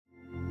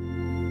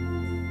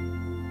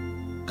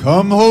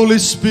Come, Holy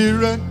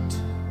Spirit,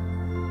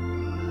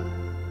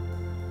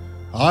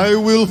 I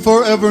will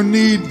forever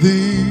need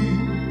Thee.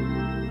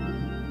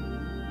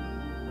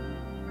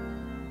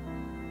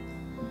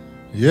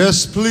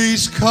 Yes,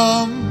 please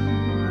come,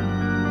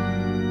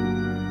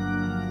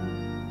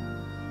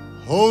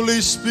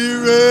 Holy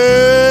Spirit,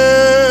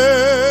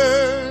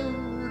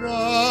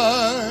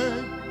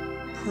 I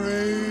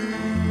pray.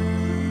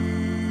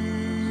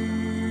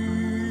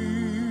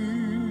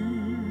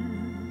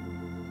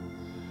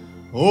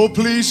 Oh,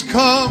 please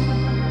come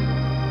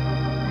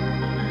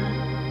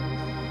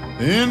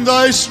in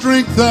Thy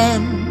strength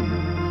and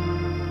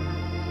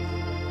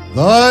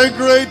Thy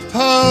great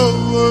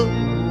power.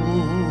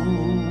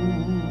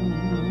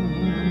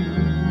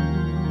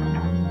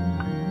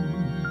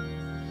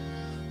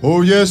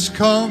 Oh, yes,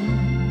 come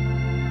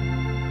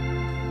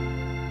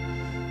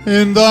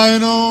in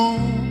Thine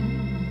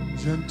own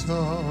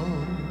gentle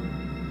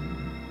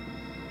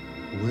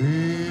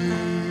way.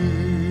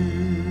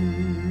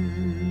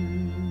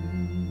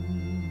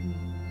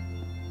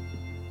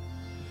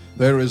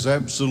 There is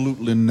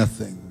absolutely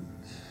nothing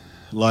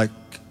like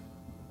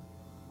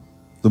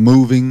the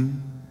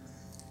moving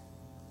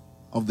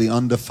of the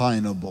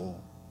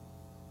undefinable,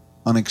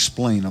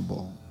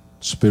 unexplainable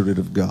Spirit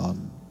of God.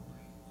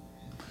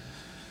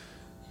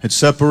 It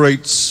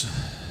separates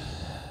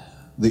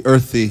the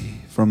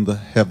earthy from the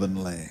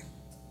heavenly,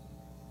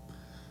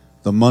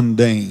 the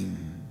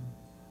mundane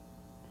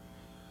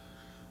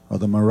or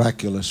the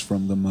miraculous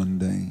from the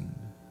mundane.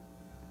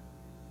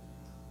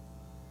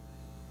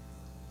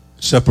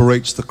 It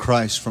separates the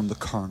Christ from the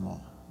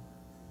carnal.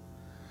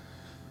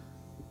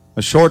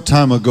 A short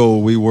time ago,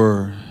 we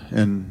were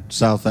in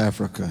South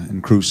Africa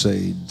in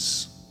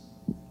crusades.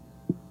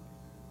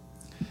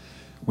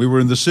 We were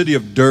in the city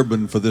of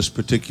Durban for this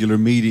particular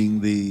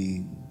meeting.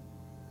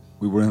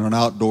 We were in an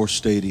outdoor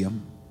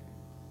stadium.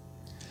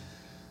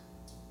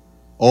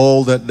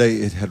 All that day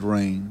it had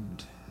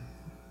rained.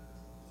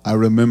 I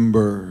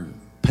remember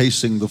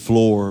pacing the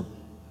floor,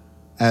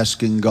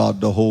 asking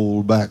God to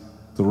hold back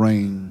the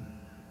rain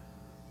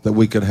that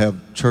we could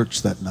have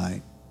church that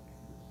night.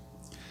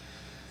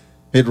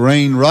 It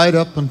rained right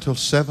up until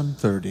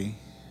 7:30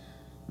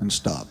 and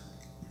stopped.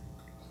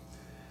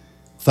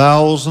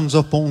 Thousands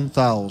upon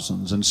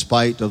thousands, in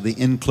spite of the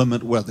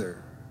inclement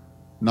weather,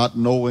 not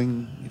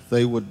knowing if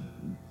they would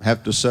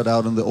have to set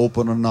out in the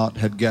open or not,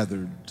 had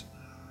gathered.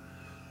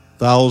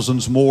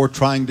 Thousands more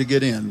trying to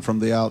get in from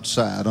the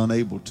outside,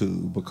 unable to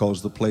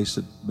because the place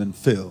had been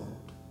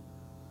filled.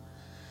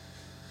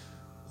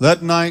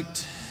 That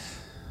night,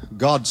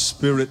 God's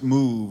Spirit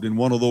moved in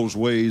one of those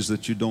ways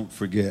that you don't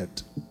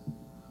forget.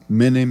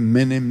 Many,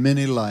 many,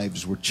 many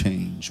lives were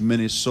changed.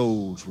 Many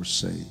souls were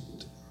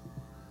saved.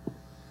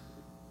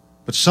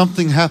 But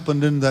something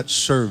happened in that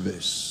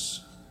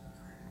service.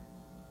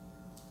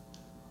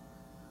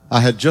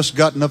 I had just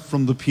gotten up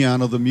from the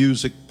piano. The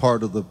music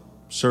part of the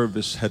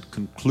service had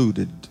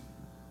concluded.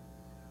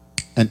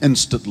 And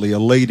instantly a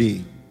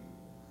lady,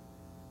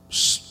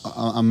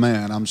 a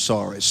man, I'm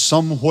sorry,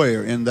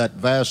 somewhere in that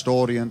vast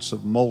audience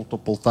of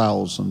multiple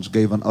thousands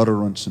gave an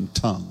utterance in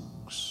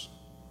tongues.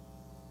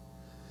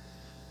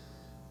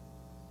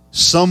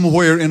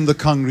 Somewhere in the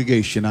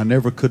congregation, I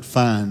never could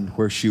find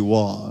where she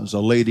was, a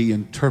lady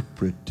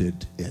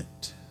interpreted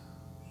it.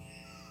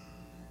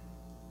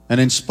 And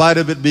in spite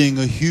of it being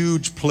a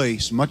huge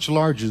place, much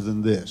larger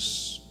than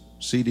this,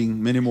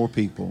 seating many more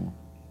people,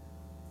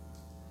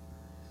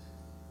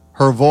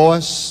 her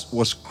voice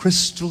was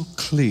crystal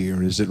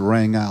clear as it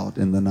rang out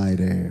in the night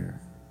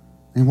air.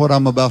 And what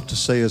I'm about to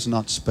say is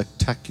not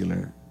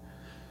spectacular,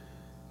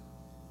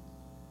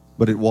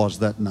 but it was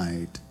that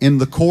night. In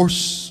the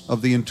course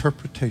of the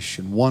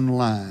interpretation, one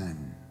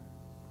line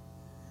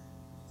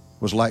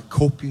was like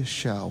copious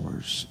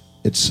showers.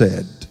 It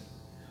said,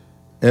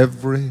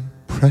 "Every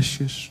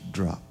precious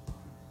drop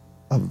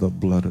of the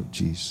blood of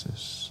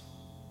Jesus."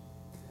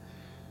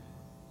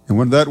 And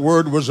when that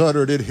word was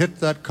uttered, it hit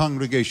that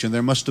congregation.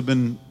 There must have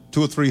been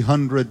 200 or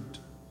 300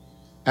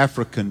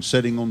 Africans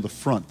sitting on the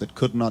front that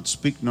could not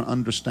speak nor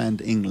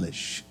understand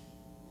English.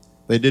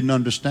 They didn't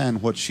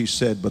understand what she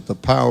said, but the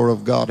power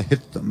of God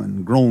hit them,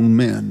 and grown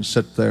men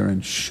sat there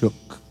and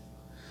shook.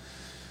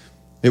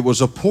 It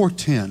was a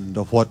portend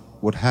of what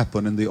would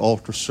happen in the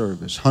altar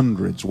service.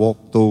 Hundreds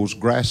walked those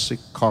grassy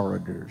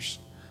corridors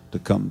to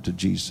come to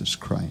Jesus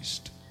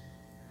Christ.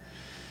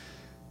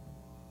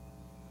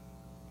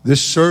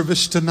 This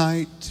service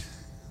tonight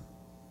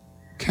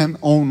can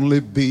only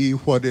be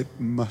what it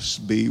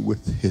must be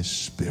with His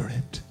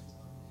Spirit.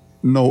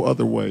 No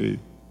other way.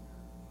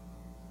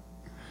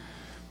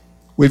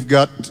 We've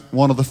got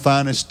one of the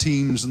finest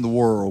teams in the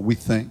world, we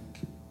think.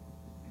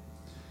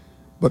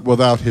 But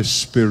without His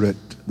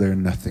Spirit, they're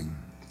nothing.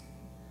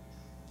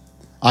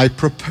 I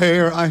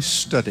prepare, I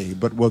study,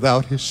 but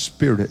without His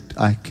Spirit,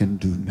 I can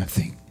do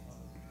nothing.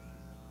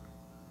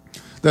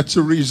 That's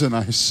the reason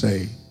I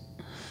say,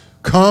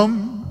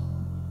 come,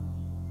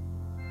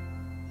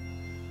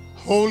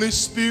 Holy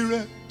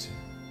Spirit.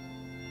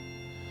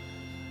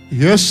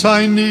 Yes,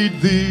 I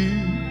need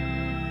Thee.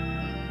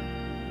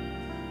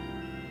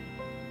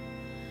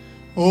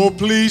 Oh,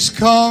 please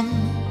come,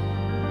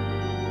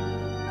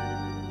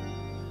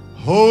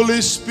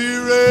 Holy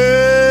Spirit,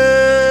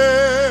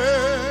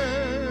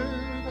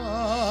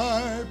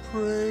 I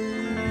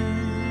pray.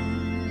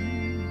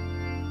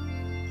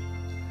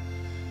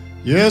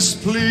 Yes,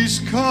 please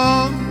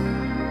come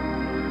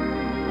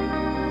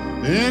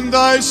in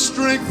thy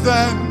strength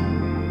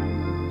and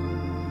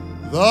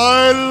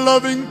thy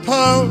loving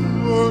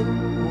power.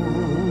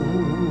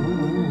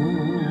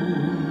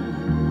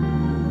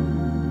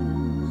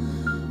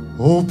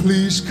 Oh,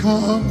 please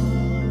come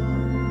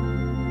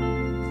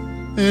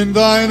in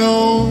thine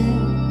own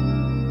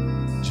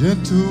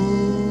gentle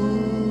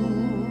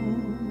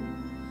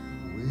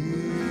way.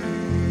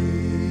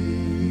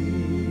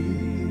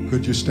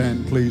 Could you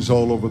stand, please,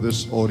 all over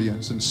this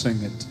audience and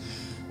sing it?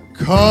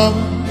 Come,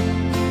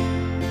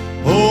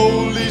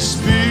 Holy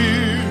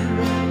Spirit,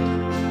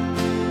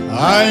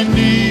 I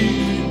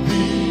need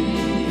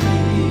thee.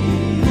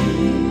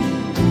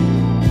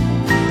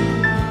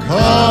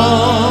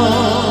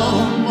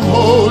 Come,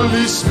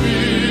 Holy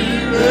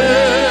Spirit,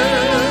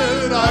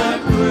 I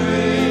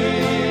pray.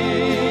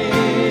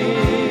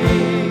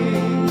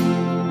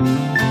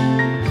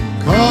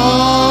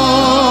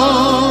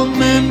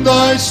 Come in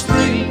thy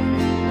strength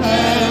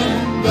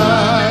and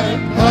thy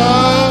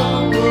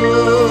power.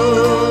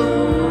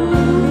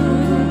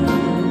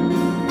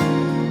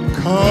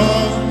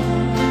 Come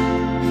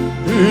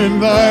in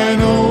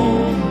thine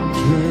own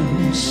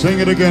strength. Sing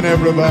it again,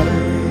 everybody.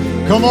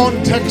 Come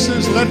on,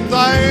 Texas, let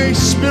thy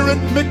spirit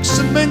mix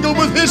and mingle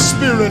with his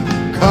spirit.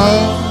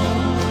 Come,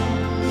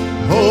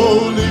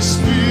 Holy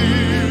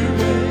Spirit,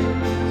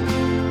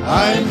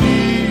 I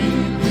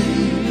need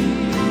thee.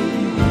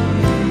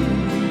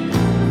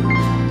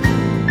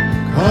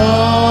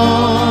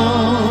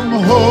 Come,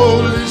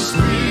 Holy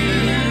Spirit,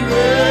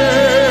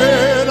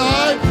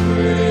 I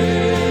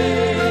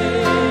pray.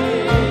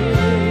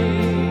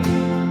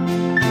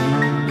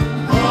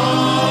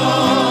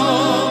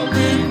 Come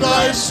in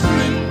thy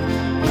strength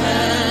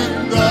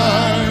and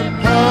thy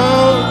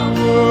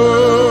power.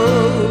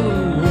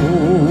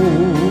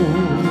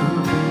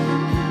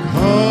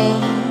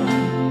 Come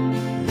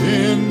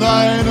in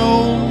thine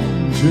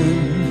own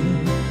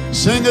strength.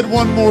 Sing it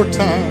one more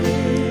time.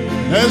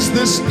 As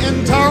this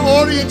entire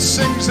audience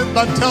sings it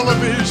by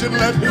television,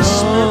 let his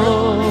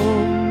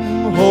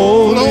spirit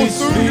flow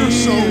through your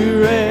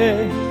soul.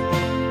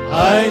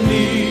 I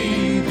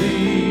need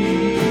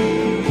thee.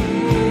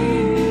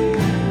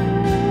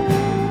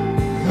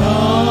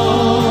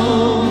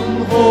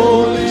 Come,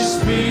 Holy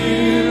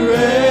Spirit,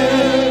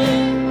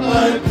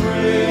 I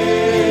pray.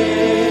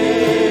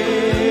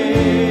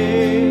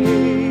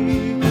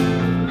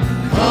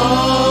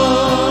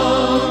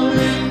 Come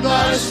in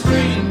thy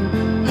strength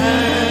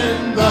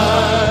and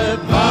thy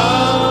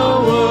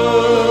power.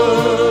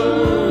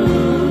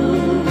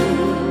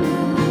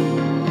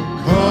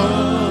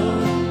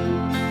 Come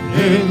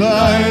in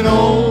thine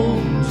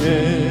own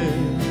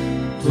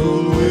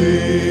gentle way.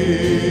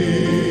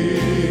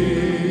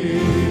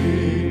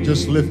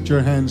 Just lift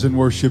your hands and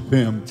worship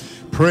him.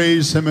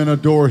 Praise him and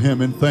adore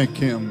him and thank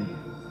him.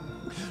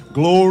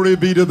 Glory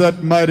be to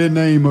that mighty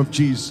name of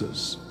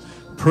Jesus.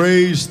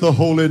 Praise the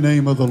holy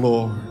name of the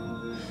Lord.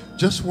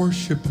 Just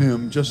worship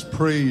him. Just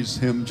praise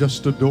him.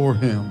 Just adore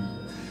him.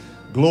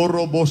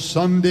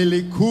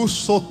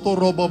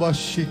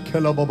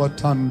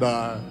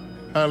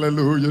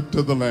 Hallelujah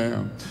to the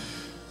Lamb.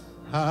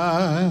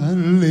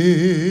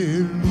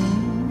 Hallelujah.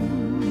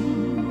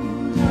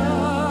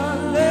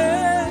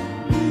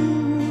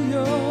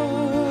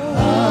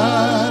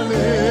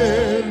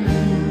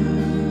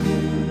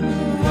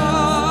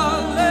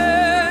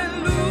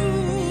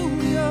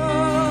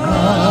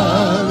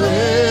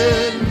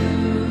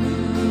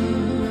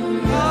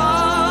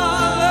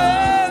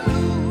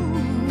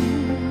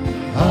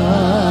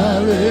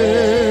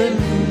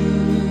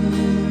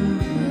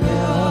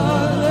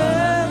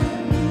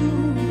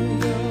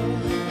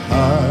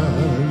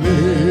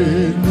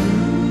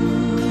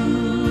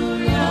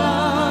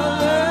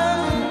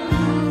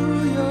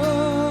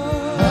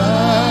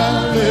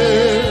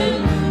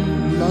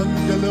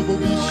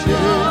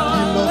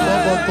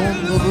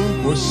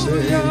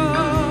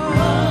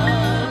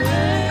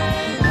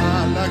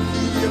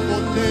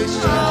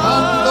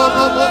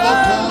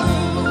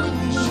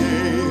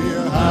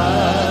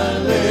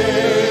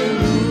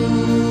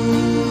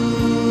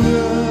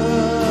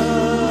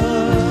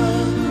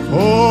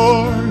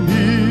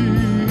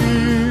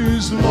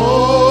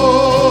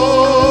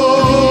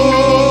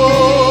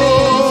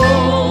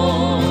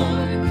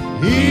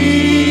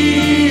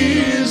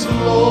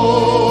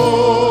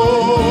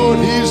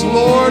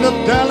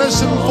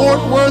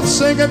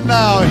 Sing it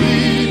now.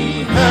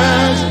 He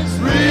has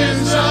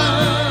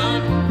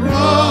risen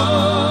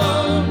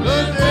from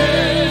the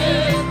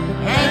dead,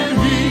 and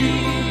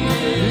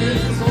he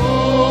is overthrown.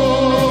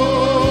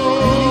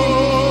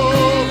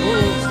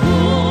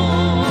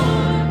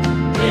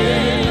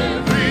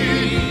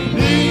 Every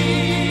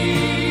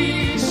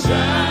knee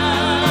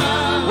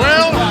shall.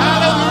 Well,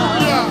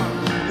 hallelujah.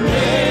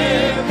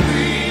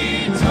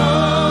 Every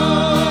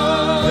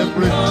tongue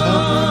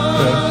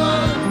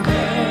confess.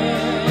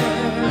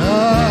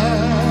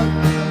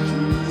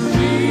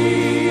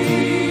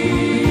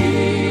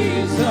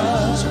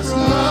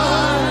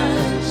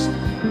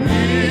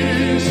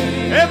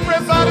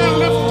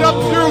 Lift up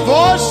your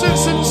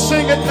voices and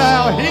sing it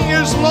now. He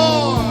is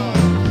Lord.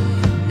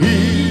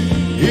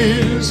 He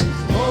is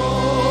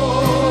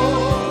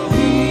Lord.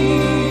 He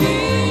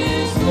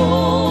is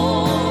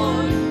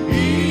Lord. He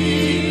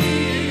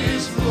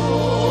is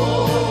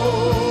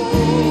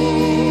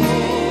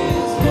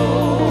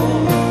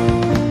Lord.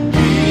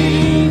 He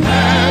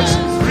has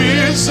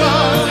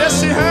risen.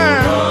 Yes, He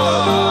has.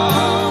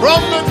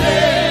 From the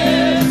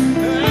dead.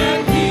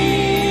 And He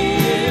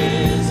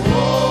is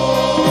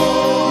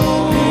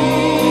Lord. He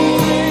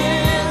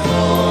is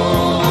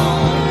Lord.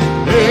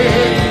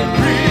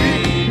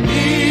 Every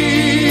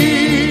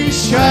knee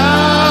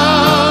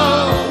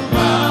shall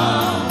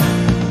bow.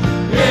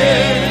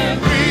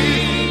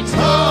 Every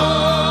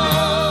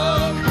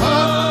tongue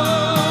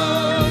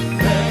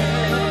confess.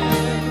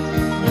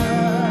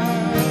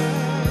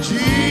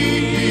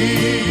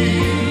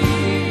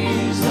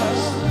 Jesus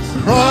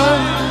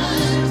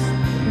Christ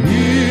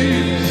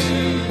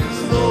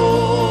is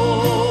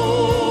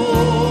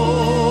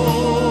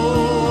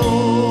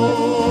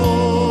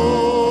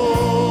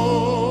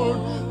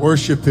Lord.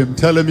 Worship Him.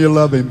 Tell Him you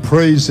love Him.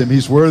 Praise Him.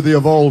 He's worthy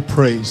of all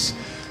praise.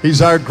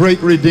 He's our great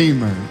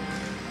Redeemer.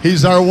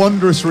 He's our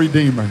wondrous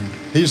Redeemer.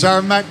 He's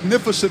our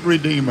magnificent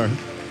Redeemer.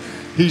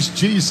 He's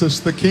Jesus,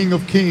 the King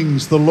of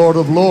Kings, the Lord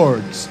of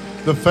Lords,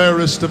 the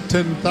fairest of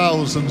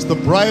 10,000s, the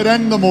bright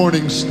and the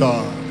morning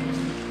star.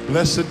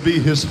 Blessed be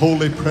His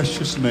holy,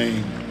 precious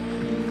name.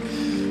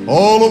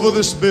 All over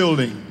this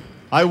building,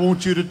 I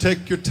want you to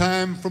take your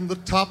time from the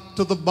top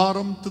to the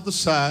bottom to the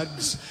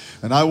sides,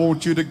 and I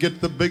want you to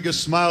get the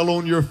biggest smile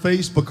on your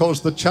face,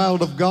 because the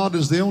child of God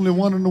is the only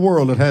one in the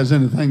world that has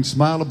anything to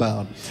smile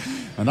about.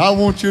 And I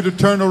want you to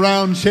turn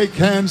around, shake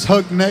hands,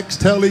 hug necks,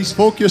 tell these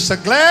folk you're so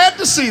glad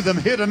to see them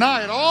here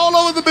tonight all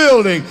over the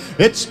building.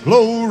 It's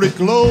glory,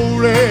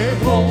 glory,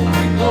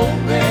 Glory,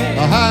 glory,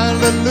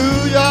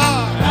 hallelujah.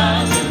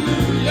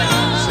 hallelujah.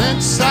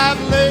 Since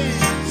I've laid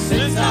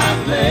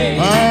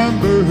My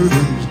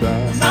burdens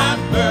down. my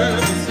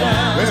burdens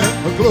down.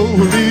 Well,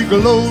 glory,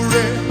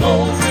 glory,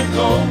 Glory,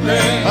 glory,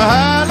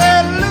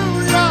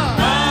 hallelujah.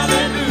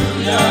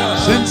 hallelujah.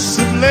 Since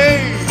I've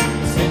laid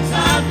Since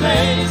I've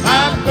laid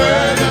my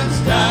burdens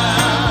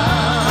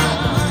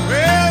down.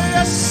 well,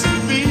 yes, I'm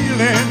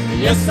feeling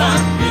Yes,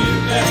 I'm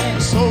feeling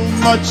so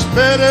much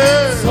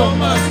better. so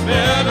much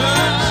better.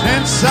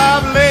 Since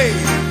I've laid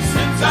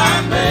Since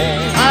I've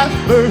laid my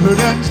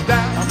burdens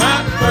down. my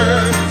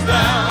burdens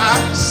down.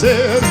 I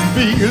said I'm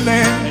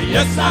feeling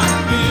Yes, I'm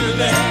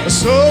feeling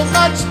so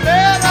much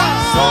better.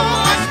 so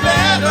much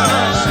better.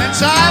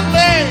 Since I've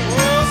laid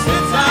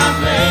Since I've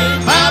laid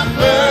my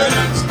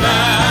burdens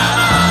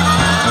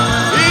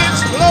down.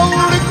 it's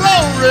glory,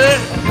 glory,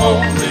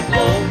 Glory,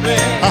 glory,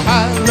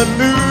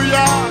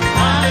 hallelujah.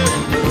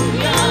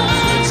 hallelujah.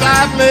 Since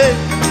I've laid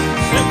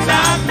Since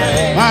I've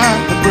laid my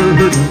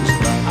burdens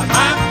down.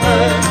 my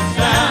burdens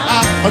down.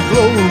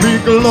 Glory,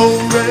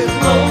 glory,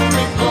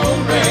 Glory,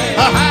 glory,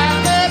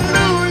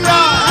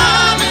 hallelujah.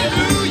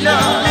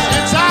 hallelujah.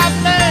 Since I've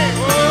laid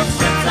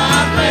Since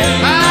I've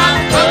laid my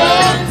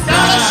burdens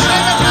burdens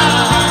down.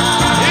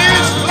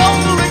 It's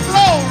glory,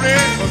 glory,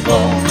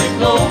 Glory,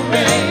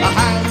 glory,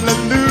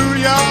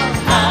 hallelujah.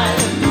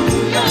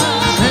 hallelujah.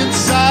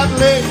 Since I've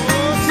laid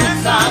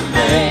Since I've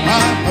laid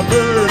my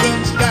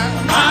burdens down.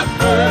 my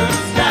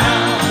burdens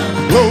down.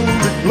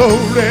 Glory,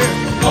 glory,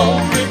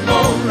 Glory,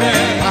 glory,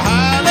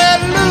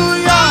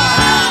 hallelujah.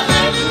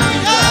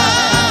 hallelujah.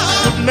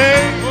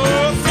 Laid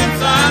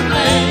Since I've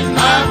laid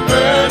my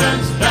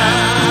burdens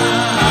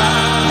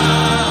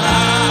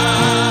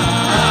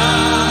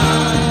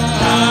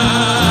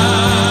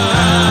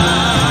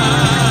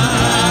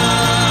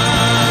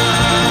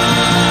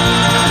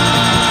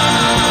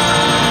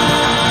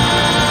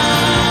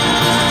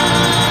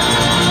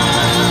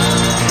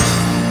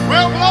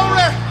well,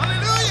 glory,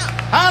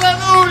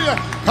 hallelujah.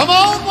 Come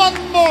on, one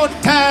more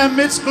time.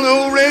 It's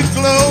glory,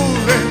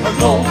 glory,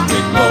 Glory,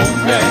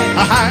 glory,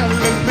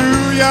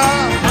 hallelujah.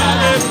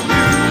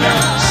 hallelujah.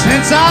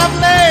 Since I've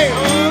laid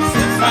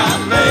Since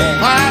I've laid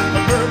my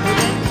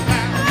burdens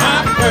down. my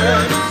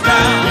burdens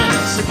down.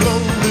 It's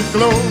glory,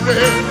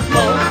 glory,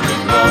 Glory,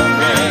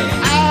 glory,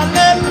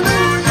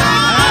 hallelujah.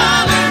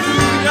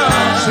 hallelujah.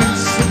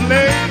 Since I've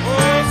laid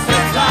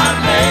Since I've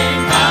laid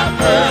my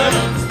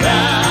burdens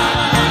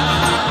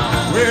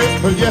down.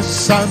 well,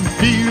 yes, I'm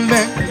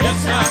feeling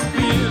Yes, I'm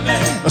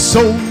feeling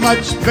so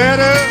much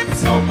better.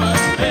 so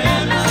much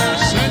better.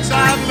 Since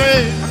I've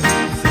laid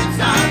Since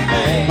I've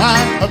laid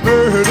my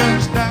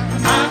burdens down.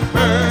 my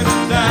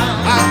burdens down.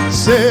 I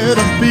said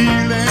I'm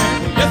feeling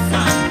Yes,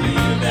 I'm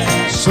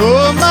feeling so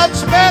much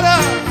better.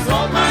 so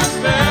much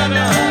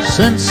better.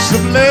 Since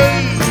I've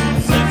laid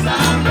Since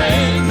I've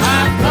laid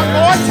my one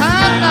more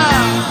time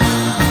now.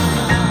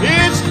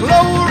 It's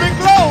glory,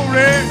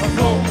 glory,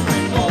 glory,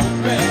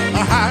 glory,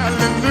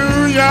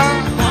 hallelujah.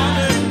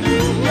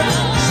 hallelujah.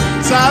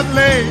 Since I've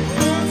laid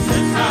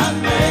Since I've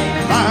laid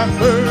my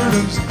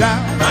burdens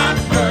down. my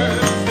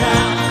burdens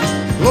down.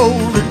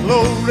 Glory,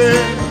 glory,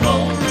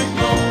 Glory,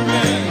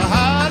 glory,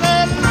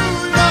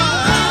 hallelujah.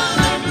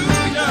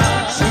 hallelujah.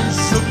 Since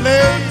I've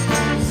laid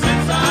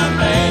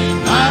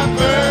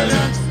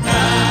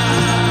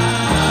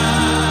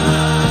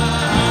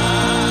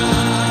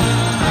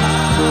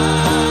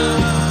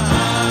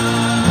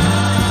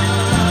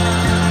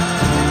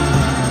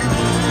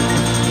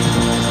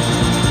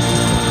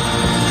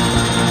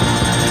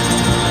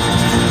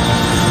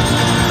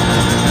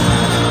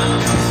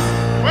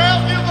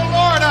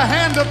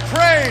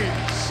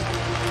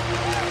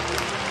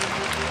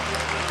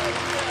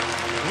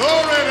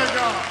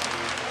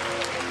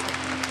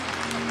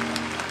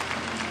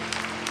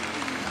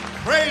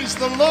Praise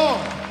the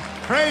Lord.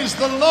 Praise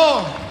the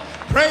Lord.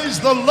 Praise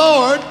the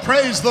Lord.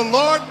 Praise the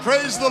Lord.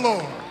 Praise the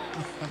Lord.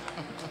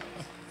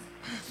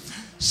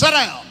 Sit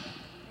down.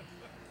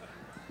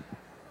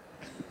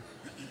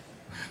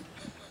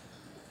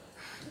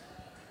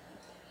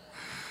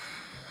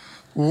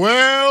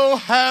 Well,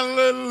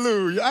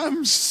 hallelujah.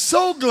 I'm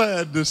so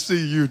glad to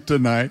see you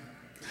tonight.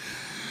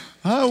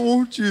 I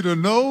want you to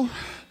know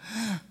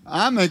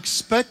I'm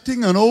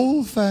expecting an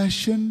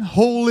old-fashioned,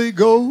 Holy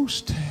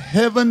Ghost,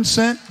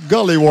 heaven-sent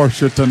gully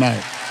washer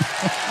tonight.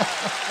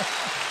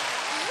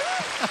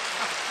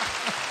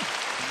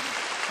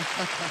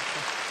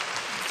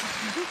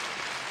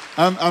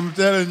 I'm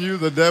telling you,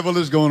 the devil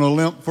is going to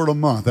limp for a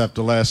month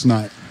after last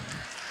night.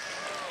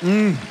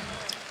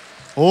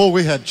 Oh,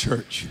 we had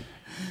church.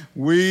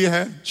 We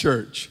had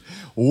church.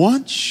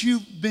 Once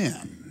you've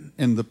been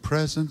in the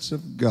presence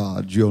of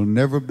God, you'll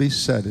never be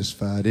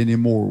satisfied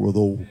anymore with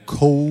old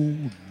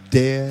cold,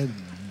 dead,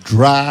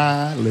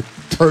 dry,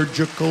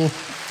 liturgical,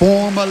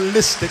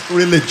 formalistic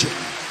religion.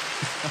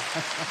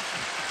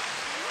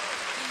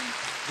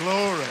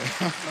 Glory.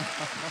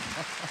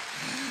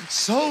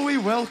 So we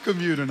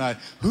welcome you tonight,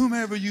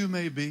 whomever you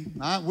may be.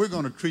 We're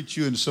going to treat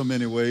you in so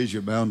many ways,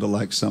 you're bound to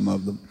like some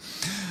of them.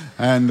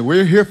 And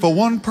we're here for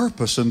one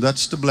purpose, and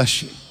that's to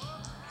bless you.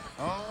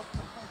 Oh,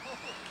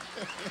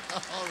 okay.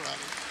 All right.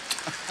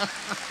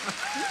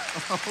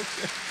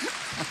 Okay.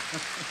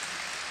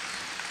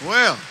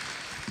 Well,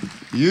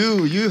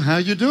 how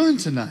you doing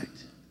tonight?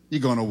 You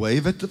going to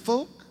wave at the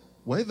folk?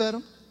 Wave at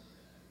them.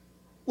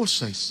 Well,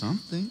 say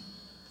something.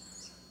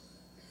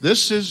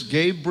 This is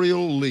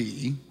Gabriel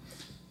Lee,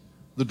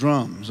 the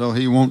drums. Oh,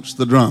 he wants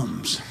the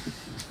drums.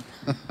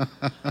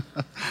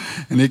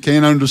 And he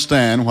can't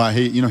understand why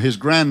his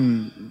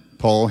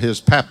grandpa, his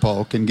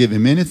papa can give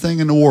him anything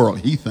in the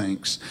world, he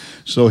thinks.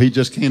 So he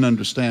just can't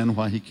understand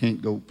why he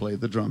can't go play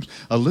the drums.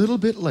 A little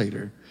bit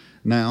later,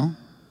 now,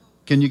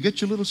 can you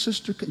get your little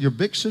sister, your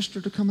big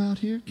sister to come out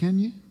here? Can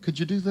you? Could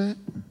you do that?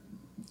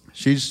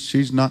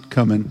 She's not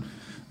coming.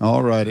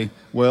 All righty.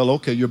 Well,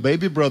 okay, your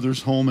baby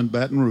brother's home in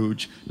Baton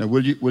Rouge. Now,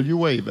 will you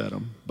wave at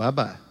him?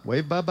 Bye-bye.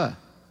 Wave bye-bye.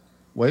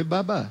 Wave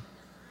bye-bye.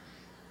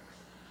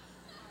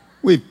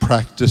 We've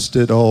practiced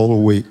it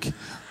all week.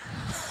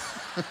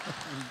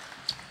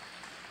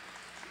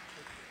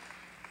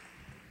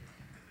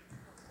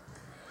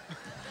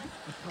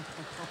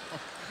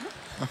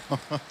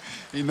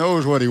 He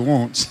knows what he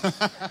wants.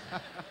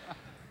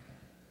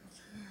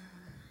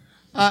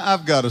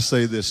 I've got to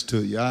say this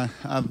to you.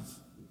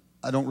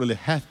 I don't really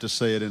have to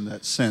say it in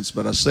that sense,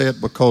 but I say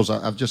it because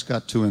I've just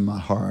got to in my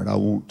heart. I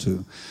want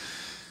to.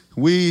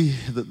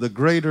 The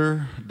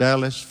greater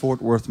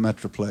Dallas-Fort Worth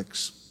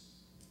Metroplex,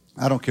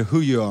 I don't care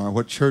who you are,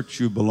 what church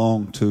you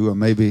belong to, or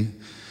maybe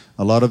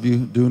a lot of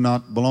you do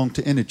not belong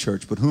to any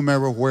church, but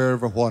whomever,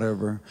 wherever,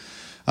 whatever,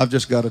 I've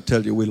just got to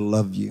tell you we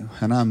love you,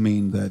 and I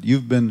mean that.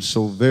 You've been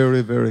so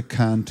very, very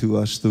kind to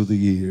us through the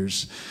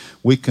years.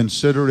 We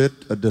consider it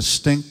a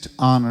distinct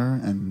honor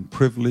and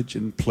privilege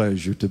and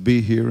pleasure to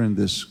be here in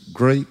this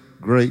great,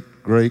 great,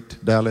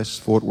 great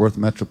Dallas-Fort Worth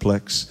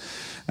Metroplex.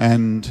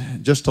 And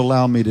just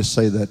allow me to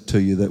say that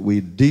to you, that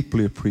we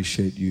deeply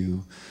appreciate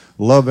you.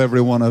 Love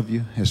every one of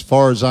you. As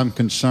far as I'm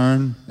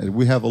concerned,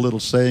 we have a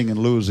little saying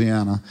in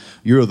Louisiana,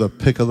 you're the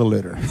pick of the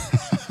litter.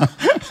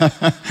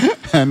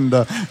 And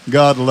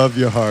God love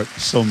your heart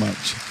so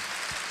much.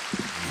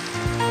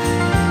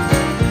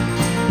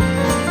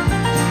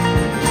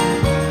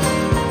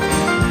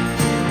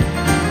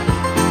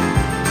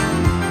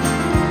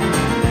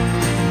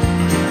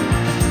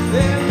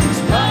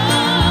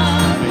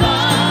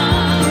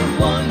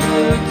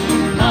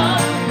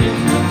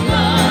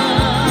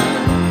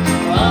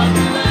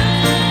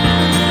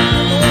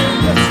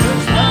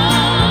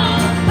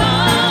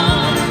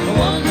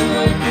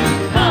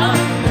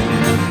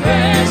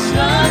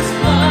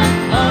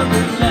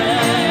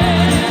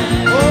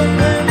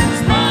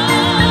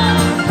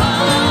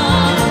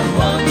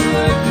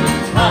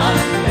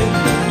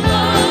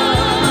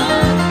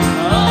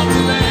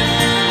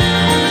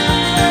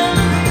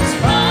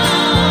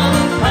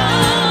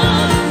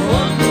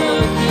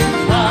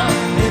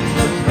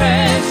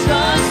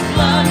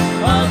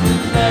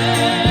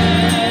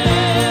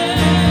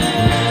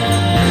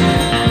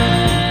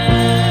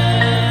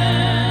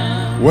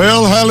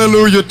 Well,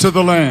 hallelujah to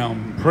the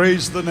Lamb.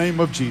 Praise the name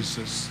of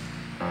Jesus.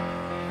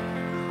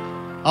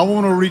 I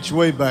want to reach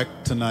way back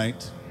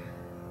tonight.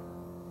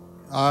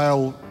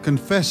 I'll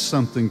confess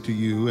something to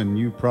you, and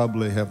you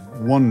probably have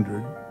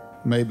wondered.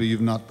 Maybe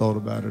you've not thought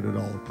about it at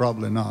all.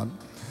 Probably not.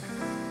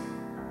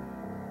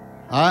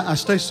 I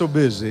stay so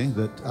busy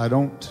that I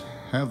don't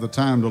have the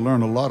time to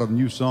learn a lot of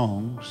new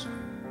songs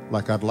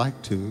like I'd like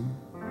to.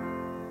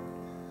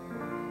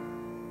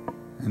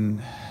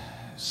 And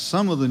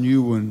some of the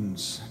new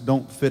ones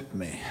don't fit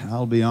me.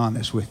 I'll be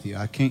honest with you.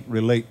 I can't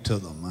relate to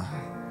them.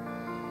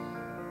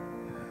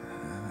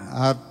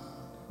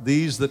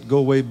 These that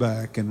go way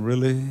back and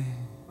really,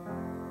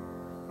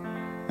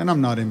 and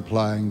I'm not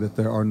implying that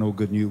there are no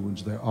good new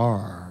ones. There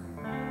are.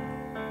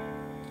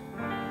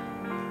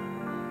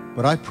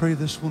 But I pray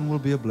this one will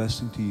be a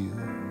blessing to you.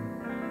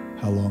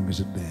 How long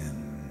has it been?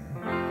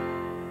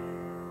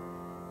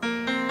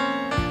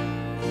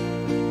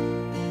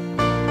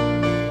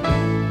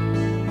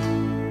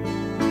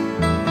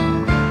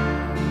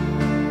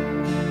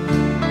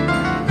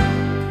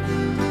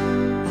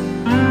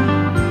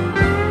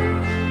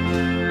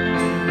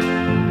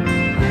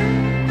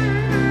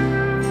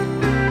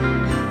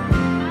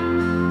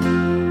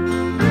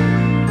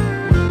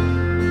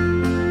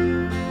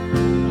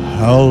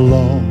 How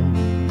long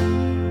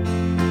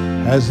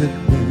has it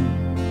been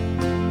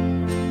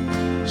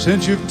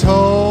since you've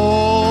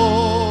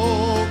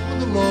talked with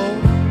the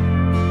Lord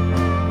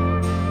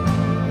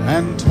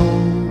and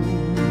told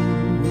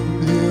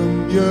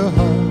Him your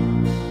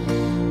heart's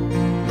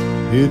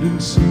hidden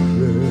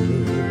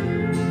secret?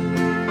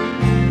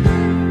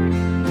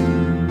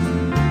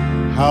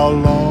 How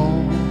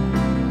long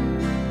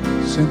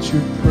since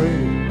you've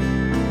prayed?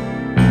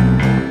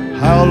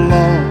 How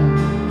long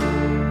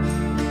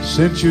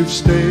since you've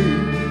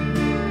stayed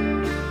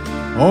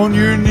on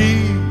your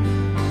knees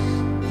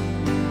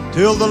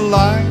till the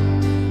light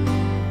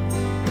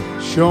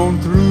shone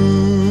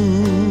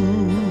through?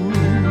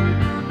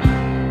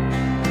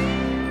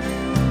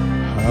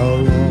 How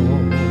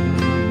long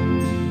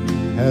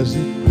has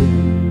it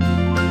been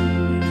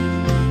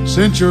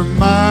since your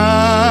mind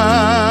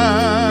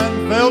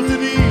felt at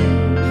ease?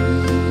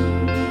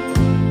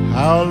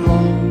 How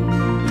long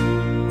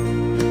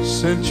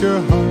since your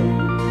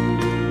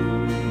heart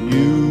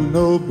knew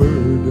no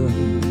burden?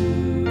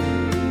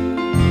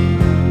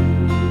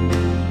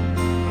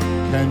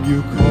 Can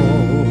you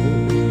call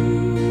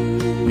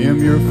Him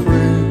your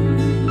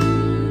friend?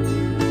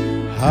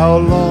 How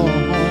long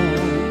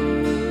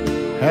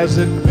has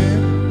it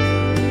been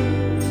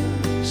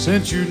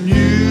since you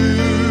knew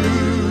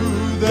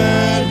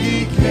that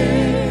He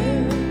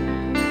cared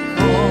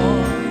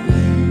for you?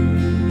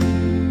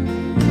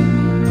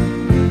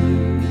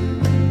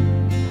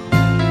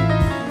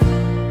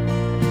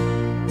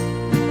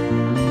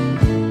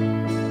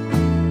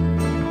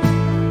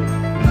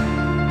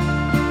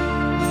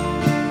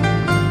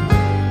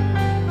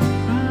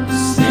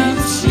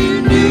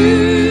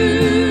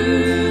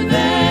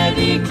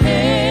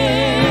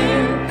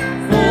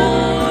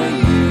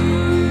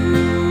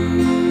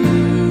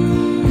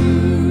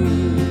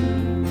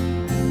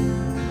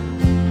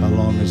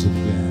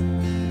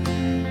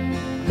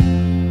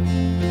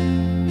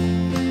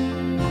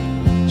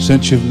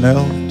 Since you've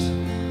knelt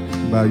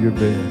by your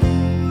bed,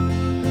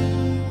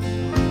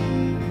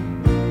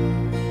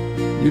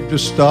 you've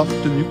just stopped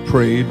and you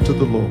prayed to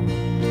the Lord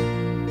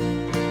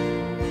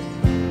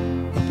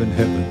up in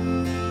heaven.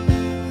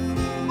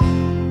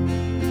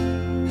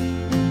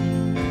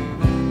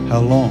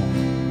 How long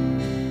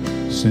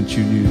since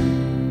you knew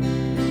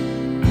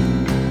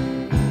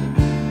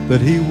that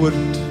He would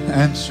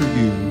answer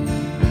you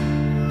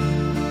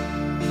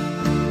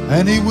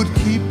and He would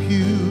keep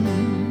you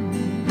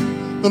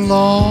the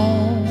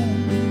long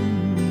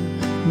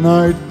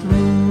night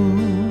through?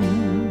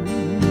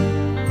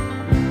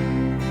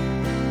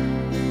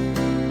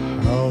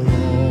 How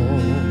long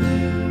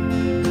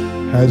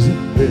has it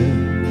been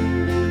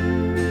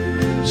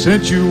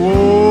since you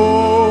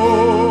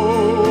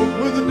woke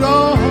with the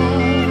dawn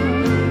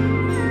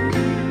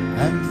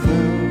and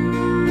felt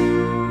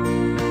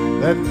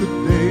that the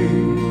day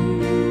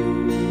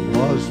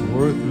was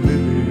worth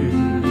living?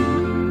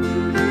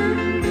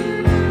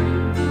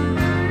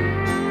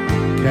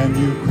 Can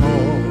you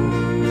call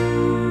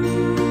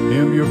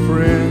Him your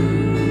friend?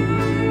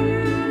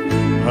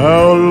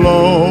 How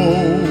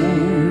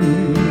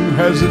long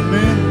has it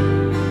been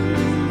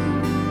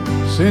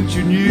since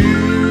you knew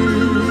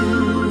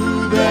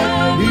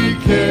that He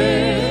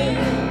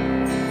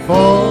cared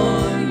for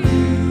you?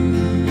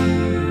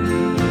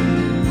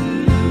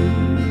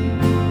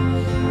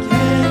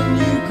 Can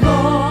you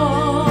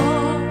call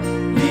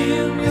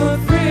Him your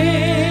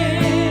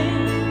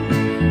friend?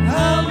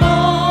 How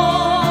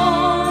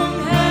long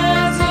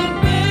has it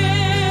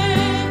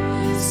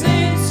been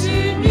since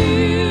you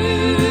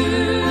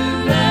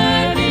knew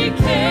that He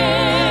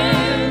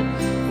cared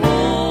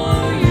for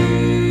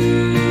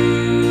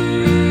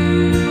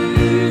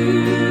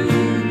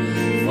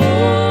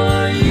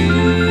you?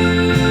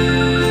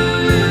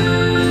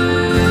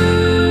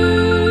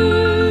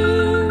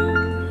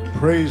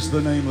 Praise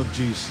the name of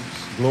Jesus.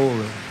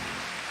 Glory.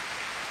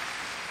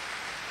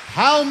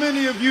 How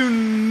many of you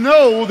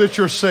know that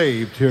you're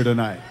saved here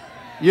tonight?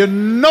 You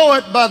know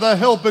it by the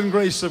help and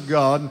grace of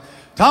God.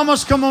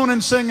 Thomas, come on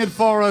and sing it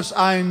for us.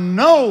 I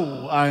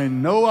know, I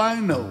know, I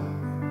know.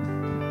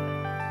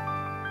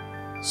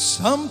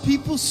 Some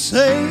people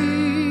say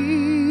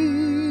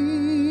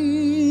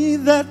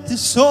that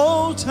this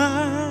old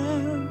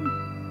time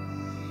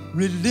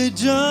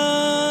religion,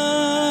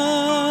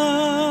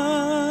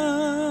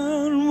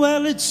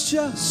 well, it's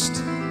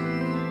just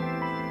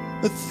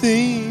a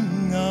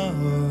thing of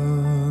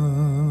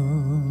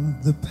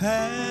the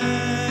past.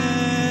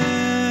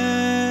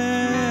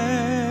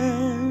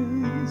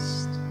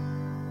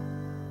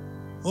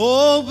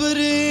 Oh, but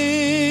in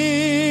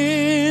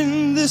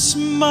this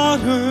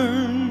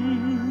modern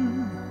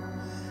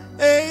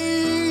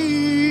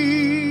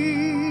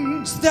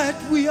that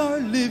we are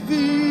living.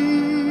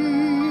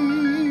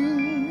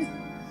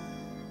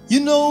 You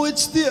know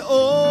it's the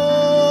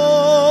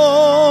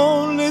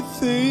only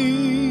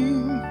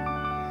thing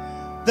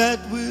that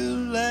will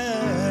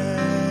last.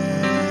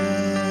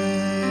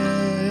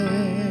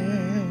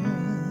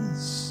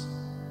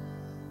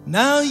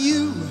 Now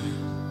you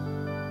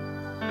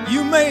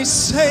may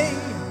say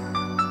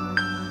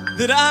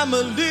that I'm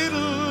a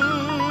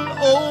little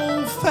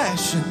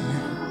old-fashioned.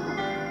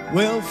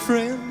 Well,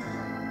 friend,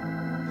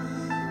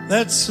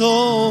 that's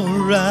all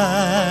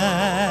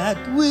right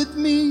with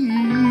me.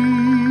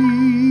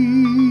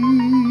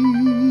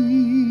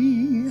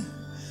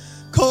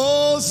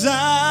 'Cause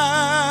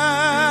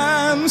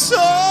I'm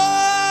so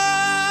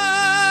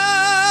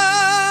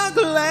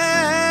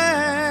glad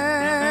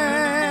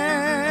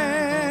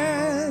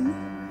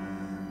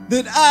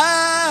that I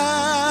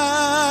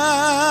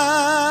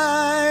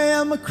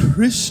am a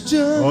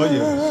Christian. Oh,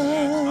 yes.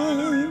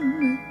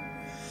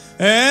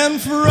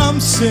 And from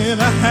sin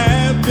I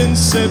have been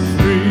set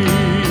free.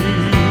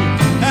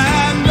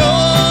 I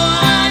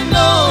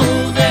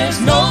know, there's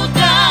no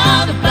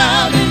doubt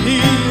about it.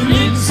 He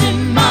lives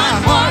in my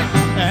heart,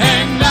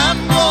 and I'm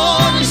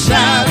gonna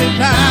shout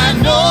it. I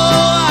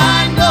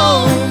know,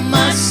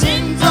 my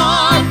sins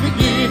are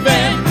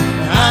forgiven.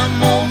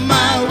 I'm on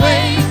my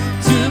way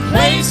to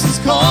places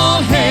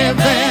called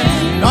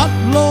heaven. Not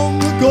long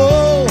ago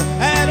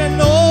at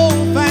an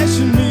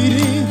old-fashioned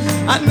meeting,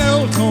 I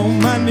knelt on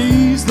my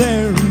knees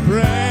there in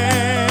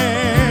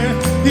prayer.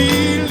 He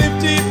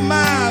lifted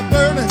my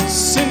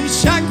burdens and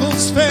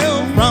shackles fell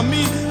from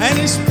me, and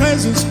His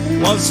presence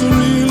was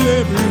real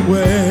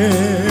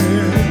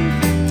everywhere.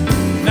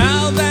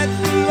 Now that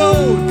the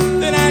load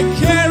that I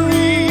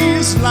carry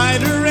is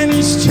lighter and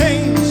He's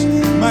changed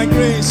my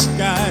gray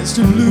skies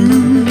to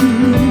blue,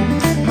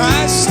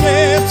 my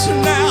steps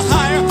are now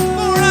higher,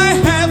 for I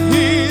have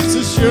His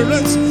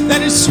assurance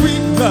that His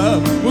sweet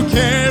love will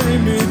carry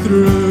me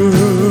through.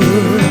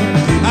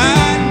 I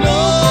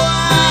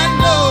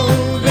know,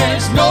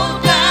 there's no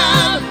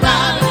doubt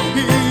about it.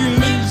 He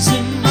lives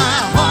in my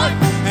heart,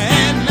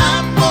 and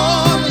I'm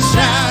gonna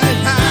shout it.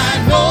 I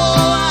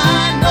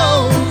know,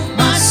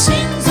 my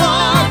sins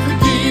are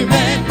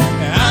forgiven.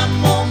 I'm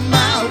on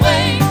my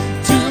way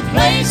to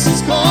places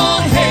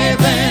called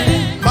heaven.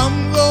 Come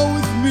go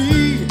with me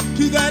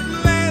to that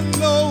land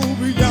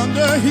over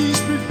yonder. He's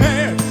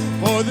prepared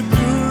for the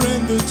pure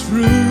and the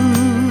true.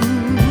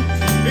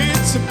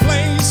 It's a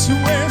place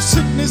where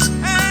sickness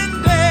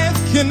and death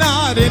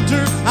cannot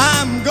enter.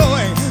 I'm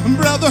going,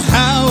 brother,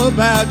 how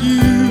about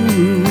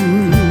you?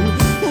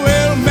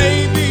 Well,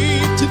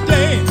 maybe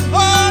today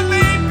or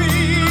maybe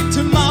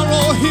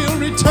tomorrow He'll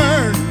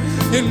return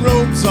in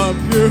robes of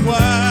pure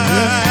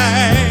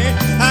white.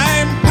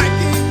 I'm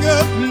packing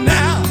up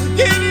now,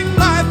 getting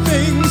my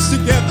things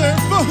together,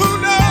 for who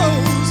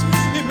knows,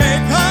 He may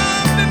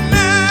come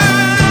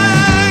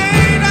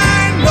tonight. I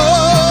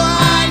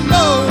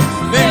know,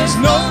 there's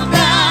no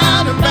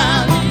doubt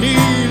about it. He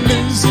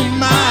lives in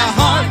my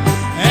heart,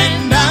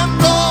 and I'm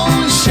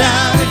gonna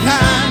shout it. I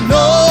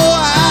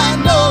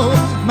know,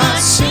 my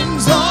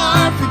sins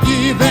are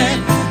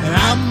forgiven, and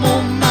I'm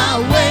on my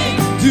way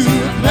to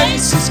a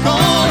place that's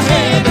called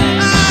heaven.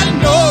 I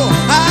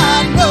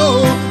know,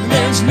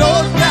 there's no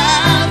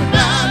doubt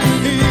about it.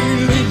 He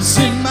lives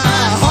in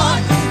my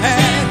heart,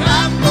 and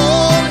I'm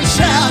gonna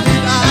shout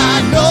it. I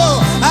know,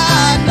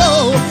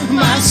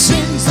 my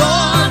sins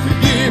are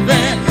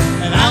forgiven,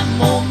 and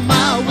I'm on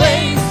my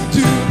way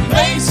to a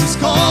place that's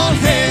called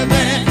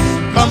heaven.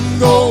 Come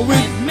go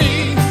with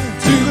me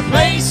to the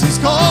place that's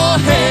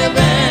called heaven.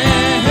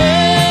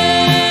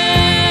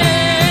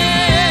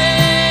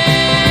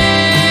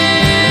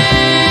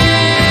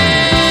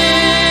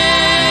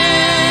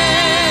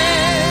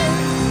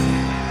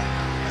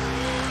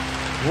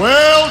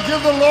 Well,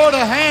 give the Lord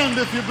a hand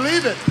if you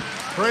believe it.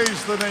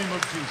 Praise the name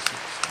of Jesus.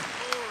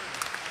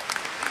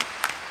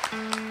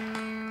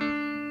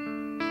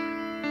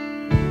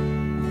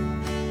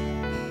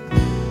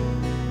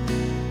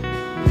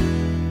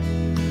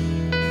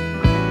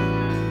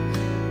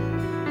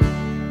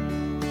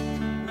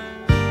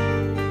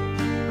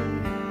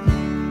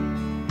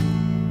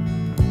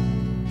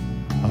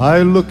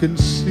 I look and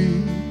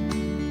see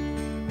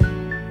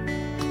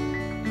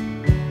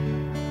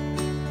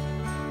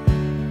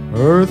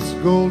earth's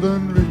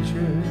golden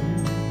riches,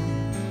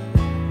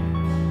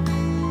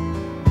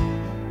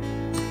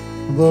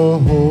 the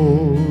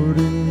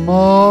hoarding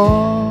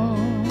moth,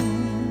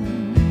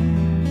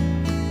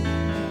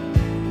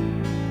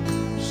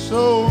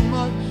 so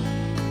much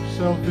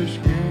selfish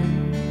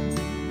gain,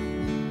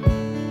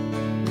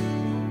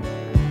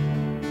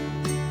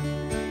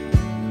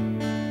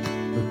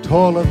 the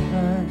toilet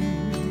hand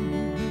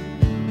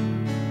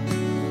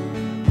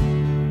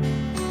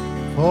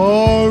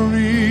for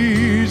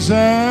ease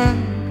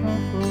and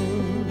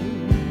comfort.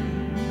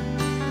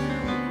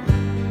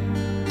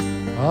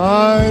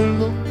 I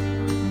look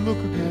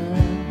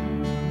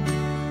again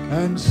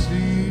and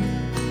see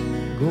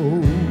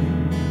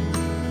golden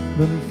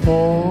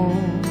falling.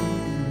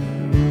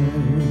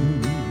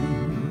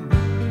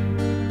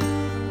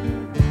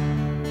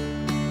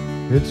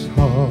 It's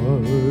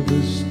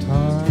harvest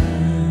time.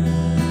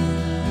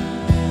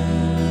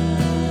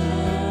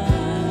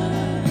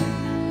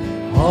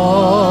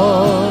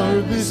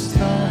 Harvest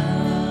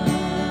time.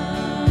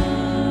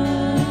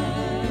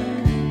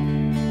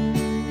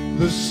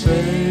 The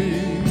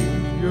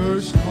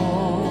Savior's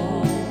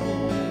calling.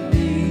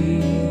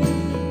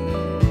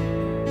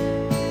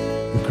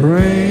 The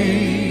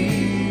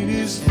grain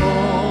is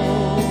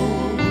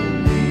falling.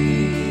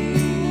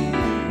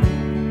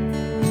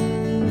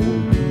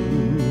 Oh,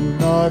 do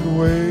not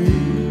wait.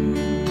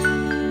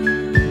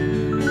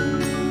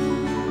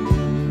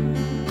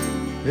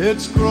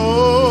 It's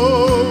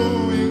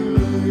growing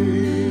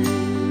late.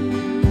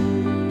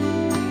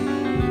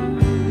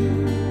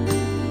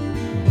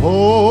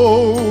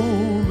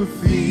 Oh, the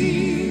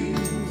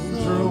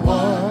fields are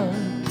wide.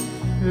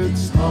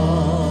 It's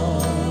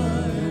harvest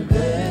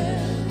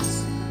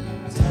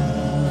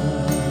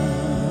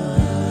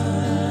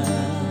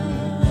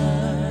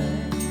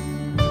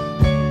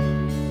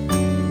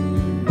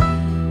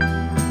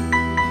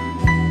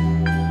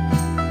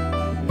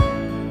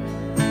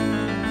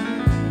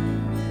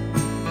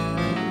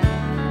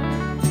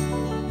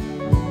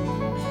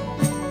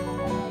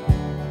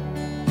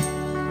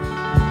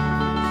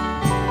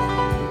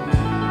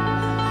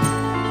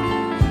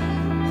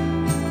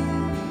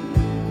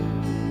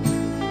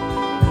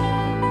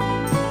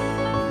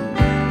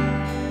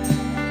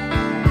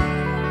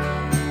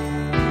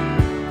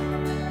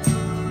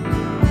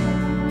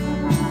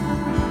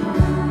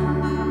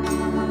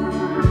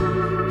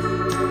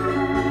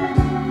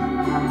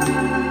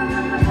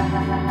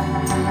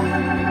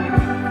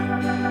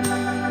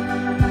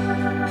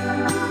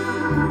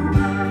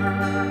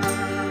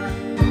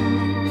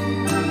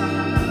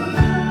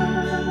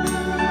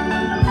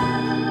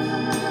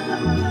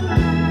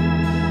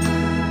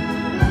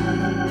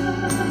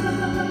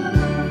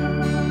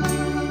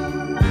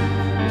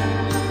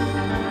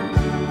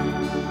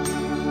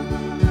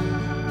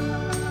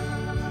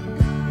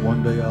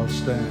One day I'll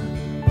stand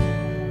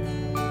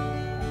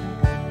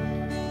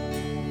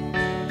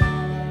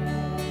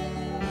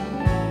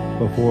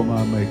before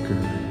my Maker.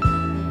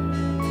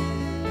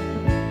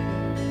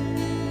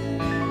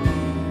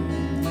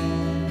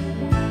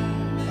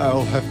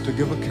 I'll have to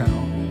give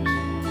account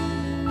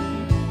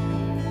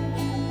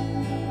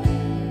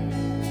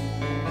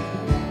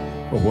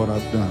for what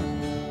I've done.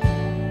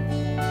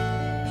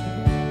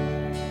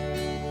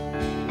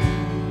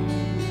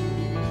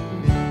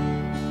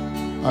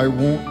 I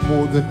want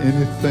more than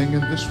anything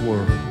in this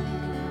world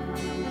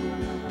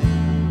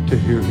to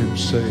hear him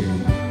say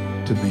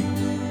to me,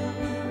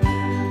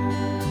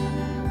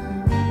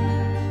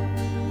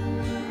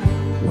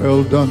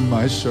 well done,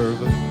 my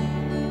servant.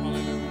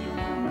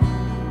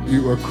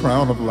 You are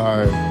crown of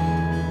life.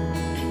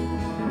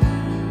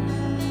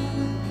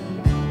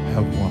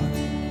 Have won.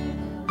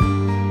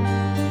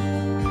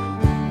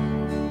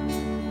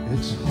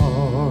 It's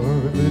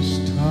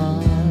harvest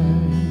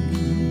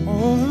time.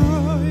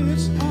 Oh,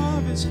 it's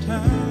harvest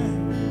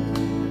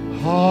time.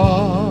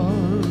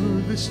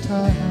 Harvest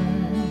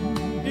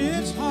time.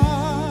 It's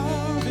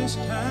harvest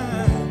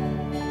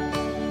time.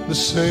 The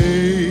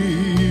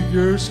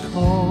Savior's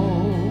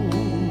calling.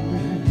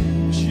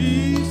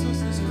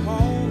 Jesus is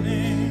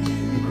calling.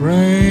 The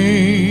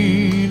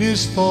grain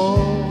is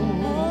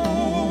falling.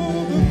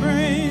 Oh, the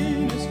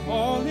rain is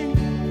falling.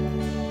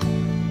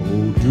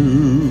 Oh,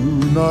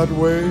 do not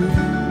wait.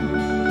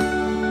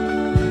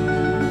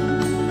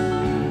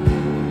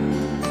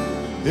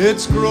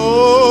 It's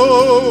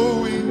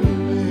growing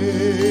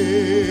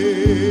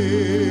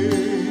late.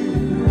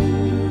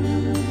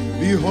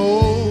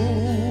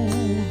 Behold,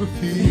 the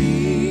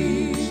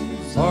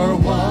fields are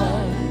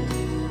white.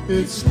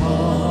 It's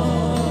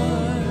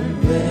harvest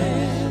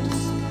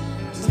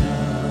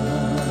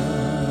time.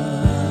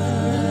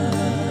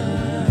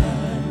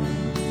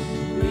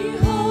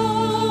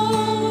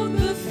 Behold,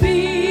 the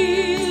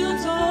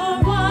fields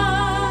are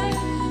white.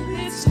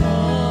 It's harvest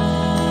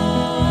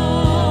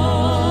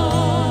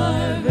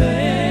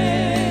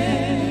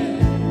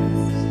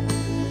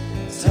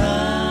time.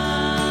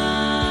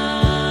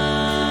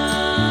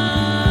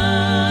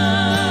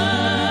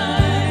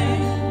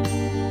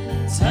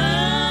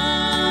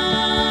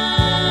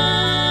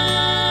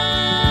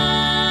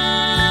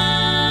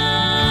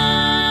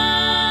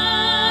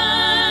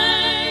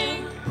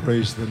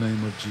 Praise the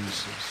name of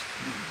Jesus.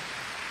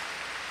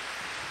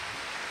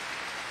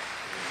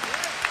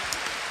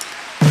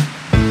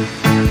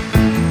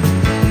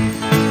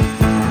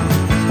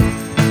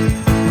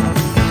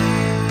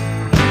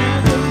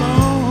 And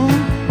along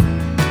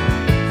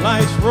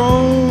life's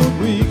road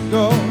we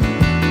go.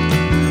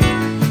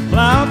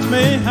 Clouds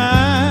may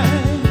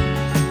hide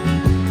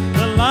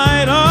the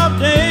light of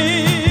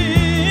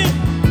day,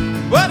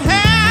 but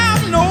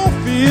have no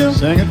fear.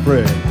 Sing it,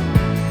 Fred.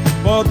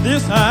 For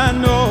this I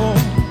know,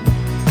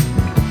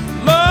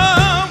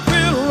 love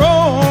will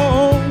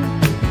roll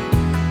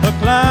the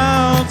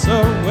clouds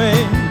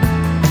away.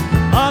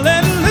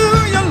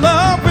 Hallelujah,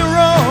 love will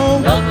roll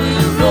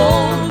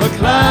the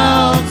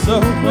clouds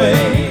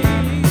away.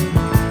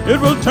 It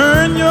will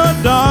turn your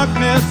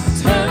darkness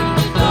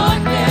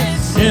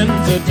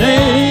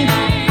today.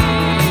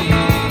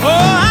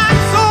 Oh, I'm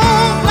so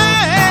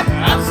glad I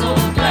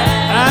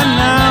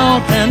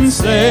now can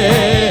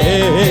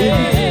say,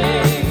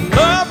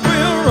 love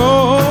will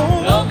roll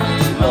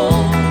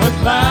the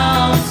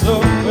clouds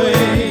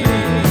away.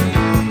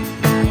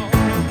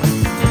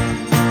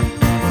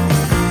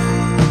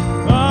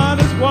 God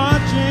is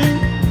watching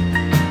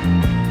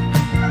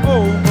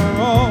over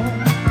all,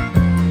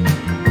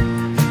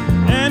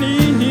 and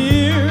He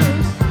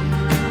hears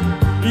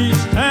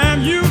each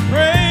time you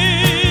pray.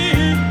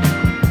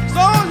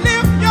 So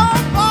lift your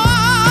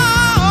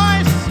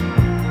voice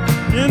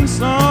in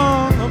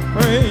song of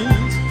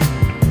praise,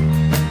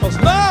 'cause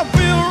love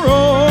will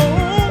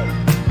roll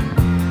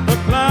the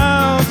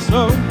clouds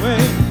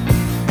away.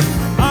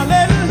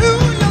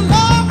 Hallelujah,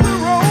 love will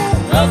roll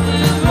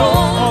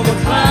all the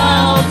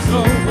clouds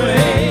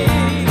away.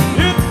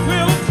 It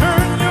will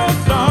turn your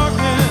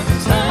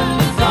darkness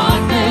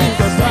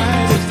into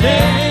brightest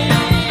day.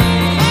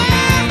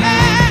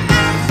 And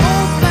I'm so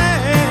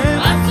glad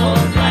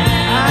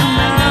I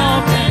now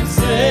can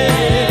say,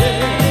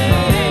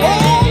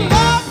 oh,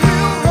 love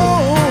will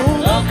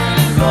roll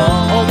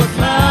all the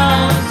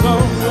clouds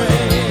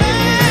away.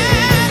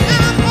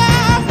 And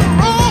love will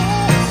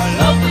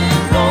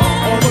roll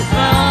all the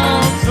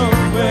clouds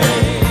away.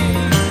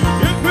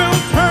 It will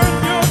turn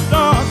your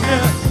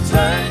darkness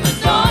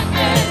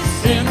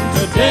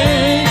into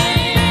day.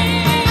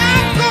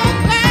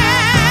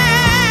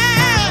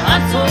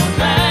 I'm so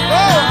glad,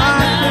 oh, I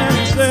can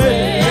say,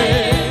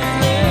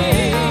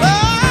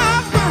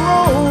 love will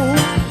roll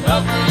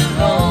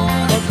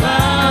the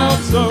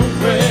clouds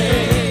away.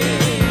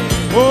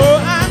 Oh,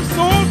 I'm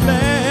so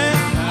glad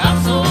I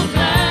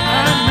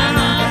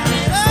now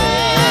can say,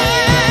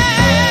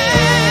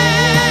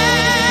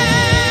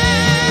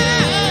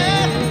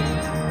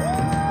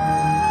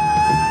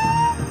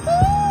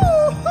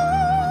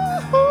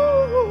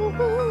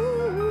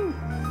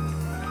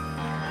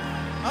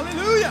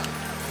 hallelujah.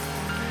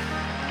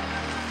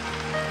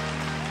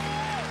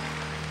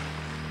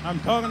 I'm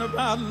talking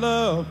about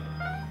love.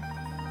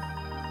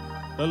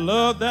 The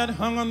love that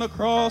hung on the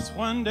cross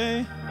one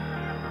day,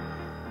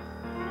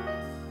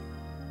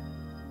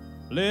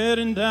 bled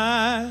and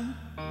died,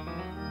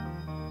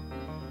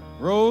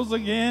 rose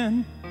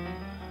again,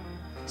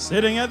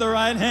 sitting at the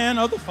right hand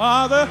of the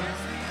Father.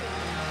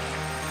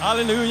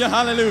 Hallelujah,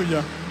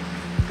 hallelujah.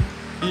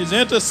 He's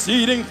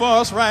interceding for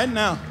us right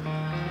now.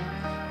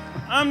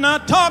 I'm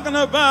not talking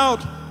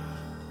about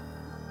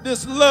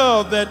this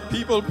love that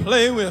people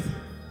play with.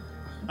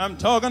 I'm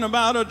talking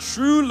about a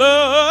true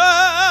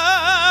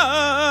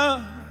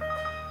love.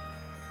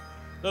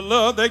 The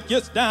love that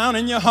gets down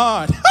in your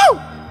heart. Woo!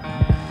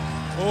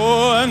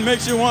 Oh, and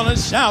makes you want to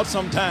shout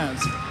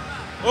sometimes.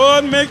 Oh,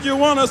 it makes you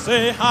want to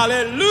say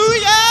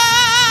hallelujah.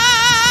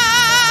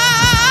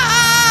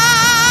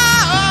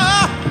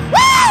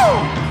 Woo!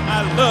 I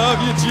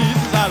love you,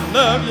 Jesus. I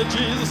love you,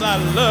 Jesus. I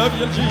love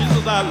you,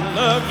 Jesus. I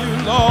love you,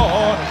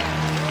 Lord.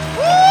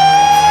 Woo!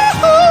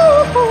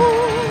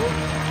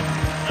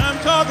 I'm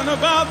talking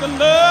about the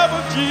love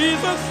of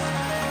Jesus.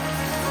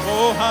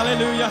 Oh,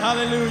 hallelujah,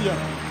 hallelujah.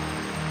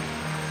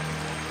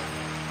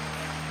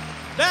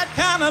 That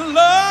kind of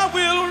love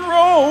will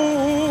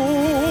roll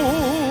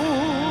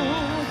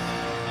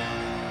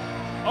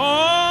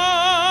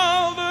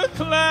all the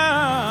clouds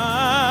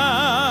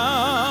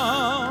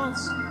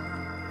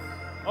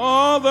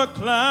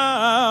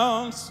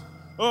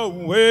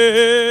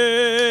away.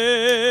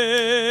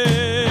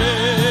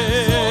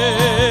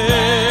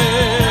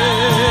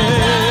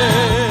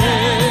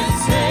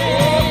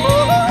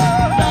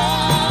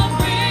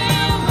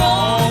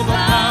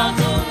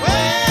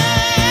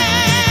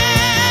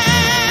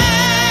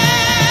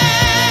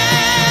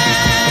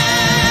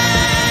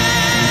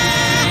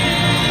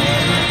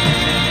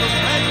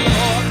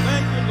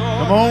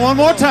 Come on, one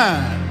more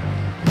time.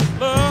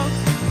 Love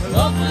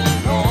will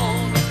roll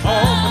all the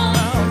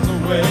clouds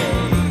away.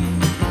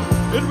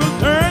 It will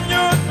turn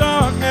your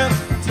darkness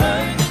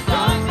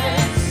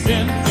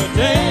into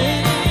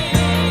day.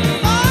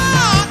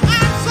 Oh,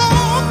 I'm so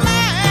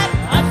glad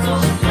I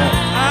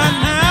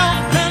now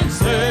can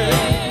say,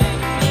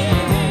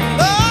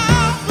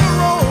 love will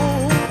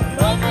roll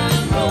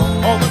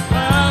all the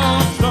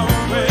clouds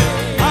away.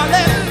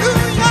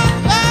 Hallelujah,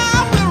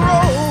 love will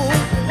roll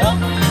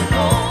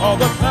all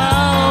the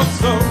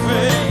clouds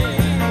away.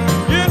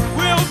 It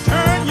will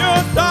turn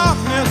your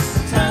darkness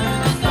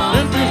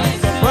into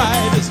the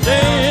brightest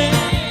day.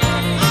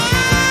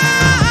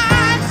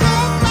 I'm so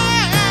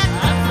glad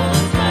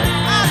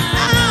I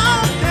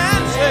now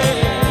can say,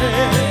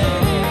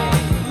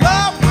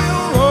 love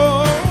will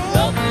roll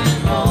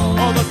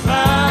all the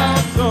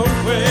clouds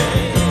away.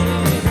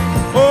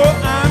 Oh,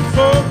 I'm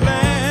so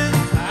glad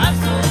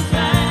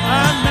I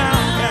now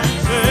can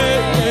say,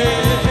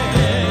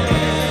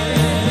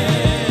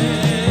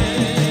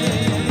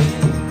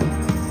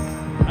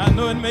 I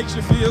know it makes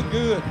you feel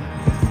good.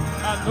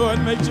 I know it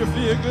makes you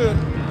feel good.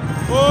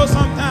 Oh,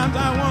 sometimes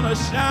I want to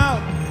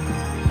shout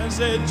and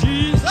say,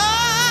 Jesus,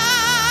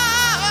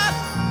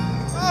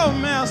 oh,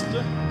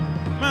 Master,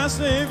 my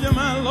Savior,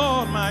 my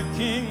Lord, my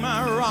King,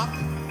 my rock,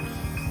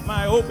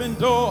 my open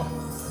door,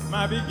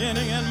 my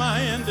beginning and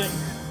my ending,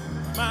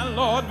 my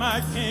Lord,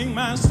 my King,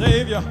 my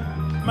Savior,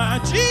 my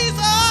Jesus.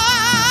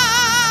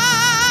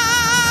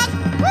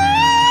 Woo!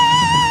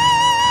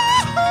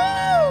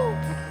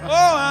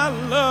 Oh, I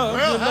love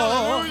you, Lord.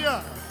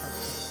 Hallelujah.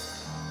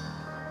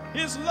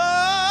 His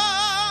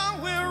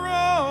love will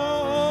roll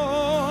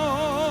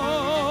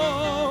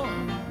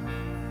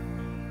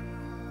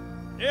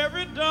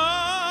every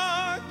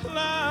dark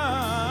cloud.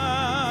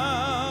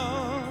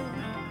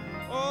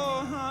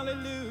 Oh,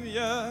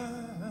 hallelujah.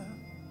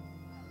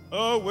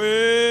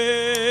 Away.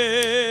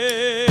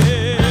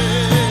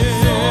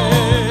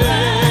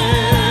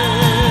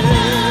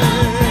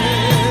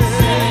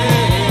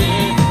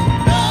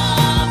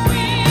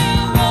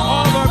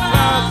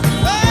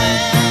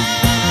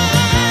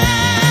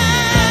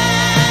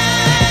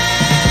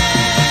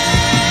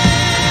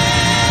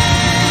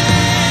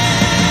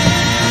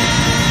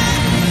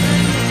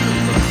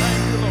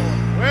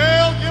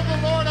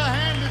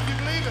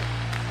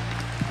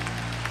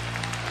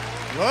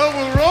 Love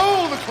will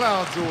roll the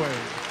clouds away.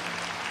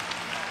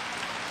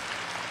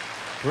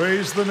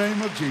 Praise the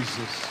name of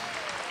Jesus,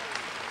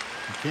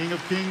 the King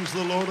of Kings,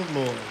 the Lord of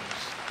Lords.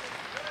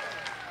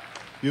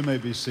 You may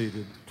be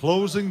seated.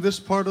 Closing this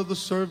part of the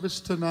service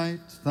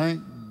tonight,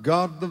 thank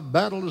God the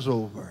battle is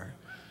over.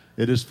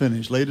 It is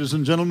finished. Ladies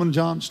and gentlemen,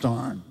 John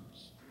Starnes.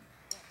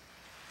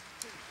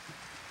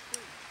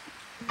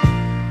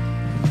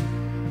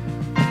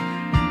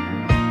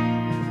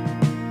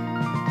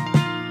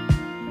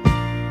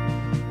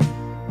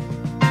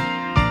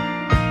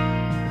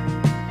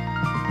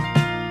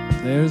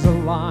 There's a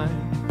line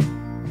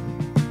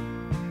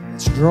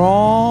that's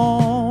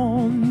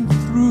drawn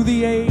through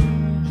the ages.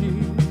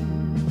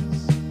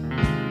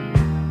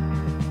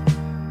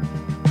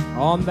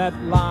 On that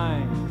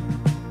line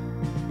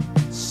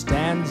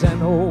stands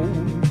an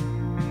old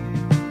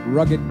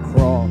rugged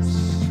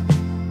cross.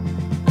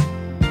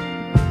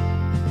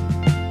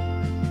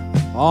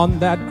 On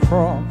that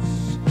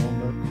cross,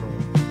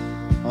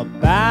 a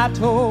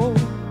battle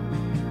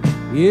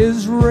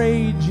is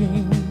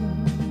raging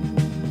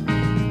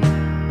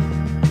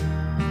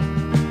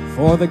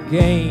for the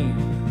gain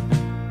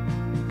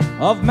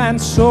of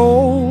man's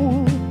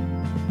soul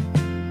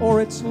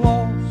or its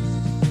loss.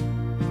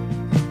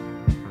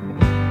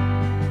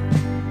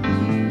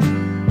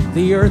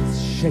 The earth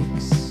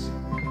shakes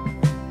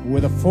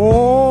with the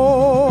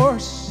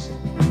force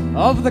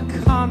of the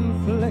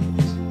conflict,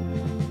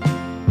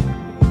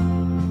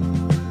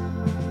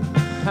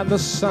 and the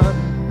sun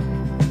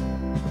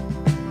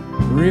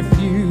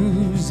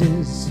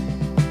refuses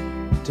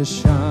to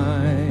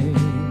shine.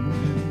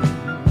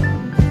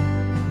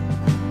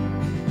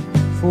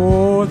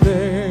 For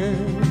there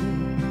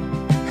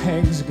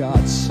hangs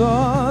God's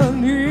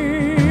Son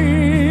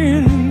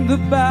in the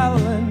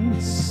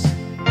balance,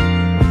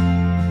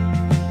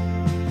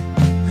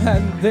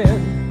 and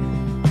then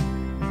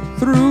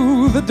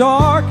through the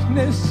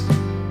darkness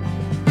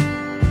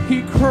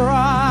He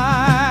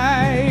cries,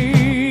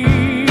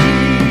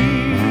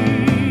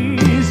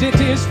 it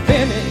is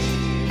finished.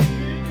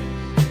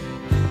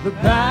 The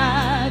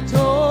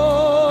battle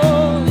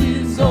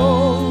is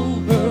over.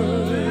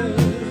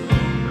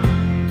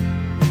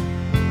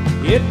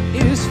 It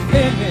is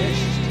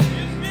finished.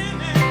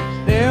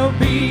 There'll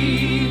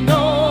be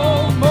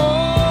no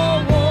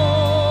more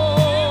war.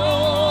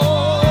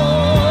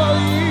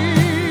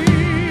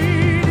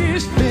 It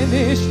is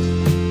finished.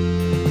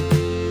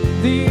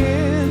 The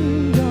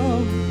end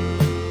of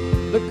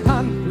the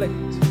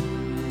conflict.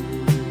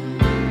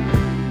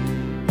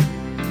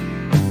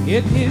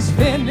 It is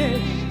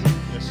finished.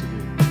 Yes, it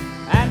is.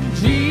 And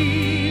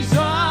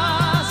Jesus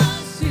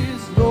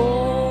is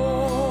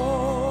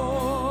Lord.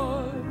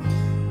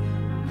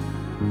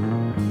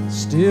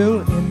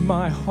 Still in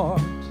my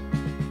heart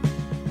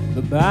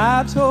the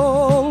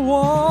battle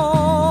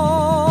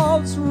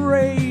was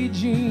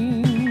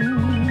raging,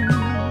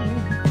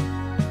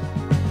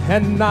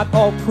 and not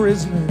all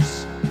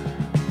prisoners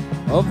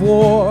of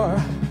war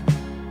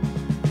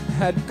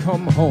had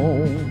come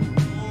home.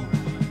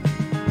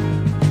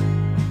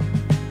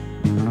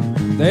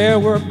 There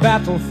were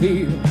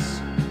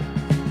battlefields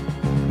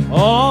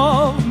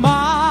of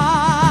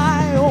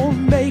my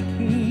own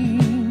making.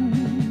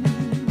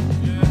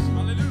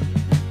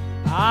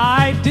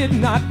 I did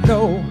not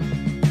know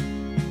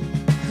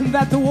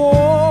that the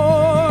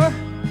war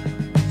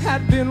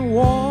had been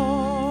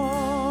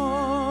won.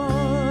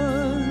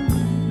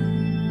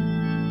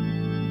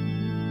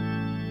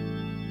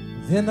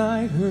 Then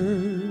I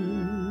heard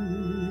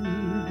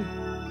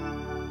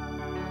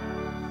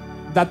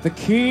that the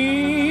King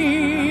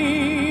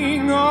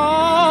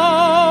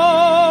of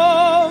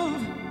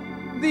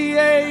the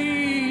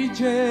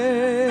ages,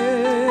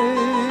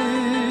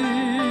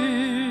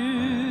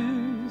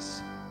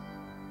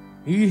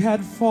 He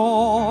had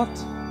fought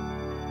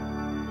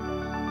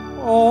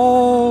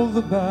all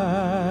the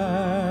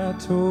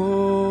battles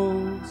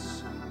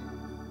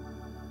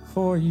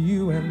for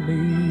you and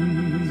me.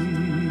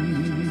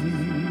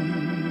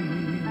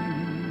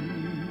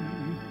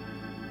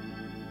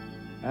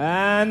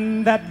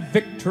 and that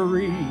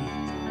victory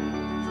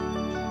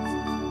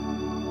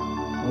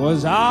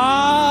was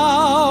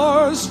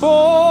ours for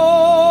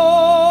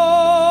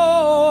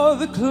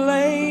the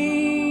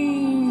claiming.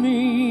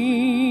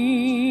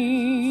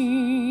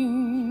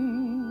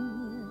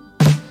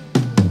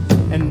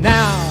 And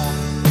now,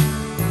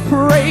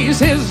 praise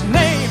His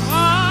name.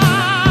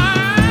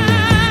 I'm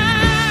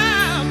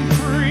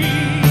free.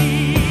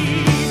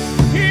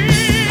 It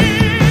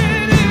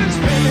is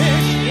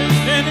finished. It's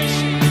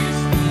finished.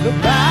 The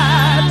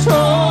battle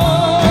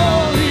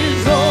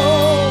is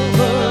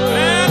over.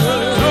 It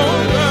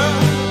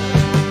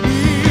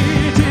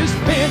is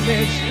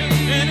finished. It's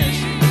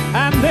finished.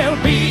 And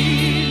there'll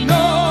be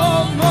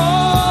no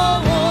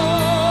more.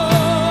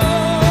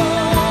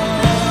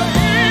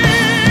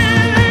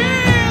 It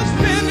is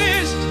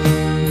finished.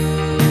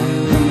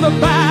 The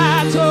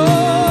battle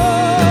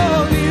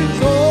is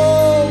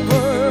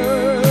over.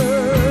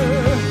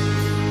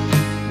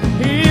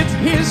 It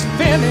is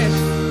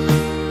finished,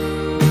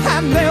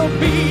 and there'll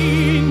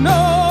be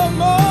no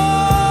more.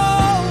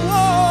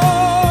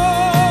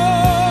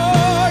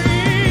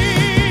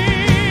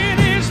 It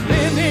is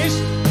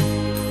finished.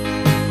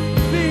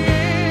 The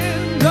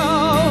end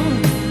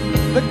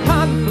of the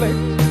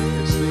conflict.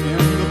 It's the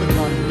end of the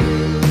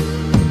conflict.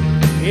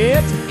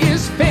 It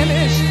is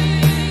finished.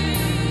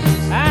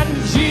 And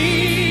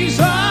Jesus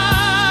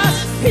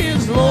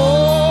is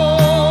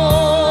Lord.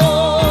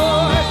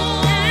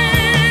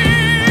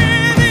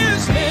 It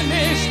is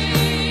finished.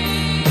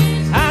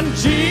 And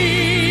Jesus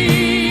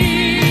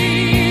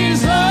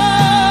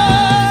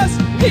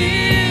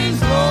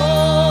is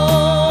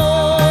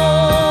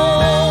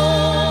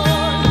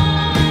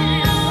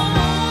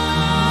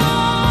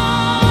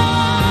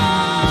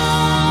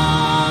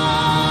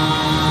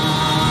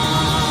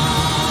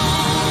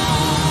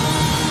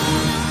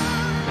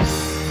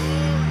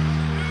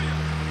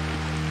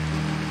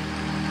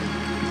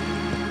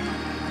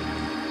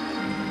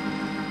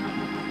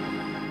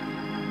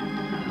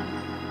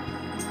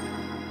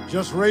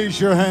Just raise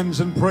your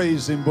hands and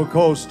praise Him,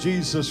 because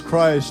Jesus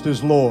Christ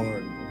is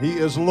Lord. He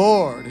is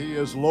Lord. He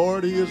is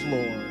Lord. He is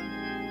Lord.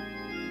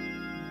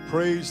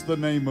 Praise the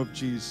name of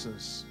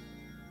Jesus.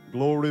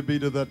 Glory be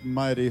to that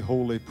mighty,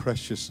 holy,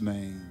 precious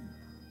name.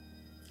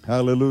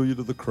 Hallelujah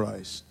to the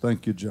Christ.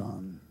 Thank you,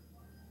 John.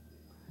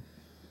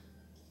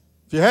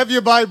 If you have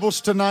your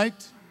Bibles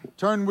tonight,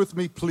 turn with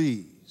me,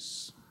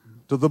 please,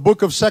 to the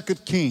book of 2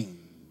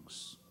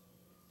 Kings.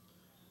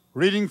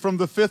 Reading from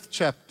the 5th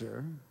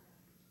chapter.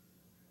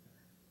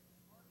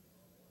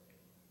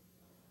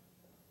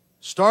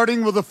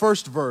 Starting with the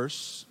first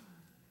verse.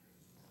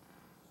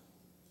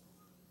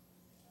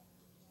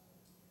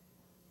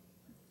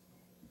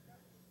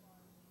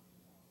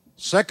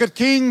 Second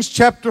Kings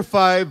chapter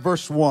 5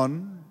 verse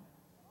 1.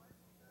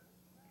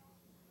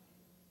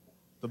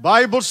 The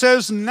Bible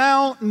says,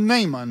 Now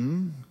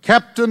Naaman,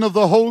 captain of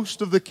the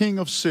host of the king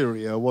of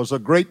Syria, was a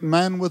great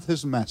man with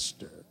his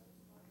master,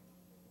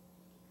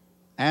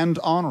 and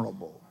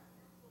honorable,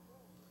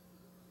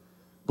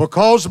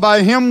 because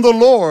by him the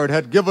Lord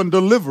had given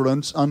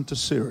deliverance unto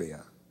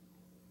Syria.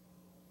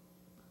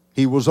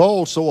 He was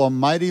also a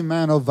mighty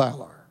man of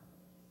valor,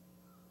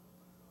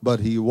 but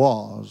he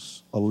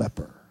was a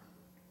leper.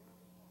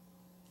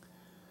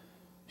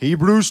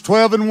 Hebrews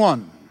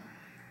 12:1.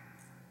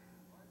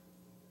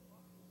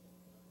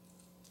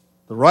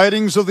 The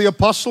writings of the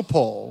Apostle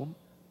Paul,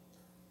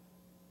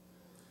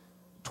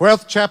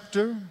 12th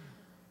chapter,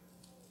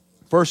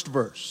 1st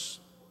verse.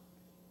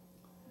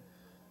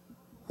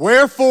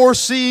 Wherefore,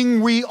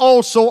 seeing we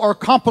also are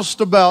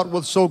compassed about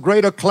with so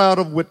great a cloud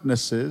of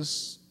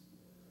witnesses,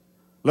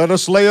 let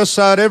us lay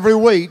aside every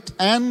weight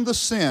and the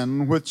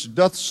sin which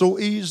doth so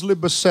easily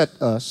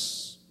beset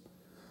us,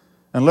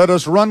 and let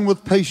us run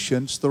with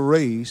patience the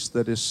race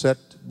that is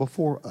set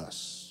before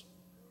us.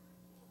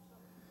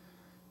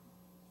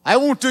 I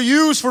want to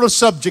use for a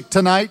subject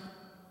tonight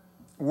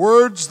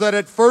words that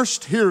at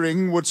first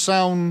hearing would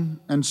sound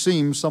and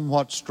seem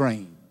somewhat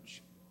strange.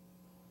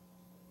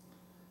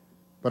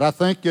 But I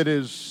think it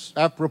is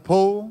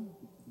apropos,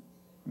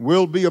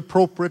 will be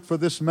appropriate for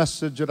this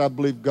message that I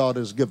believe God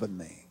has given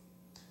me.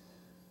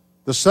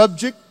 The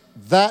subject,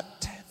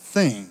 that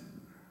thing.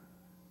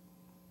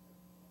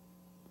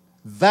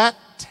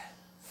 That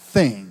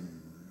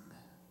thing.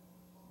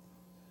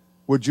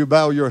 Would you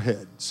bow your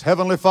heads?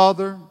 Heavenly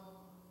Father,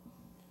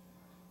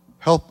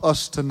 help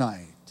us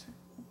tonight.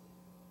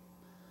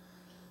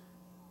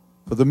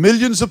 For the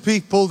millions of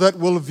people that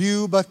will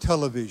view by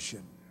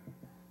television,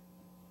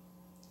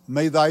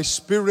 may Thy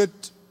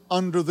Spirit,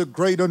 under the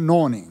great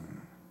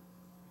anointing,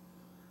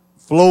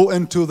 flow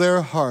into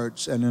their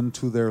hearts and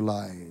into their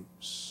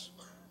lives.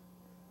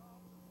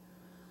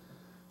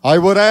 I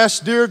would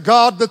ask, dear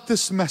God, that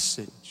this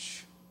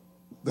message,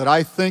 that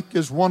I think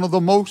is one of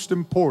the most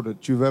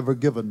important You've ever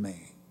given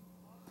me,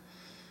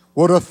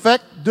 would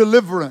affect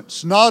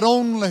deliverance not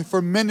only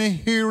for many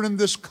here in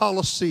this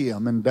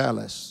Coliseum in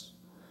Dallas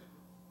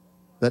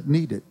that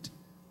need it,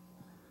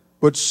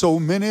 but so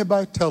many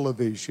by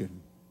television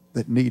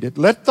that need it.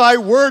 Let Thy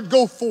word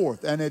go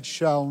forth, and it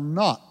shall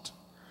not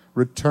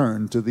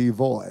return to thee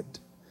void.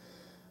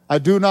 I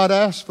do not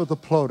ask for the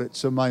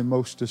plaudits of my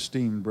most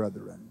esteemed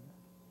brethren.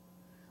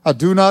 I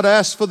do not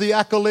ask for the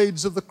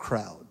accolades of the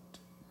crowd,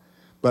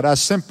 but I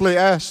simply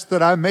ask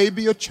that I may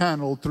be a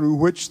channel through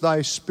which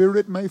thy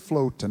Spirit may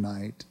flow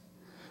tonight.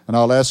 And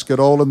I'll ask it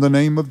all in the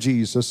name of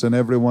Jesus. And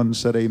everyone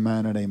said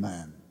amen and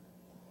amen.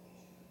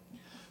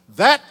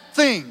 That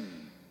thing,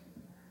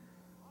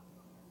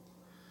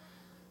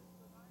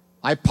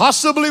 I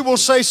possibly will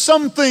say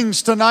some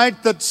things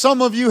tonight that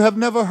some of you have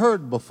never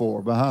heard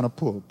before behind a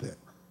pulpit.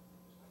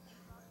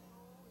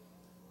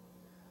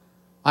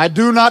 I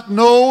do not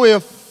know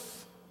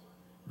if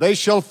they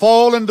shall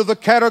fall into the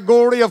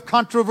category of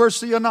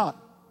controversy or not.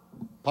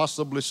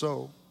 Possibly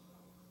so.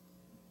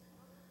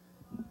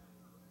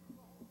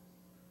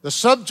 The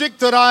subject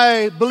that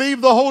I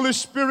believe the Holy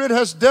Spirit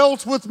has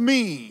dealt with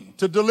me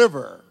to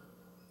deliver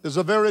is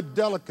a very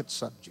delicate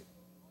subject.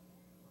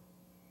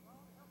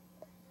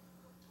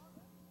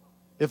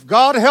 If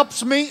God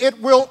helps me, it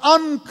will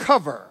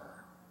uncover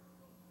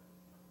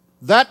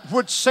that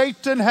which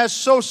Satan has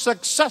so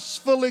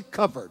successfully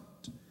covered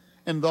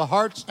in the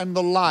hearts and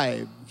the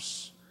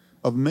lives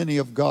of many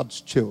of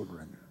God's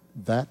children.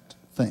 That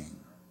thing.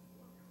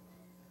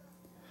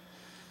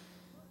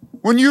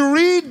 When you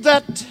read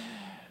that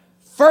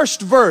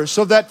first verse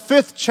of that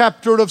 5th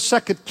chapter of 2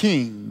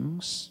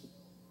 Kings,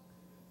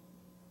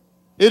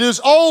 it is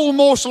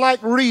almost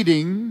like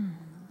reading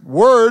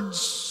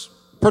words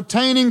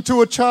pertaining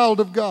to a child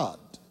of God.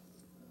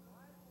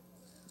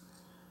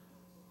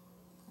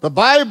 The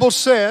Bible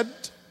said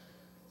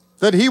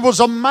that he was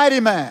a mighty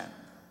man.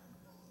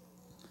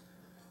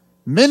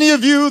 Many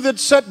of you that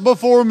sat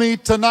before me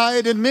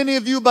tonight, and many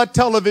of you by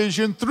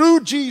television, through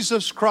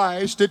Jesus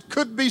Christ, it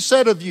could be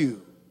said of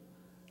you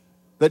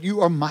that you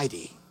are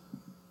mighty.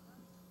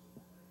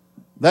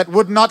 That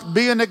would not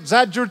be an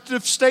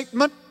exaggerative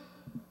statement.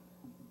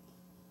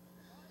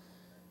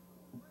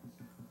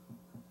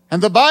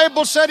 And the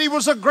Bible said he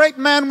was a great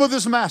man with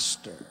his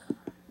master.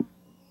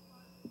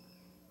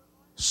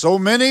 So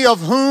many of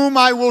whom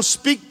I will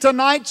speak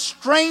tonight,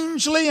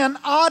 strangely and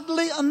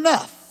oddly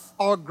enough,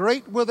 are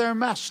great with their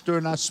master,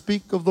 and I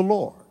speak of the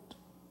Lord.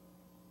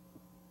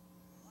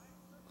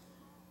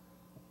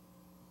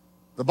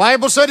 The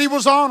Bible said he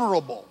was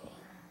honorable.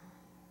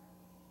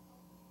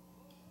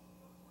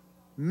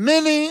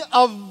 Many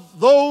of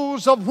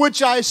those of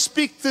which I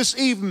speak this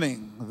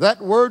evening,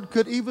 that word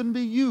could even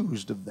be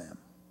used of them.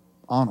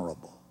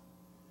 Honorable.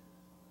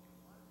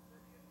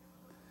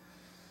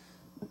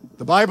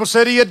 The Bible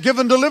said he had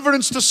given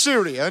deliverance to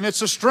Syria, and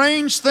it's a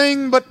strange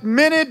thing, but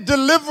many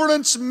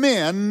deliverance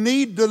men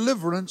need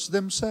deliverance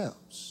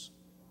themselves.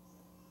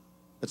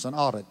 It's an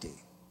oddity.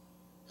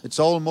 It's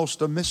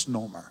almost a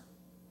misnomer,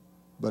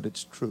 but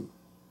it's true.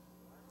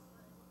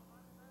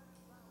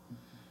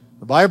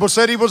 The Bible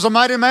said he was a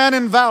mighty man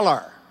in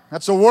valor.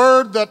 That's a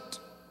word that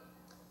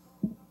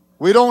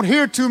we don't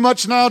hear too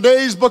much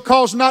nowadays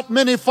because not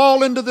many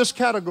fall into this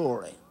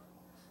category.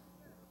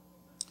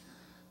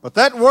 But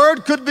that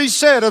word could be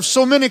said of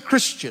so many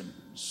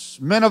Christians,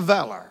 men of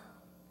valor.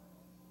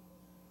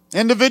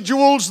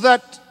 Individuals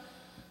that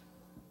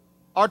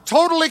are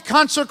totally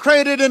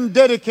consecrated and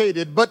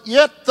dedicated, but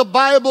yet the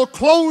Bible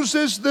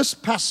closes this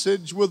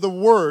passage with the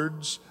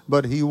words,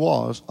 but he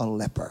was a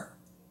leper.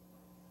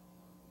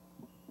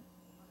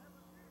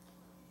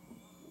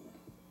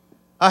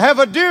 I have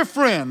a dear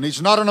friend.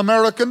 He's not an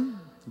American,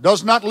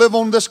 does not live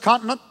on this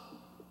continent,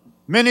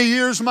 many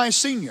years my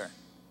senior.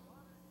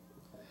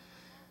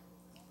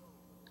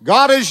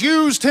 God has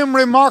used him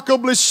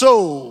remarkably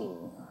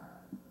so.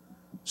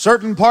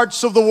 Certain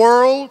parts of the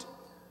world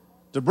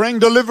to bring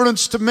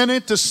deliverance to many,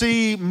 to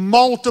see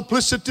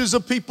multiplicities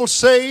of people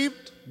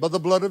saved by the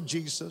blood of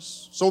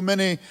Jesus. So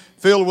many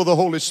filled with the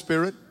Holy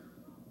Spirit.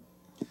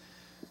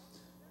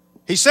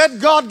 He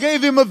said God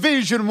gave him a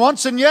vision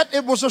once, and yet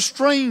it was a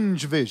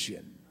strange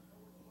vision.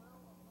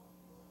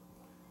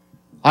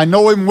 I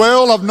know him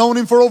well. I've known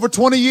him for over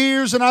 20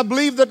 years, and I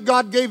believe that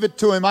God gave it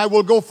to him. I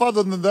will go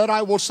further than that.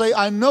 I will say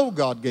I know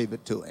God gave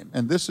it to him,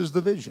 and this is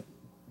the vision.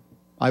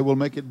 I will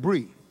make it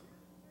brief.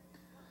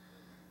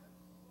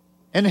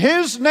 In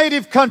his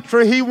native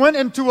country, he went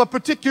into a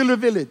particular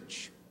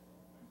village.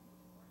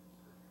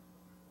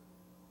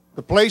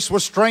 The place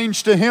was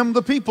strange to him.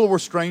 The people were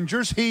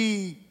strangers.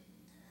 He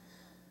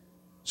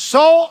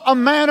saw a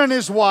man and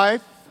his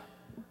wife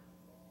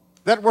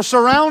that were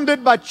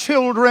surrounded by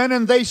children,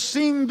 and they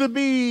seemed to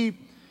be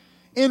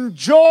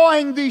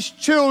enjoying these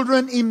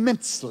children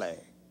immensely.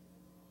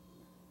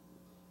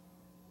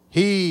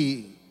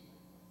 He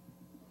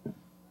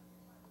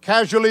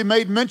casually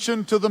made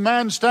mention to the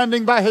man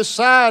standing by his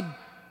side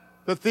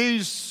that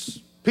these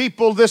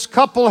people, this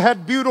couple,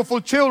 had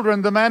beautiful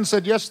children. The man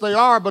said, yes, they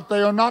are, but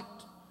they are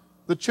not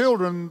the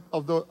children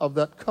of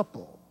that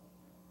couple.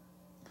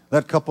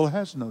 That couple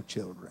has no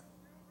children.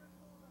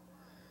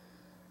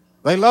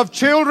 They love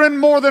children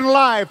more than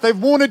life. They've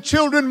wanted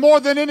children more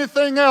than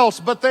anything else,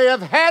 but they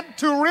have had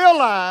to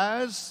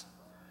realize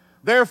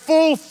their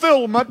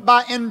fulfillment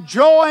by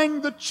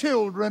enjoying the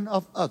children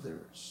of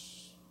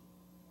others.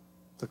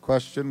 The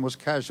question was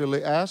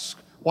casually asked,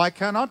 why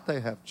cannot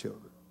they have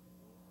children?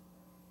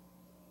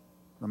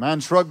 The man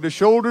shrugged his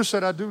shoulders,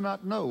 said, I do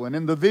not know. And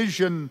in the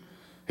vision,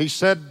 he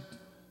said,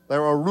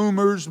 there are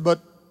rumors, but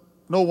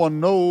no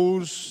one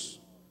knows.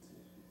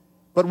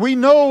 But we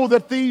know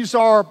that these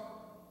are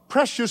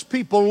precious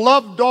people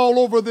loved all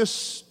over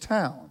this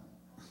town.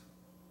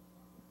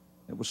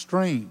 It was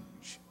strange.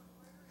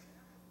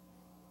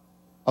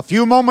 A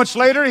few moments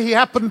later, he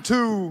happened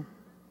to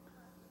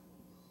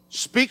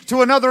speak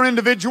to another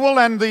individual,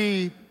 and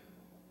he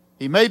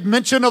made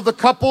mention of the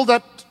couple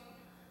that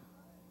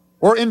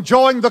were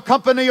enjoying the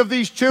company of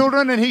these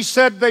children, and he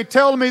said, they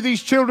tell me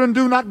these children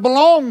do not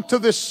belong to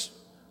this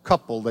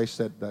couple. They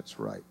said, that's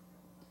right.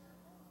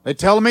 They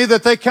tell me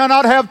that they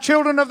cannot have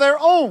children of their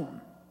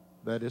own.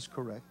 That is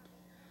correct.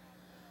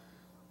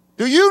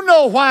 Do you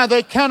know why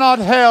they cannot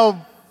have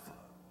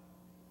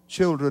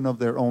children of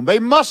their own? They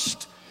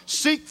must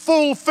seek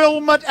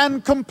fulfillment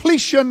and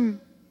completion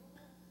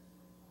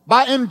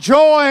by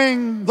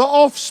enjoying the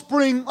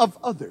offspring of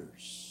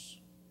others.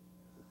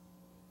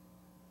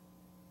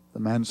 The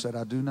man said,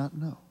 I do not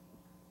know.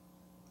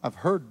 I've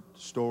heard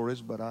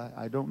stories, but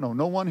I don't know.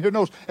 No one here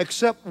knows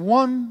except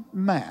one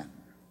man.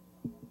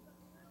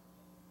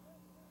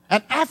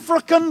 An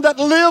African that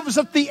lives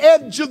at the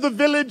edge of the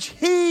village.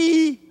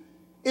 He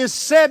is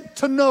said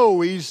to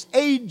know, he's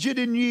aged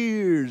in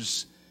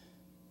years,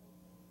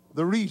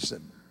 the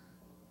reason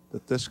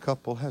that this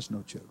couple has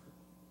no children.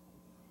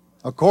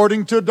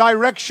 According to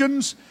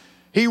directions,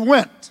 he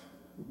went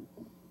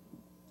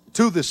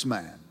to this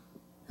man.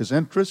 His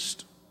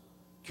interest,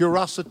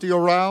 curiosity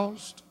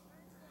aroused.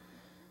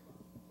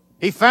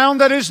 He found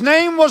that his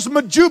name was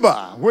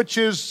Majuba, which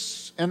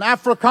is in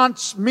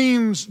Afrikaans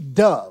means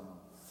dove.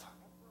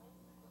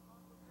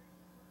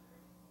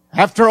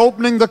 After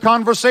opening the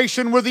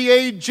conversation with the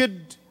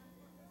aged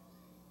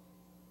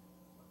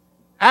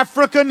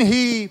African,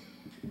 he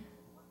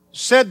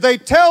said, they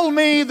tell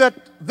me that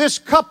this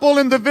couple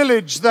in the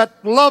village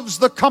that loves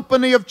the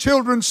company of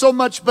children so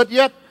much but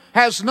yet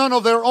has none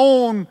of their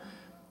own,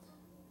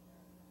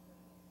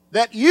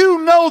 that you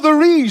know the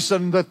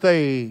reason that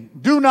they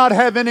do not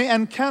have any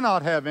and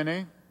cannot have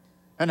any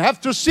and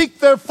have to seek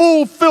their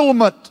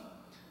fulfillment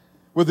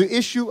with the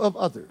issue of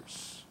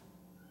others.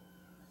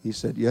 He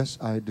said, yes,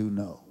 I do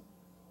know.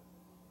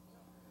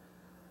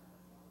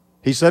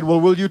 He said, well,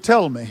 will you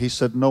tell me? He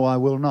said, no, I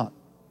will not.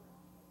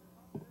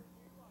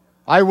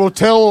 I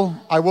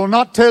will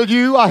not tell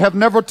you. I have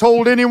never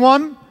told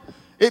anyone.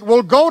 It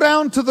will go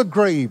down to the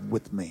grave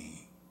with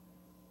me.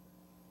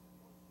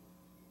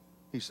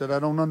 He said, I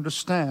don't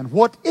understand.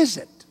 What is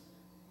it?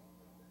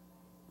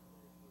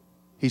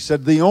 He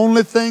said, the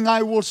only thing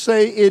I will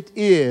say, it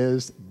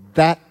is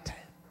that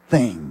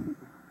thing.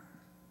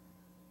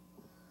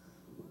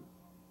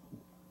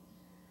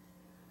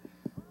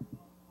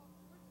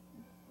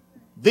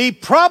 The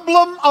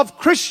problem of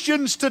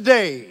Christians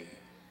today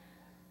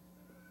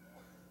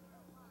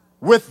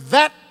with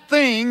that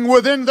thing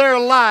within their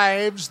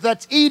lives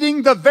that's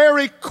eating the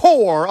very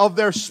core of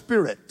their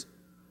spirit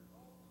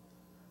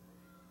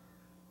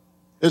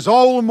is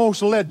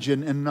almost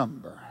legion in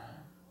number.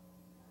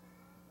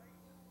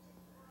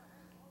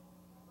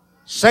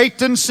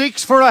 Satan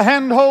seeks for a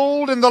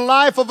handhold in the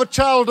life of a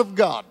child of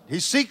God. He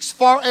seeks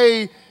for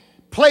a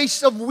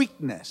place of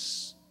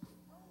weakness.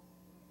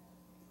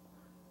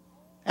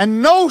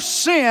 And no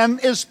sin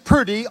is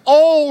pretty,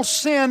 all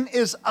sin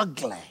is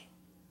ugly.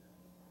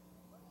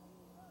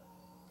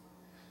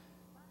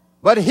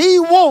 But he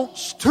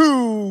wants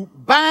to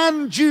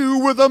bind you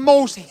with the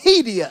most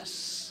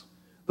hideous,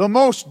 the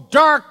most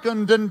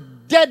darkened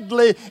and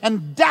deadly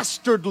and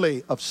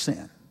dastardly of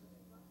sin.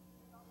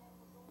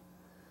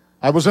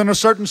 I was in a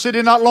certain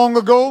city not long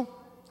ago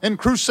in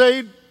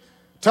Crusade.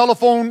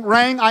 Telephone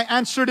rang. I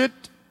answered it.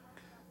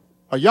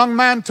 A young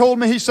man told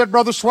me, he said,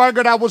 Brother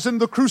Swaggart, I was in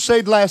the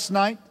Crusade last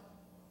night.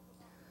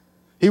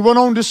 He went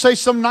on to say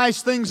some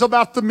nice things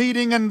about the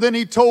meeting, and then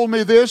he told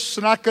me this,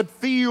 and I could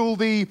feel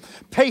the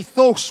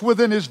pathos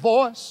within his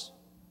voice.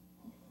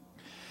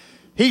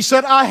 He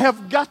said, I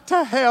have got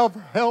to have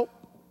help.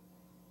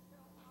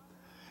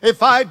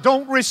 If I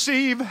don't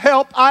receive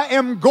help, I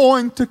am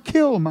going to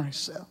kill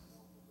myself.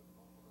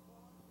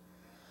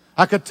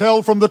 I could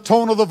tell from the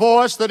tone of the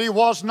voice that he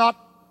was not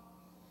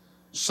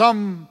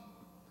some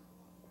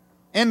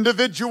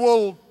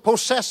individual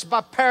possessed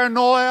by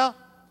paranoia.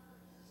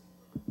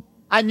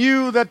 I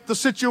knew that the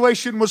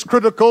situation was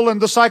critical,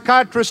 and the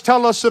psychiatrists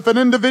tell us if an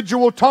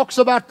individual talks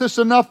about this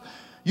enough,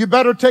 you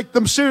better take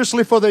them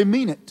seriously, for they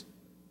mean it.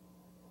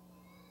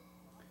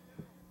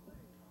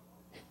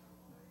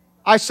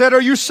 I said,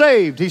 are you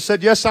saved? He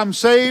said, yes, I'm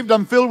saved.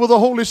 I'm filled with the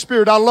Holy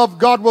Spirit. I love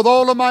God with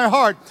all of my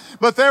heart.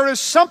 But there is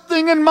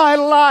something in my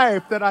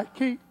life that I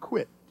can't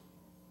quit.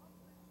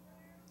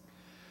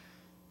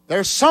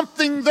 There's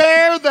something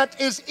there that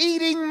is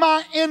eating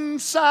my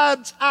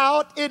insides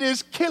out. It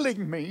is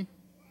killing me.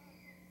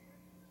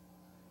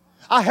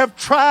 I have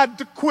tried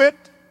to quit.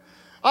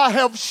 I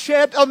have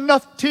shed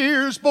enough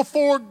tears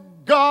before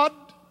God.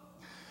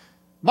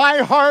 My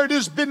heart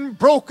has been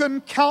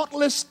broken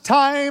countless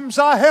times.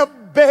 I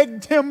have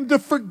begged him to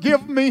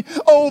forgive me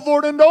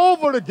over and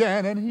over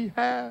again, and he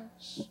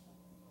has.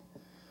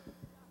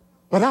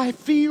 But I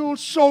feel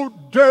so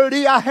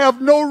dirty, I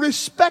have no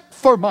respect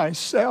for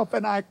myself,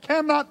 and I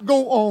cannot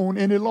go on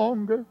any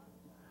longer.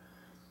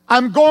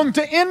 I'm going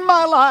to end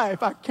my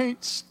life. I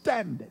can't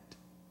stand it.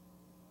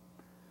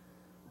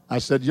 I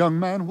said, young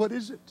man, what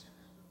is it?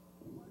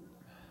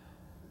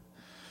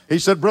 He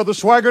said, Brother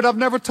Swaggart, I've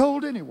never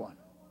told anyone.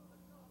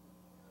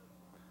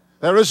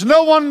 There is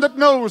no one that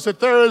knows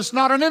it. There is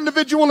not an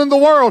individual in the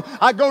world.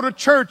 I go to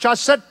church. I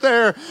sit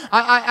there.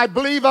 I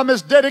believe I'm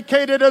as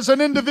dedicated as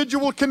an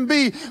individual can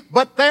be.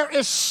 But there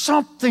is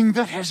something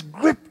that has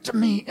gripped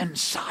me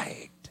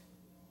inside.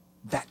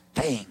 That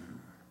thing.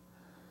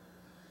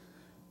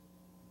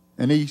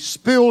 And he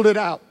spilled it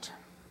out.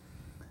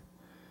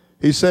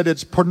 He said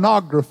it's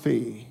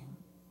pornography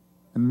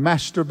and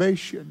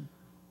masturbation,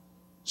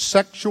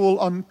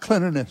 sexual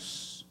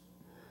uncleanness.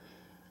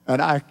 And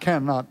I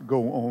cannot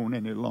go on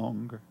any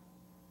longer.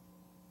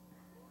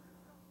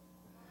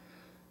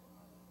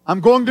 I'm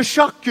going to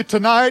shock you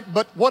tonight,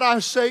 but what I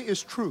say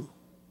is true.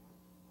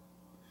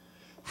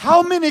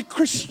 How many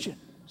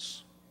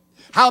Christians,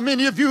 how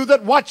many of you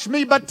that watch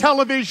me by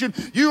television,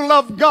 you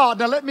love God?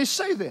 Now let me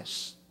say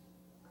this.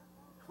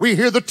 We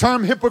hear the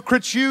term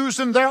hypocrites used,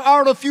 and there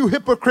are a few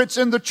hypocrites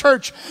in the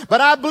church,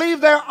 but I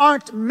believe there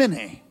aren't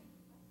many.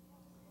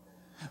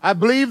 I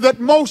believe that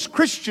most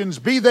Christians,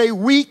 be they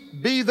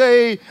weak, be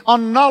they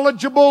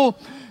unknowledgeable,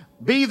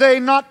 be they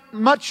not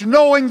much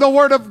knowing the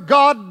Word of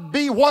God,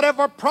 be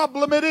whatever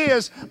problem it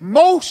is,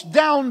 most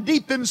down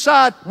deep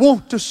inside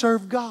want to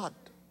serve God.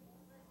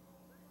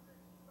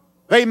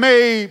 They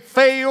may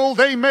fail,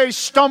 they may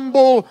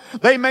stumble,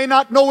 they may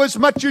not know as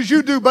much as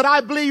you do, but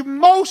I believe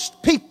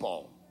most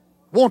people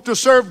want to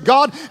serve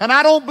God, and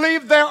I don't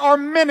believe there are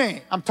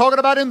many, I'm talking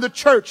about in the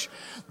church,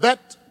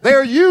 that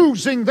they're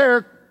using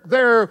their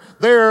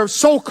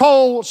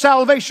so-called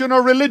salvation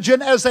or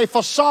religion as a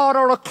facade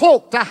or a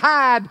cloak to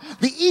hide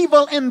the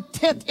evil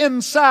intent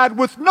inside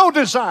with no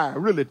desire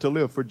really to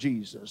live for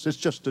Jesus. It's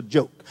just a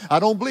joke. I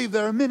don't believe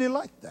there are many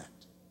like that.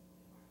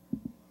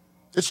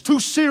 It's too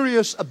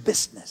serious a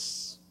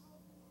business.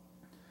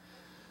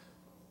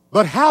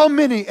 But how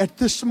many at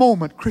this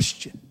moment,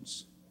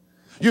 Christians,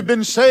 you've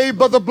been saved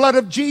by the blood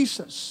of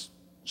Jesus,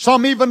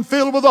 some even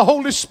filled with the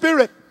Holy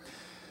Spirit,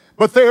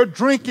 but they're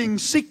drinking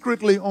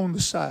secretly on the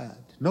side.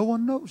 No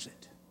one knows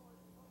it.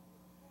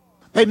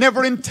 They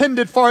never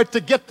intended for it to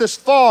get this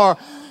far.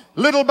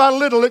 Little by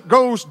little, it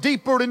goes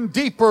deeper and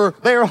deeper.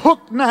 They are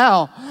hooked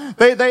now.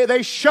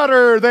 They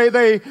shudder.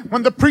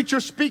 When the preacher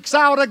speaks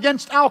out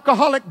against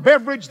alcoholic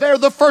beverage, they're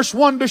the first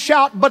one to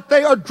shout, but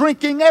they are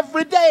drinking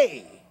every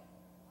day.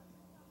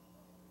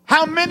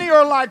 How many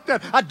are like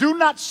that? I do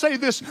not say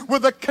this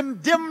with a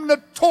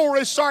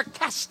condemnatory,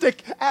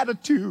 sarcastic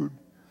attitude.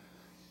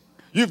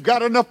 You've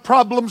got enough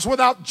problems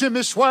without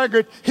Jimmy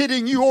Swaggart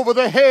hitting you over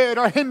the head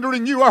or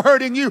hindering you or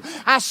hurting you.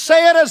 I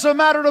say it as a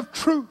matter of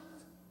truth.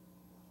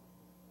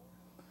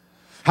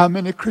 How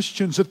many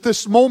Christians at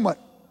this moment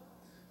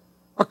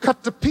are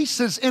cut to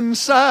pieces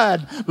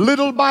inside?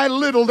 Little by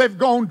little, they've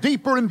gone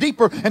deeper and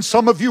deeper. And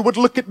some of you would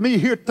look at me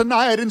here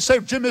tonight and say,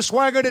 Jimmy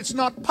Swaggart, it's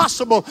not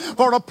possible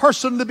for a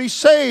person to be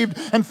saved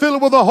and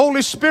filled with the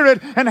Holy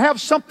Spirit and have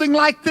something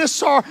like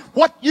this or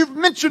what you've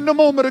mentioned a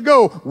moment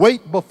ago.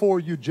 Wait before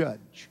you judge.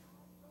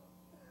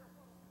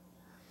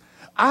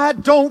 I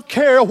don't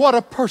care what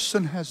a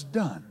person has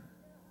done.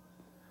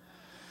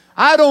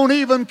 I don't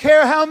even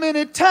care how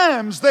many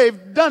times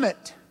they've done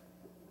it.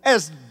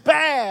 As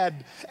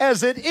bad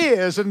as it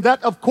is, and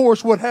that of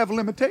course would have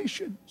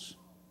limitations.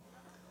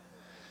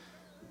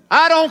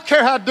 I don't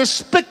care how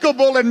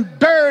despicable and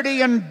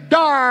dirty and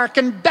dark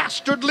and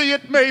dastardly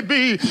it may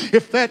be.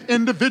 If that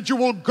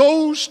individual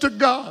goes to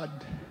God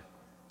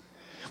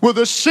with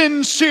a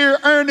sincere,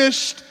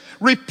 earnest,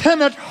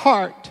 repentant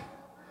heart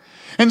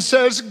and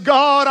says,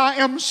 God, I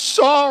am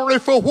sorry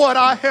for what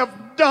I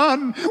have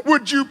done.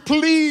 Would you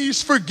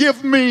please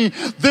forgive me?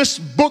 This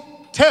book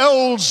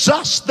tells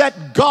us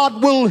that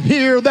God will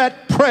hear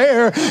that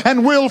prayer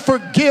and will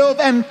forgive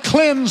and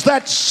cleanse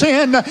that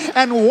sin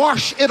and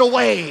wash it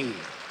away.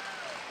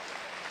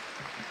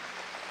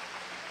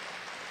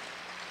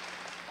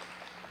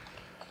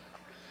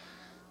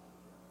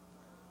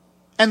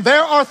 And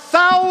there are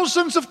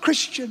thousands of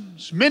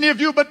Christians, many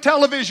of you by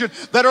television,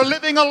 that are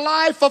living a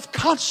life of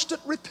constant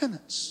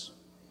repentance.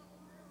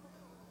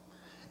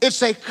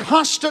 It's a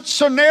constant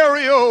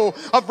scenario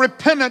of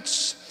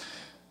repentance.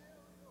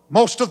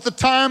 Most of the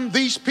time,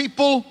 these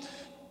people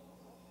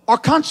are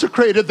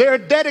consecrated. They're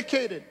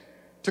dedicated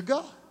to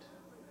God.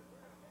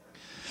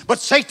 But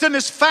Satan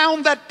has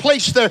found that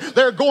place there.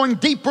 They're going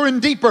deeper and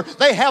deeper.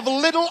 They have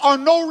little or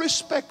no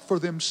respect for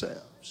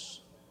themselves.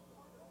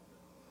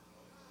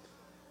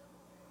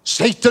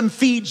 Satan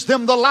feeds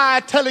them the lie,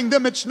 telling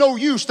them it's no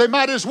use. They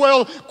might as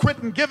well quit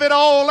and give it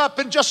all up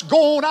and just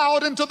go on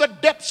out into the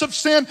depths of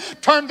sin,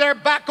 turn their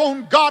back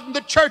on God and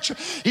the church.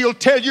 He'll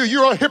tell you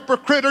you're a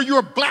hypocrite, or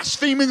you're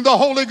blaspheming the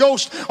Holy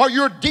Ghost, or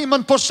you're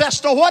demon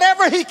possessed, or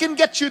whatever he can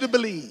get you to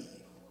believe.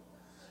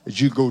 as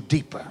you go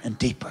deeper and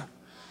deeper.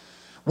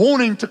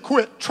 Wanting to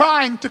quit,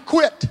 trying to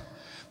quit,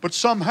 but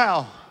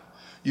somehow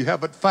you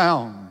haven't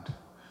found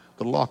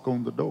the lock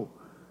on the door.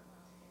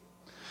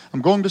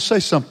 I'm going to say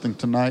something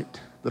tonight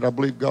that I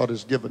believe God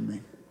has given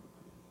me.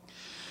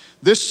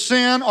 This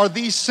sin or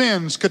these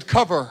sins could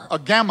cover a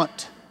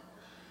gamut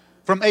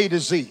from A to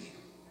Z.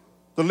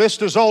 The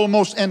list is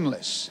almost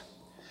endless.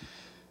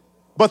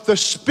 But the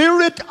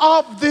spirit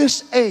of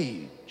this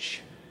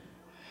age,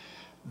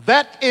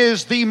 that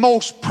is the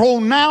most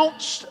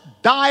pronounced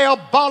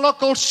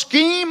diabolical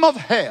scheme of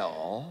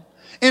hell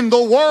in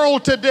the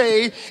world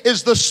today,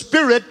 is the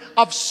spirit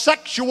of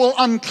sexual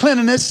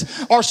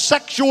uncleanness or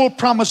sexual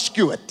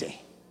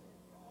promiscuity.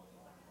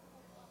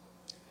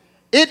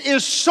 It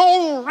is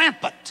so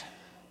rampant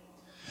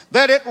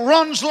that it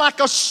runs like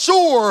a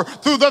sewer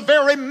through the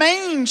very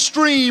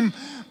mainstream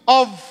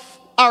of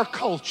our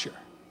culture.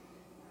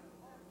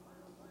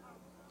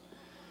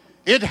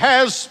 It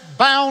has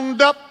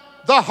bound up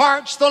the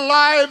hearts, the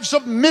lives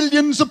of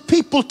millions of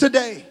people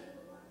today.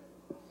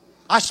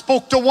 I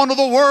spoke to one of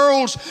the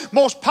world's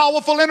most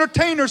powerful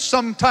entertainers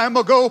some time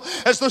ago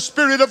as the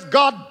Spirit of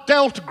God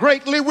dealt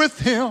greatly with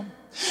him.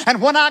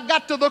 And when I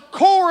got to the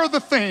core of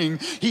the thing,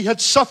 he had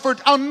suffered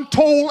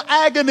untold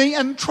agony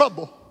and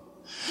trouble.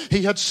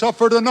 He had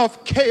suffered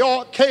enough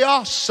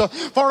chaos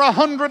for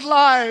 100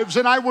 lives,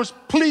 and I was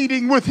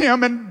pleading with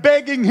him and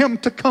begging him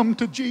to come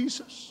to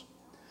Jesus.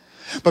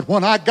 But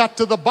when I got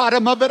to the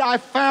bottom of it, I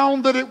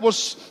found that it was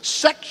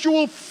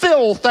sexual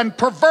filth and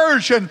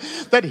perversion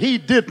that he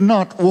did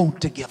not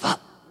want to give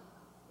up.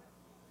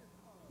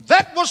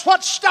 That was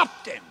what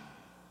stopped him.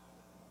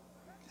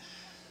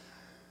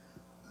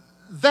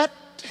 That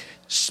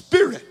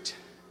spirit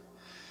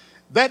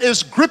that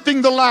is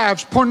gripping the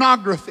lives,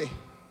 pornography,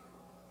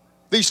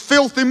 these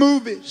filthy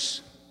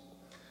movies,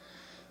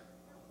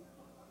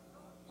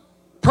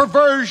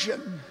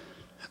 perversion,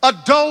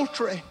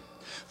 adultery,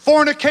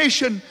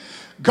 fornication.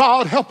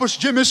 God help us,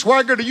 Jimmy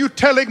Swaggart, are you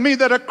telling me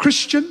that a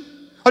Christian,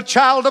 a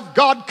child of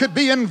God, could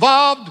be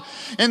involved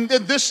in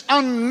this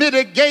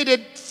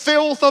unmitigated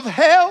filth of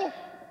hell?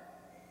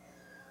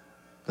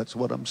 That's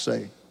what I'm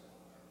saying.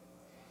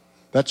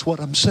 That's what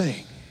I'm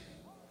saying.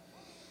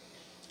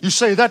 You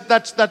say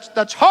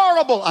that's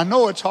horrible. I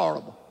know it's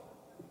horrible.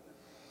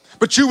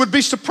 But you would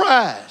be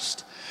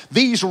surprised.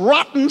 These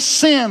rotten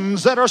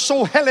sins that are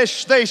so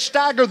hellish, they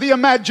stagger the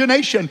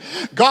imagination.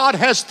 God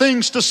has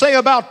things to say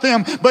about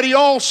them, but he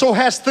also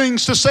has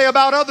things to say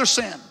about other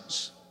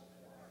sins.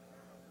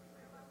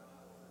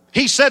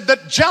 He said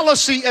that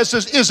jealousy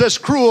is as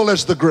cruel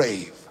as the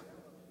grave.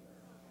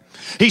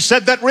 He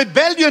said that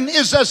rebellion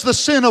is as the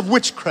sin of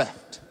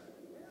witchcraft.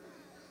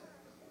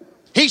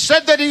 He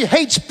said that he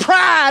hates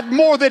pride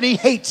more than he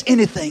hates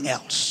anything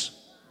else.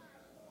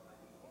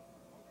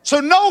 So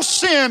no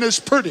sin is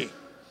pretty.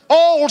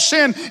 All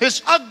sin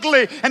is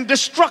ugly and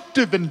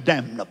destructive and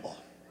damnable.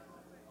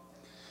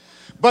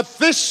 But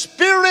this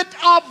spirit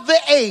of the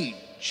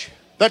age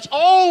that's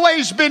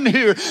always been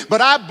here, but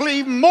I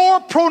believe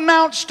more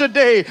pronounced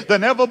today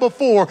than ever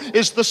before,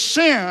 is the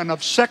sin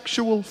of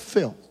sexual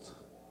filth.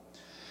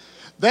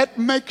 That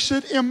makes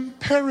it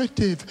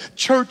imperative,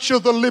 Church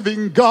of the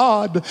Living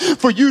God,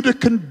 for you to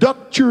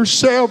conduct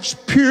yourselves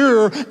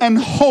pure and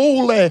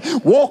holy,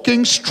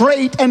 walking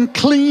straight and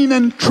clean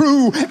and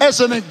true as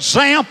an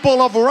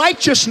example of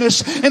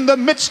righteousness in the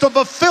midst of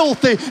a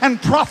filthy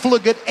and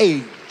profligate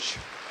age.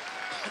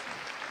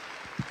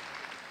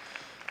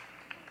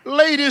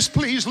 Ladies,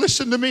 please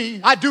listen to me.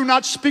 I do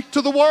not speak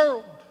to the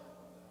world.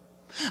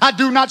 I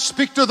do not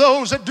speak to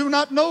those that do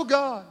not know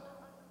God.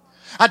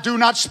 I do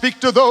not speak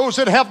to those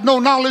that have no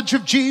knowledge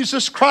of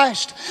Jesus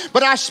Christ,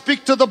 but I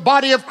speak to the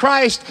body of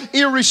Christ,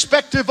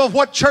 irrespective of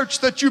what church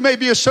that you may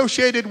be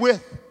associated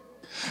with.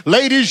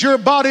 Ladies, your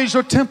bodies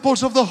are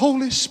temples of the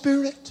Holy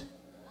Spirit.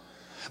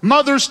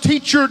 Mothers,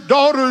 teach your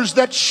daughters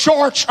that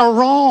shorts are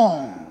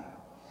wrong.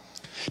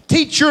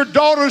 Teach your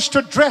daughters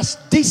to dress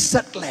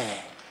decently.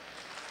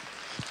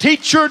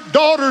 Teach your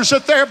daughters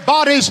that their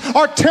bodies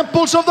are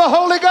temples of the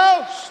Holy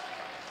Ghost.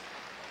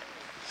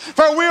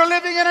 For we are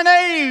living in an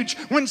age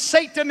when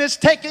Satan is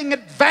taking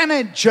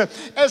advantage,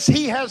 as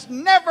he has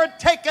never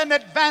taken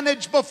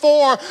advantage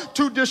before,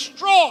 to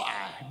destroy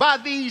by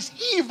these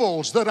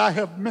evils that I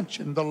have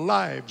mentioned the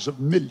lives of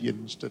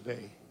millions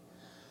today,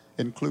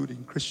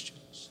 including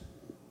Christians.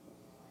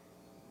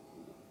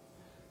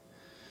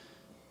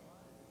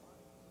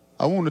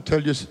 I want to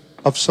tell you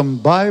of some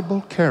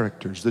Bible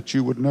characters that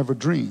you would never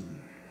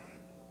dream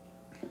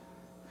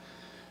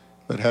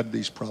that had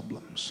these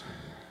problems.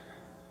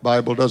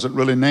 Bible doesn't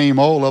really name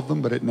all of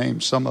them, but it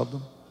names some of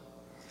them.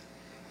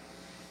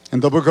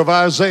 In the book of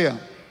Isaiah,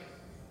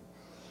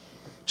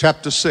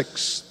 chapter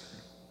 6,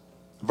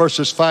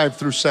 verses 5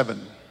 through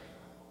 7.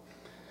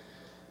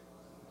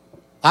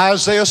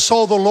 Isaiah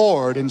saw the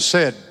Lord and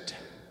said,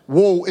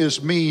 "Woe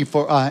is me,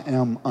 for I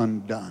am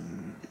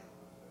undone.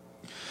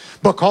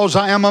 Because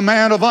I am a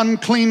man of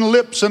unclean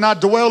lips, and I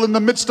dwell in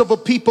the midst of a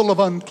people of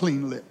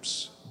unclean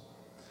lips.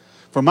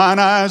 For mine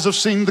eyes have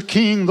seen the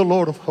King, the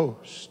Lord of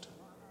hosts."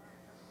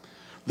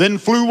 Then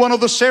flew one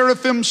of the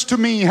seraphims to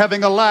me,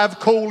 having a live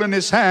coal in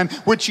his hand,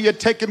 which he had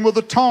taken with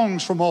the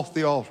tongs from off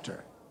the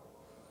altar.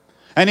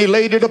 And he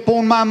laid it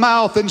upon my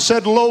mouth and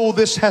said, Lo,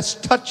 this has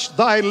touched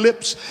thy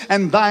lips,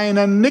 and thine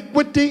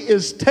iniquity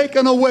is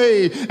taken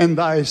away, and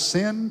thy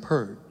sin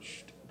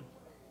purged.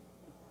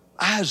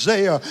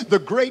 Isaiah, the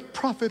great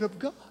prophet of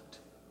God.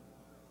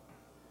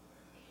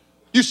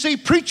 You see,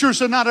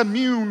 preachers are not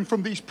immune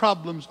from these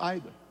problems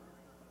either.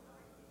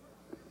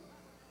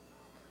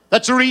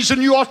 That's the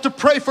reason you ought to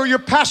pray for your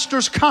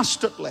pastors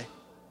constantly.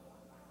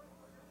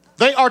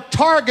 They are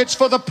targets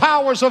for the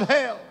powers of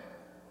hell.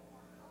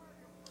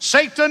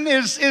 Satan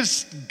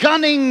is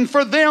gunning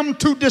for them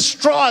to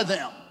destroy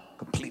them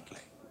completely.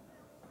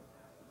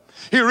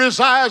 Here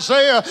is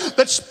Isaiah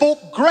that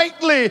spoke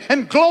greatly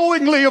and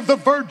glowingly of the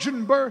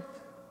virgin birth.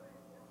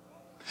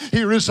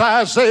 Here is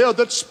Isaiah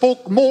that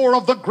spoke more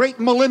of the great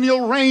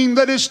millennial reign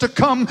that is to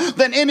come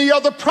than any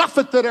other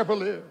prophet that ever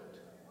lived.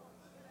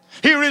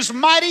 Here is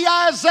mighty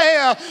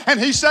Isaiah, and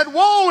he said,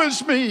 Woe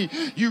is me.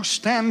 You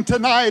stand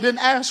tonight and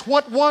ask,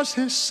 what was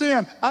his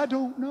sin? I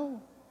don't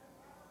know.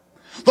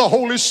 The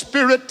Holy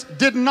Spirit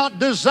did not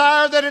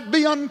desire that it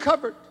be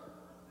uncovered.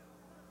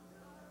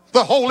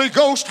 The Holy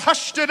Ghost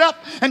hushed it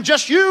up and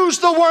just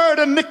used the word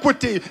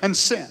iniquity and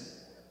sin.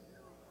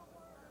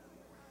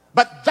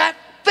 But that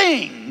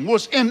thing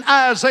was in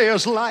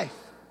Isaiah's life.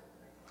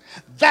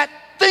 That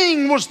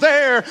thing was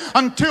there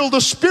until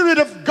the Spirit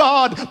of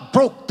God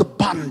broke the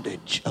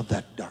bondage of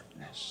that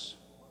darkness.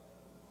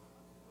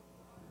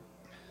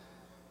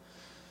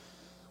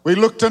 We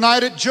look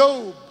tonight at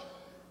Job.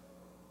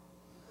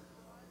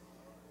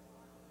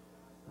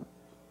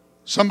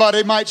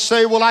 Somebody might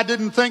say, well, I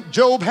didn't think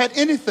Job had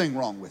anything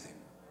wrong with him.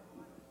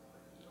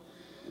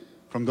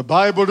 From the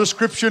Bible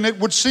description, it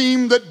would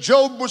seem that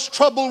Job was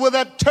troubled with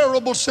that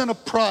terrible sin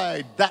of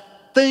pride. That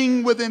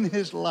thing within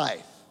his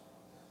life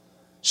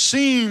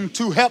seemed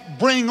to help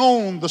bring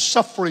on the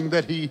suffering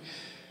that he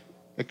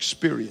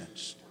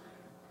experienced.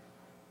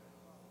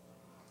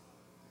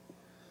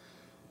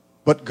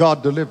 But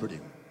God delivered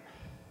him.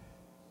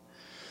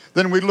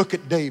 Then we look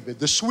at David,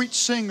 the sweet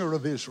singer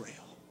of Israel.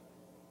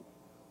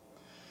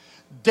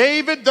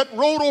 David that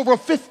wrote over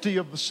 50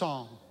 of the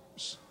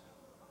Psalms.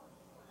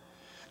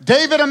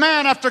 David, a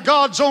man after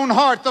God's own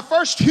heart. The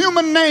first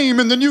human name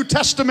in the New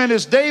Testament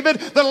is David.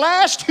 The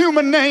last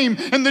human name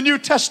in the New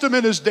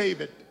Testament is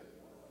David.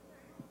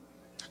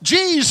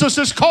 Jesus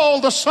is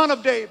called the Son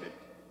of David.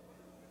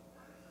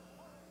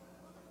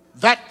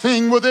 That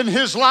thing within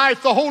his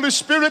life, the Holy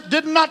Spirit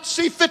did not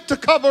see fit to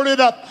cover it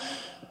up.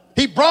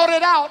 He brought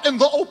it out in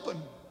the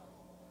open.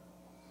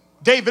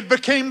 David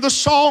became the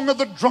song of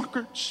the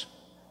drunkards.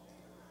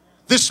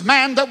 This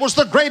man that was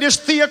the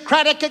greatest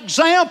theocratic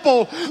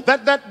example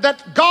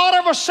that God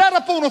ever set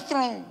upon a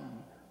throne.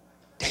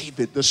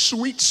 David, the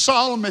sweet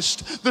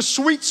psalmist, the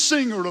sweet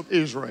singer of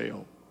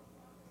Israel.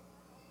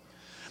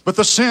 But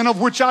the sin of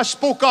which I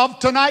spoke of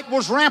tonight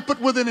was rampant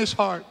within his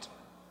heart.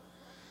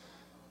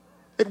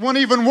 It went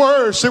even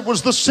worse. It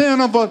was the sin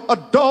of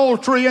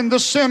adultery and the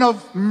sin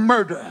of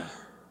murder.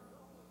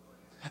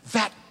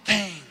 That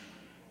thing.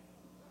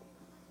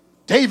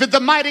 David, the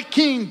mighty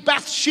king,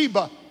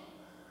 Bathsheba,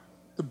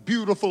 the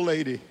beautiful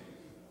lady.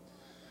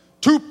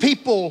 Two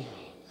people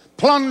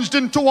plunged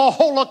into a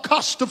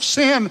holocaust of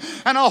sin,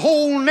 and a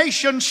whole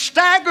nation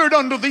staggered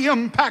under the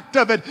impact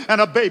of it,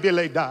 and a baby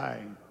lay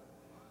dying.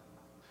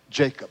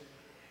 Jacob.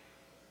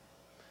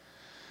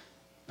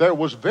 There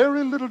was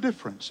very little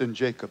difference in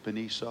Jacob and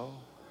Esau.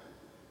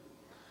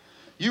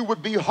 You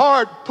would be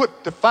hard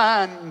put to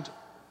find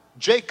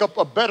Jacob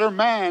a better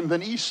man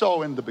than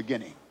Esau in the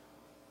beginning.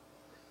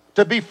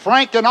 To be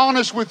frank and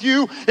honest with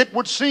you, it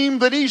would seem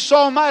that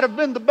Esau might have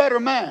been the better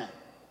man.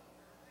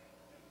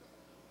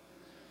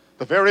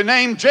 The very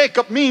name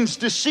Jacob means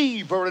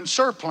deceiver and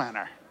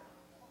surplanter.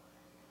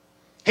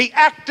 He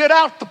acted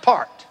out the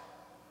part.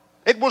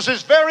 It was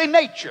his very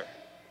nature.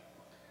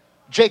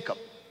 Jacob,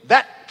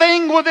 that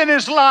thing within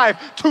his life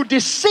to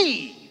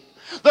deceive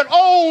that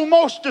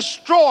almost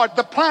destroyed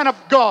the plan of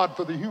God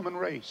for the human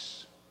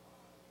race.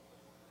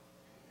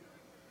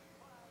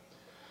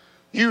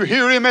 You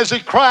hear him as he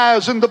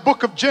cries in the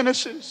book of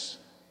Genesis.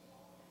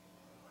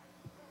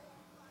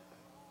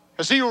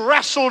 As he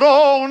wrestled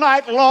all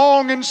night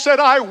long and said,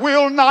 I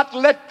will not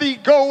let thee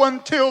go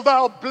until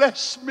thou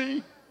bless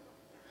me.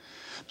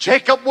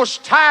 Jacob was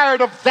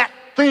tired of that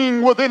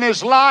thing within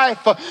his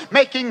life,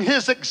 making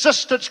his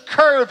existence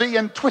curvy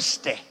and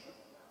twisty.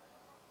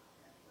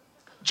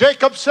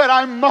 Jacob said,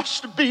 I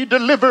must be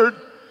delivered.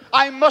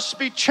 I must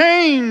be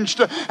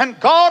changed. And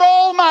God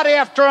Almighty,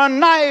 after a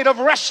night of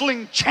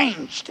wrestling,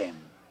 changed him.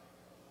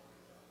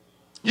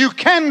 You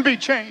can be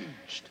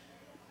changed.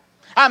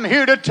 I'm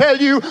here to tell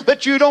you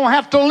that you don't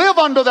have to live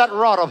under that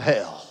rod of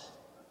hell.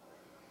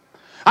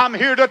 I'm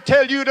here to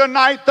tell you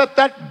tonight that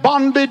that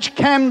bondage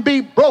can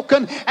be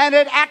broken, and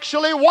it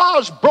actually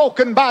was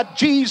broken by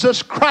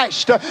Jesus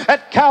Christ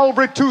at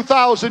Calvary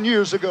 2,000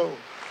 years ago.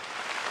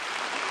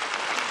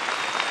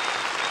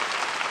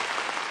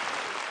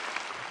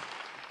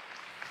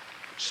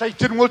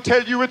 Satan will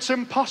tell you it's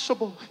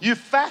impossible. You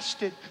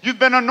fasted. You've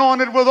been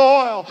anointed with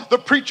oil. The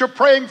preacher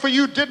praying for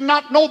you did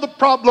not know the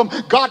problem.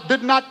 God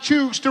did not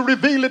choose to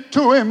reveal it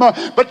to him.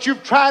 But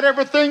you've tried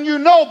everything you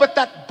know, but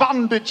that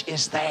bondage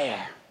is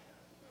there.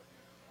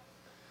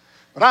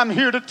 But I'm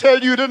here to tell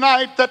you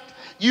tonight that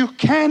you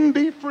can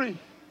be free.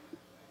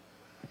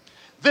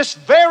 This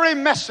very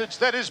message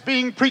that is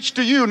being preached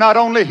to you, not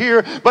only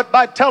here, but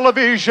by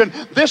television,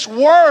 this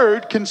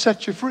word can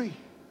set you free.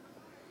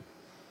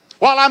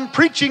 While I'm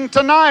preaching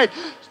tonight,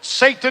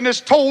 Satan has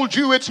told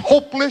you it's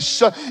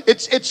hopeless,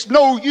 it's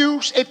no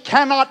use, it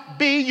cannot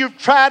be. You've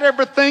tried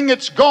everything,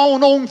 it's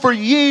gone on for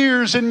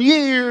years and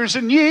years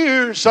and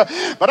years.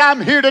 But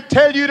I'm here to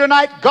tell you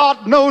tonight,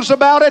 God knows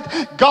about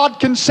it. God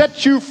can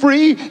set you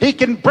free. He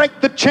can break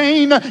the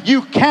chain.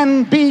 You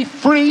can be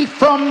free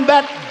from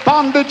that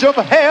bondage of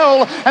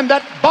hell and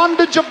that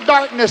bondage of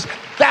darkness,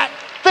 that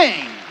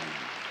thing.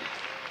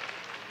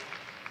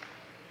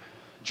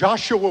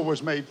 Joshua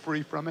was made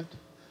free from it,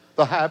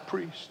 the high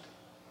priest.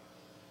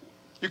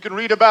 You can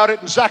read about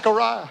it in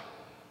Zechariah.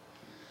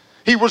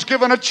 He was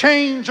given a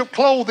change of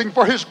clothing,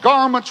 for his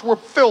garments were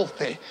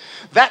filthy.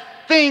 That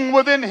thing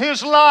within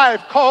his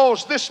life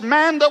caused this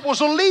man that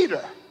was a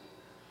leader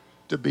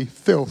to be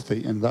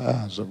filthy in the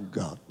eyes of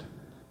God.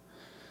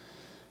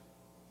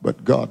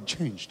 But God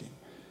changed him.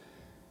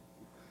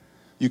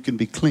 You can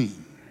be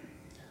clean.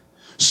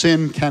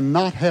 Sin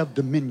cannot have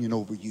dominion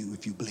over you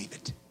if you believe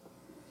it.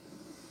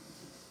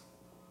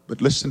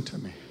 But listen to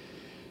me.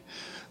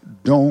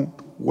 Don't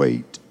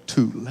wait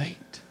too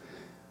late.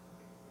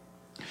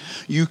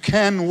 You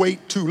can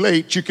wait too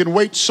late. You can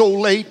wait so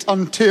late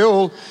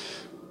until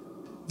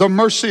the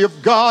mercy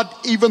of God,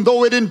 even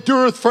though it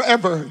endureth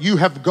forever, you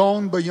have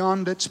gone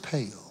beyond its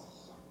pale.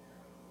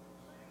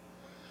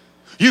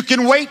 You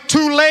can wait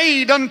too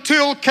late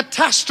until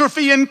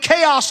catastrophe and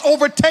chaos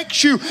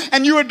overtakes you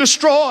and you are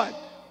destroyed.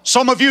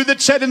 Some of you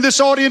that sat in this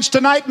audience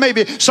tonight,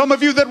 maybe some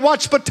of you that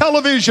watch for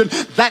television,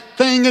 that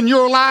thing in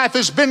your life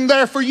has been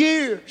there for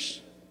years.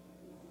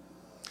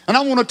 And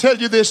I want to tell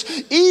you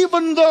this,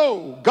 even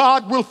though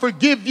God will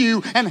forgive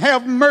you and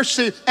have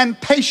mercy and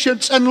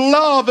patience and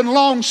love and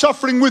long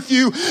suffering with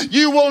you,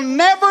 you will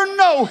never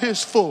know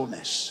his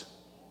fullness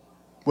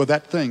with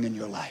that thing in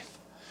your life.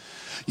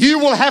 You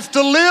will have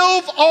to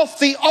live off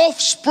the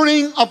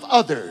offspring of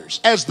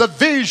others, as the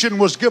vision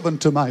was given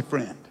to my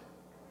friend.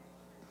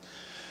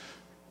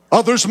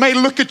 Others may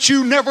look at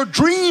you never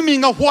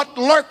dreaming of what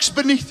lurks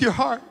beneath your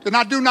heart. And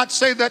I do not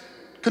say that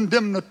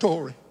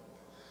condemnatory.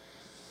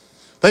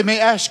 They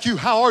may ask you,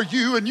 how are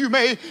you? And you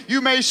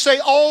may say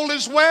all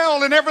is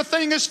well and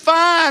everything is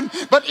fine.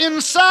 But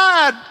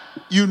inside,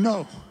 you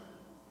know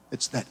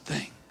it's that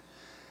thing.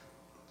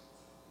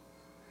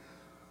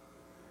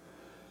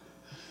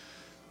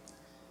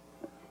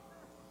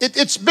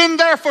 It's been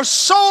there for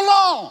so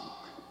long.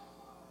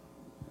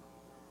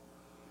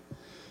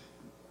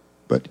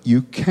 But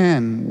you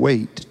can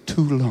wait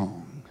too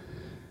long,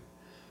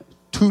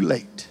 too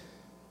late.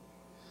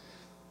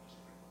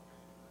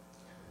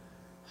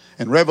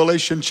 In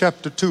Revelation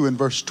chapter 2 and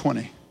verse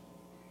 20,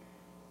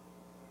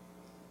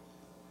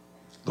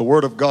 the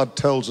Word of God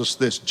tells us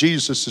this.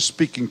 Jesus is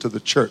speaking to the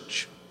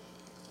church.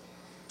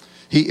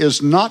 He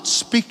is not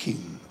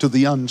speaking to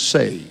the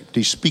unsaved.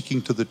 He's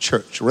speaking to the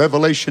church.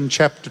 Revelation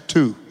chapter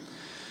 2,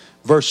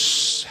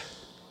 verse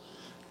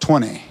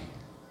 20.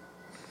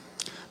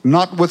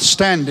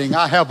 Notwithstanding,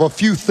 I have a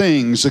few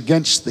things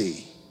against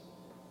thee.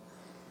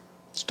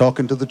 It's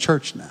talking to the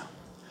church now.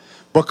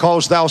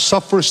 Because thou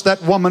sufferest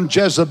that woman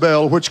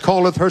Jezebel, which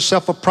calleth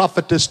herself a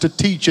prophetess, to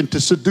teach and to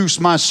seduce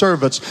my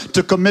servants,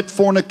 to commit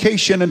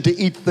fornication and to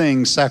eat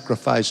things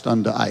sacrificed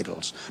unto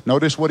idols.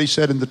 Notice what he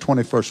said in the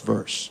 21st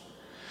verse.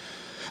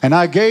 And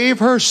I gave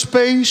her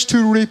space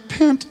to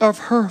repent of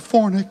her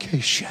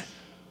fornication,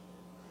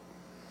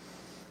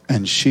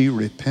 and she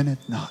repented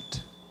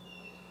not.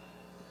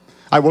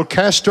 I will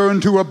cast her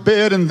into a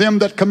bed, and them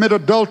that commit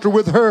adultery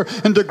with her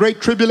into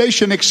great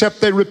tribulation, except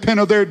they repent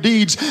of their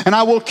deeds. And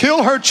I will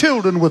kill her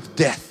children with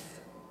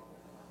death.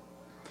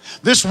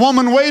 This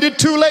woman waited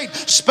too late.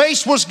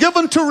 Space was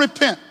given to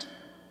repent.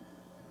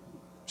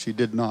 She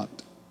did not.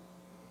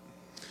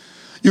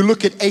 You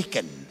look at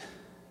Achan.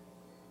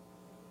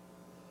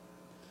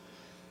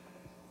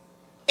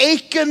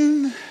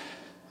 Achan,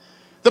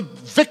 the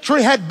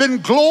victory had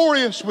been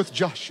glorious with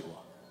Joshua.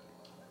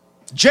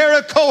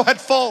 Jericho had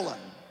fallen.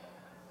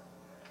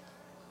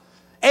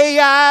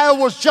 Ai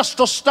was just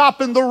a stop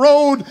in the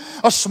road.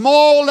 A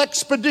small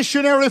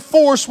expeditionary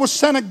force was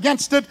sent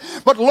against it.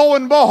 But lo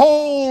and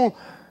behold,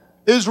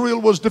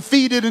 Israel was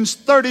defeated and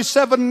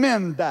 37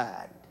 men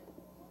died.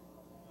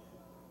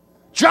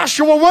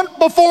 Joshua went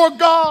before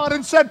God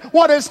and said,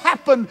 what has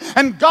happened?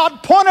 And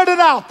God pointed it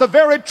out, the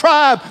very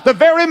tribe, the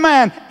very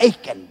man,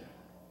 Achan.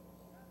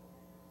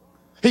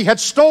 He had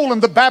stolen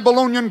the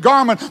Babylonian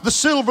garment, the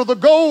silver, the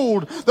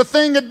gold. The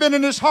thing had been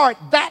in his heart,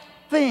 that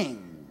thing.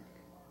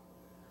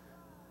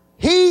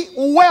 He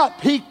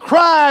wept, he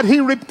cried, he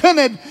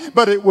repented,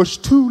 but it was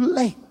too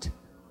late.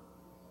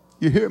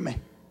 You hear me?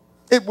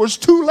 It was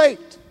too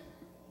late.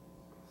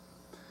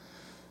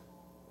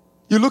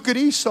 You look at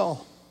Esau.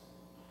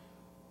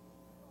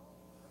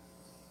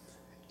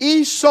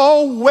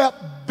 Esau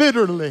wept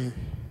bitterly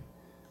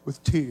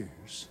with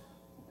tears.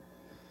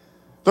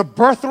 The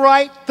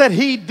birthright that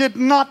he did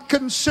not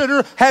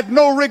consider, had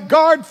no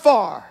regard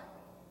for.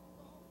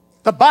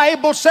 The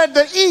Bible said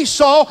that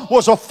Esau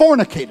was a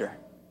fornicator.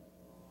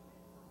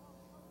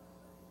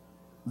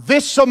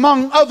 This,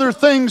 among other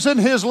things in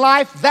his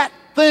life, that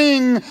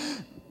thing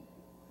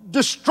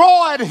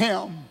destroyed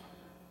him.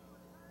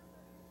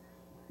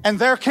 And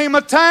there came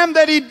a time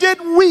that he did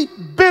weep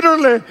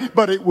bitterly,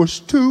 but it was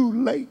too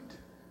late.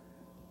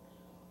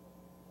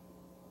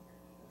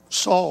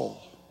 Saul.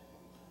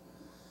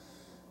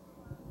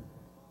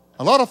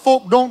 A lot of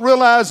folk don't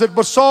realize it,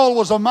 but Saul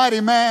was a mighty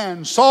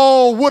man.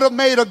 Saul would have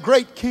made a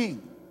great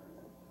king.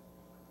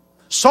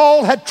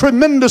 Saul had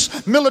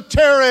tremendous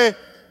military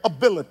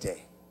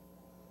ability.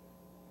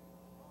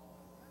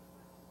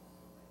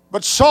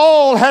 But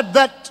Saul had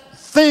that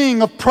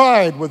thing of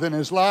pride within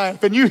his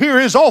life. And you hear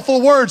his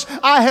awful words,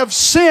 I have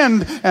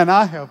sinned and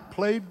I have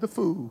played the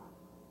fool.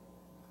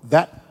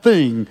 That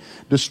thing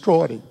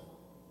destroyed him.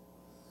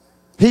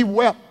 He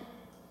wept.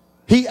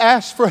 He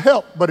asked for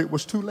help, but it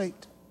was too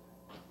late.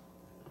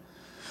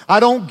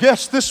 I don't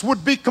guess this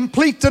would be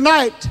complete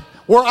tonight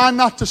were I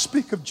not to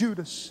speak of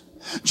Judas.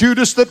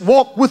 Judas that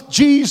walked with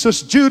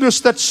Jesus. Judas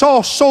that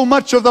saw so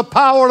much of the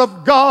power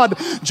of God.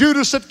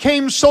 Judas that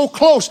came so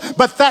close,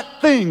 but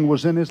that thing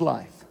was in his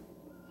life.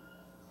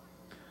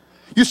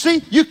 You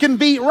see, you can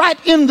be right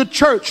in the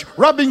church,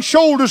 rubbing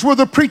shoulders with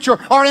a preacher,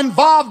 or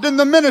involved in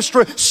the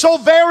ministry, so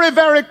very,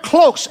 very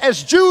close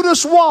as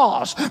Judas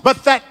was,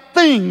 but that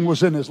thing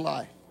was in his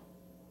life.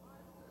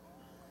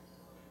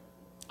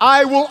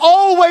 I will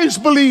always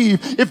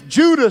believe if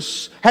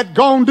Judas had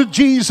gone to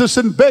Jesus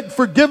and begged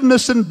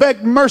forgiveness and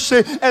begged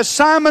mercy as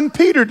Simon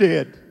Peter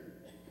did,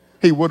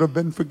 he would have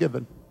been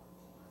forgiven.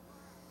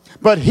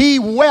 But he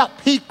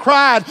wept, he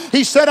cried,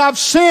 he said, I've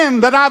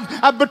sinned, that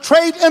I've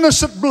betrayed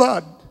innocent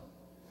blood.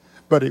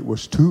 But it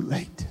was too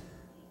late.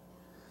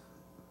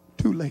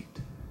 Too late.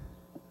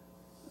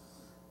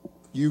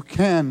 You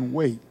can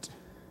wait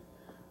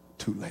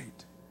too late.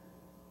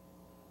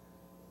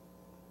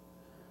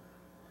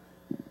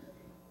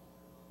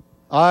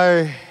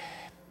 I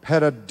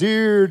had a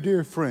dear,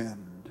 dear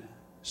friend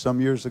some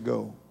years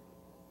ago.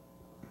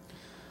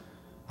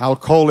 I'll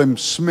call him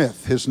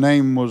Smith. His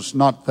name was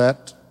not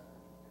that.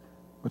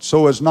 But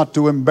so as not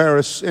to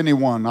embarrass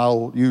anyone,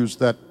 I'll use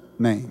that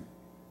name.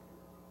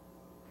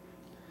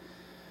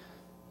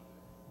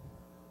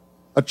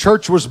 A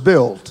church was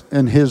built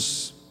in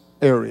his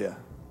area.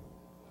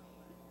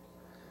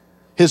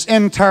 His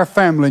entire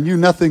family knew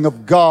nothing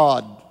of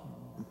God,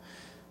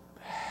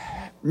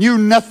 knew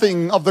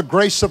nothing of the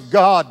grace of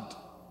God,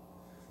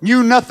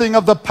 knew nothing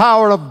of the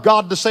power of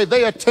God to save.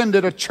 They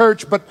attended a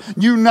church but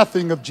knew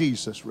nothing of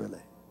Jesus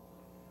really.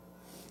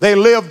 They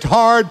lived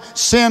hard,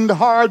 sinned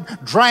hard,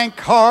 drank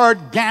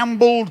hard,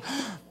 gambled,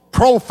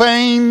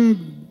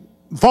 profane,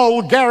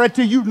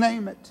 vulgarity, you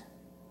name it.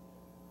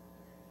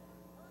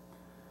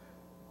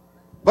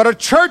 But a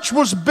church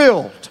was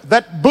built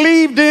that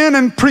believed in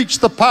and preached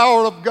the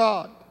power of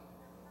God.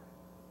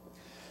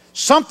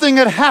 Something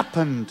had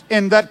happened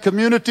in that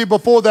community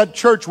before that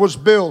church was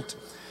built.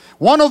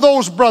 One of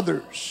those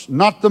brothers,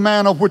 not the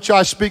man of which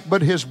I speak,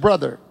 but his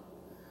brother,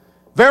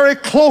 very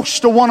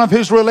close to one of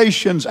his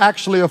relations,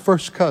 actually a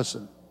first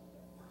cousin.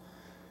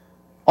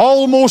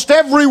 Almost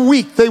every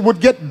week they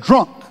would get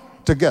drunk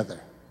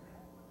together.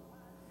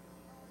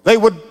 They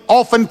would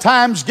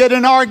oftentimes get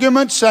in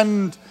arguments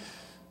and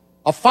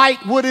a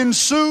fight would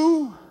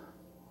ensue.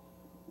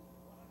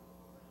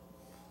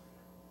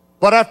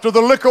 But after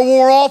the liquor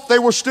wore off, they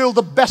were still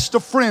the best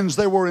of friends.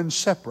 They were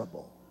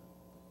inseparable.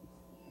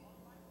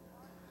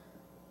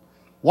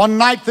 One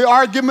night the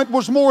argument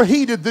was more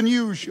heated than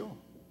usual.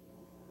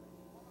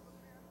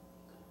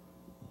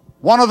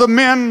 One of the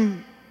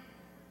man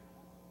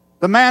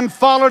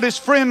followed his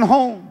friend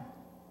home,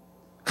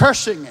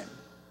 cursing him.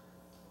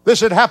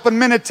 This had happened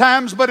many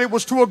times, but it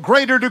was to a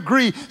greater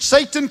degree.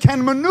 Satan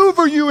can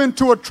maneuver you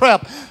into a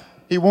trap.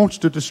 He wants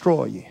to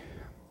destroy you.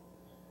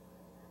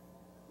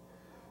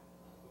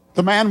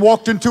 The man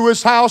walked into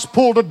his house,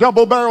 pulled a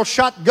double-barrel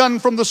shotgun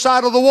from the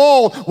side of the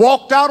wall,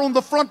 walked out on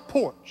the front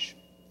porch,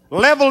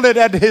 leveled it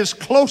at his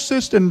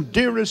closest and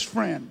dearest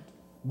friend,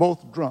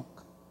 both drunk.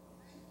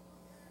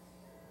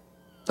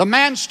 The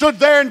man stood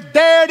there and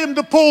dared him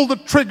to pull the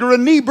trigger,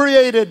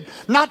 inebriated,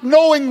 not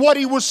knowing what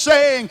he was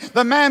saying.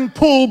 The man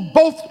pulled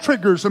both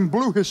triggers and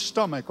blew his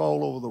stomach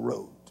all over the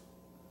road.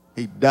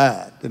 He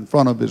died in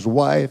front of his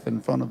wife,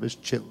 in front of his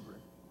children.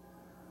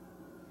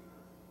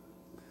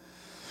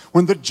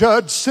 When the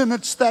judge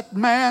sentenced that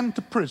man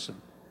to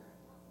prison,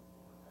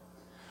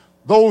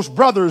 those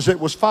brothers, it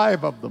was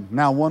 5 of them.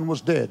 Now 1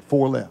 was dead,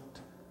 4 left.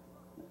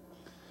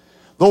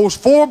 Those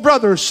 4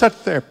 brothers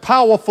sat there,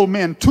 powerful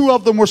men. 2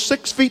 of them were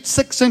 6 feet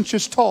 6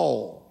 inches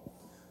tall.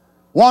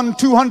 One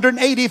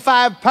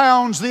 285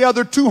 pounds, the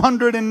other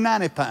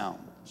 290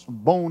 pounds,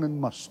 bone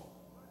and muscle.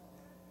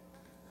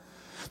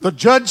 The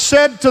judge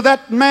said to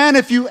that man,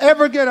 if you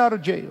ever get out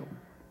of jail,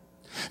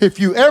 If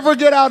you ever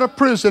get out of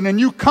prison and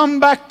you come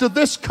back to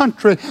this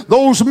country,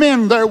 those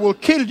men there will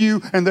kill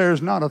you, and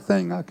there's not a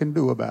thing I can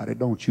do about it.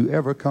 Don't you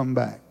ever come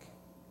back.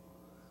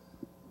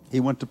 He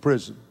went to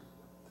prison.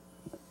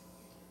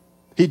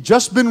 He'd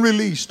just been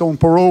released on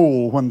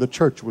parole when the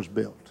church was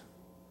built.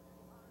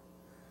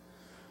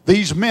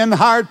 These men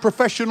hired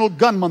professional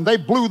gunmen. They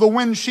blew the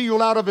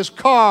windshield out of his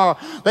car.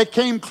 They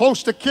came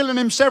close to killing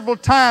him several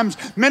times.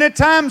 Many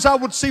times I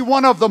would see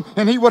one of them,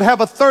 and he would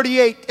have a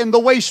 .38 in the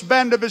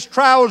waistband of his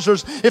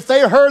trousers. If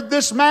they heard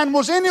this man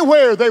was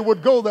anywhere, they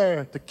would go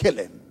there to kill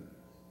him.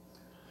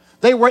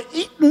 They were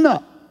eaten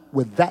up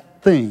with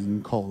that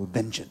thing called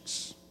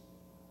vengeance.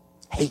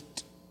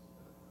 Hate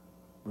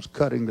was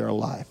cutting their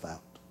life out.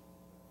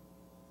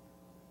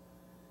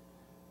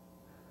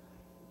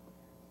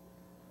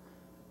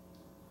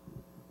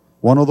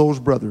 One of those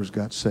brothers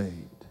got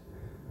saved.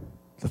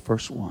 The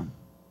first one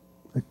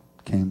that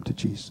came to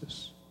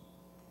Jesus.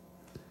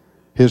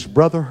 His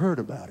brother heard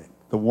about it.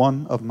 The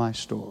one of my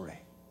story.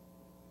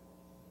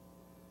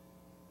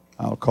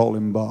 I'll call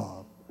him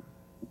Bob.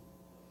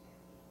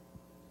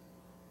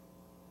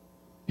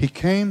 He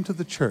came to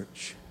the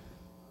church.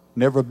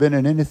 Never been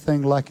in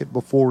anything like it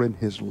before in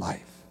his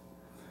life.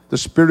 The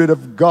Spirit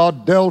of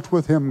God dealt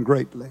with him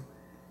greatly.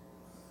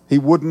 He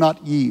would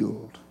not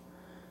yield.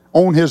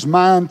 On his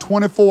mind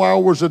 24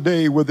 hours a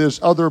day with his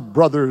other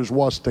brothers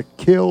was to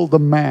kill the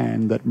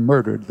man that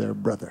murdered their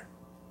brother.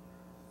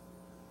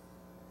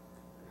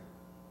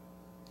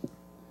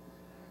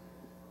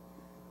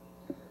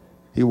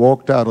 He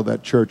walked out of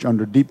that church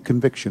under deep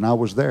conviction. I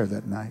was there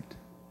that night.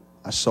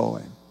 I saw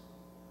him.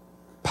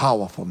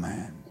 Powerful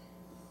man.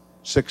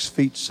 6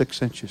 feet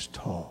 6 inches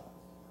tall.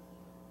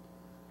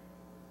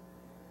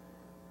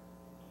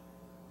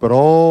 But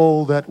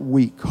all that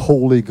week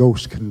Holy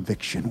Ghost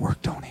conviction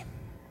worked on him.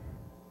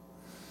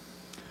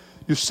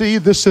 You see,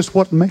 this is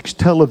what makes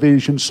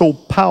television so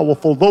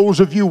powerful. Those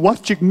of you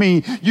watching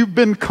me, you've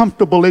been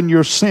comfortable in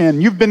your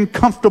sin. You've been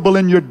comfortable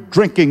in your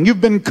drinking.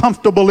 You've been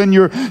comfortable in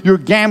your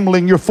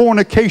gambling, your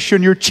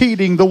fornication, your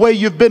cheating, the way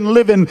you've been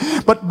living.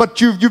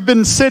 But you've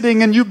been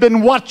sitting and you've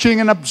been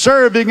watching and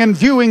observing and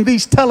viewing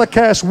these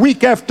telecasts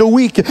week after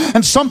week,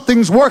 and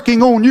something's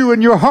working on you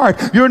in your heart.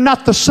 You're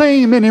not the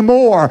same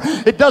anymore.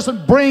 It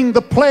doesn't bring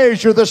the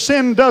pleasure, the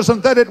sin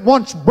doesn't, that it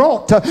once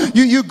brought.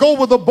 You go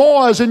with the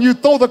boys and you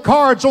throw the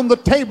cards on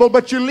the table,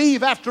 but you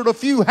leave after a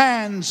few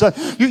hands.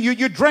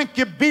 You drink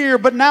your beer,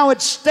 but now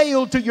it's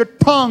stale to your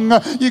tongue.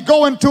 You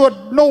go into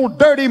an old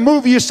dirty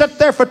movie, you sit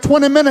there for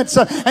 20 minutes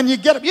and you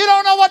get up. You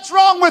don't know what's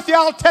wrong with you.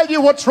 I'll tell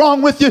you what's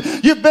wrong with you.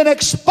 You've been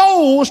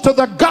exposed to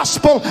the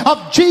gospel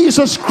of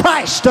Jesus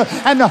Christ,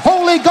 and the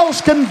Holy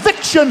Ghost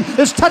conviction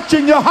is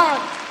touching your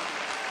heart.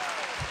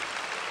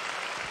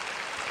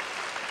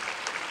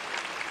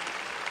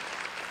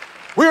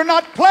 We're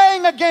not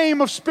playing a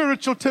game of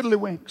spiritual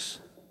tiddlywinks.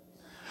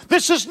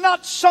 This is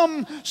not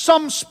some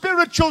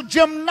spiritual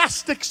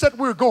gymnastics that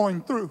we're going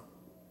through.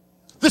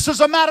 This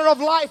is a matter of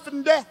life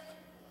and death.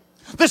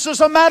 This is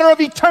a matter of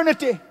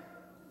eternity.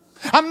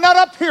 I'm not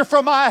up here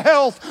for my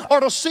health or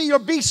to see or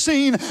be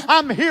seen.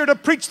 I'm here to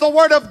preach the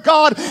Word of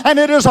God, and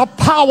it is a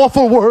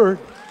powerful Word.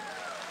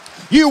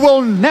 You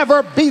will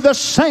never be the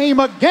same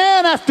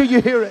again after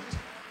you hear it.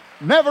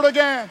 Never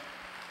again.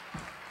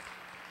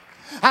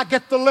 I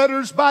get the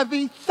letters by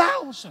the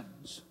thousands.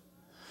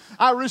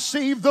 I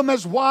receive them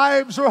as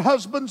wives or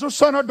husbands or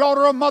son or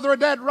daughter or mother or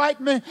dad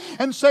write me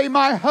and say,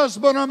 my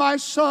husband or my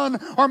son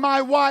or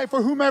my wife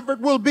or whomever it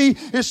will be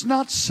is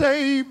not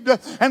saved.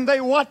 And they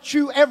watch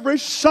you every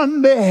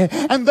Sunday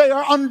and they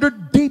are under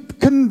deep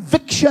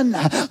conviction.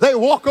 They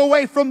walk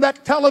away from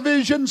that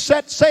television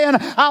set saying,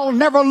 I'll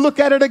never look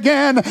at it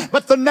again.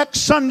 But the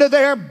next Sunday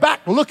they're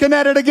back looking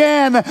at it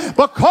again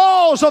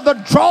because of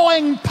the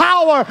drawing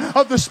power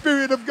of the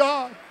Spirit of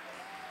God.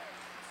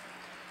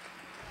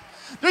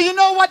 Do you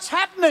know what's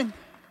happening?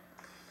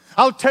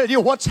 I'll tell you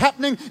what's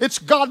happening. It's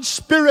God's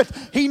Spirit.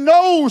 He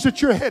knows that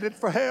you're headed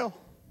for hell.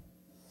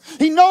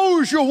 He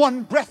knows you're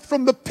one breath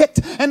from the pit,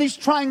 and He's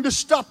trying to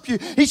stop you.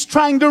 He's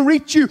trying to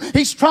reach you.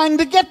 He's trying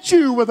to get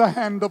you with a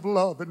hand of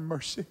love and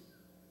mercy.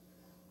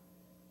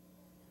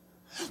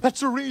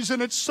 That's the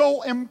reason it's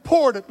so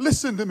important.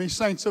 Listen to me,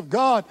 saints of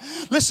God.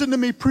 Listen to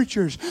me,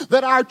 preachers,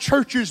 that our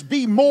churches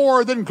be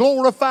more than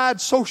glorified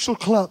social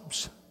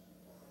clubs.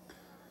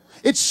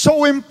 It's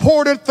so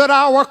important that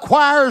our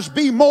choirs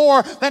be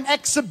more than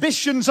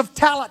exhibitions of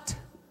talent.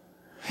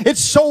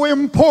 It's so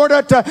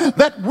important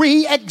that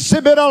we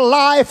exhibit a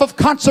life of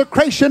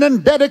consecration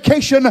and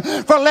dedication.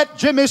 For let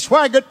Jimmy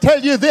Swaggart tell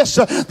you this,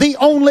 the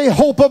only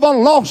hope of a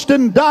lost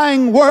and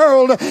dying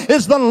world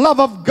is the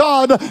love of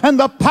God and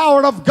the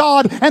power of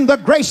God and the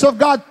grace of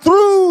God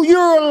through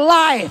your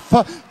life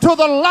to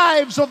the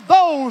lives of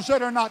those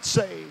that are not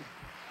saved.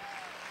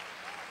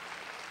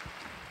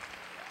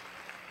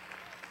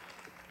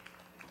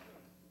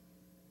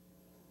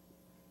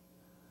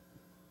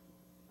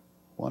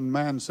 One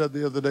man said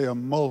the other day, a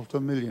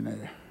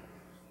multimillionaire,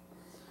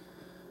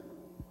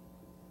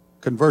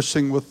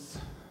 conversing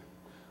with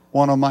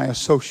one of my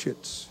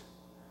associates.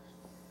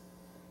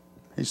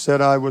 He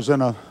said, I was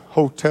in a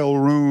hotel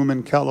room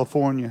in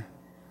California.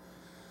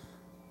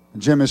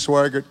 Jimmy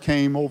Swaggart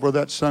came over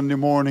that Sunday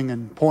morning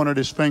and pointed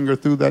his finger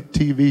through that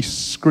TV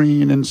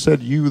screen and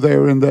said, "You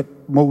there in that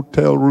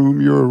motel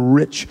room, you're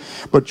rich,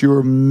 but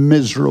you're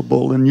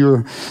miserable, and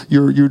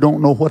you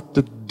don't know what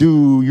to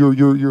do.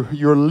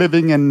 You're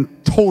living in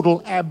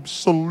total,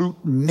 absolute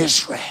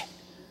misery."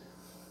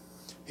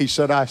 He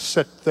said, "I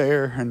sat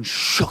there and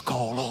shook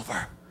all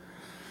over.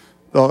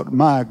 Thought,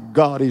 my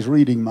God, he's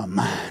reading my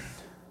mind."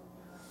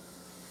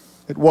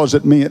 It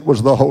wasn't me, it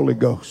was the Holy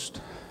Ghost.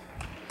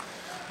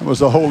 It was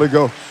the Holy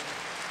Ghost.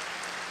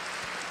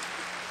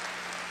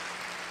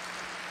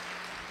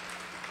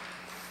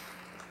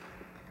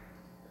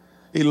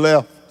 He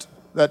left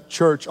that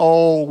church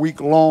all week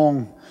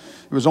long.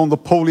 He was on the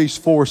police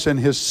force in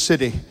his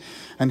city,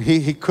 and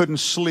he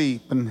couldn't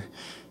sleep. And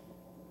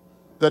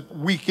that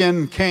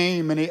weekend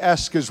came, and he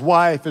asked his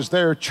wife, "Is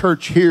there a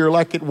church here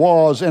like it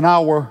was in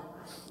our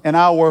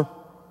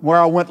where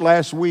I went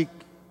last week?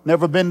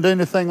 Never been to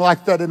anything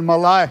like that in my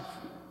life."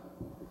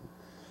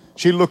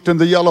 She looked in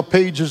the yellow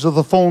pages of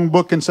the phone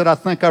book and said, "I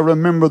think I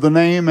remember the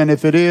name, and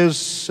if it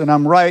is, and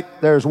I'm right,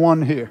 there's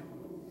one here."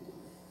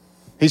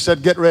 He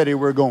said, "Get ready,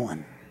 we're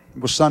going."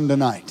 It was Sunday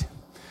night.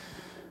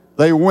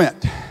 They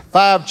went,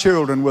 5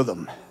 children with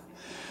them.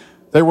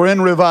 They were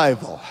in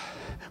revival.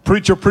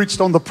 Preacher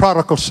preached on the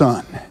prodigal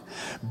son.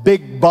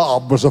 Big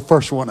Bob was the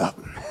first one up.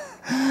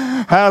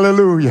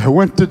 Hallelujah.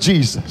 Went to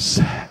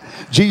Jesus.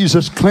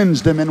 Jesus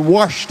cleansed him and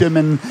washed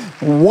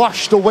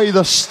away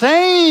the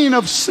stain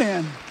of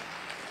sin.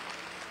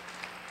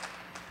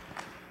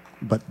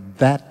 But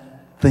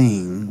that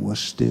thing was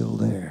still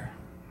there.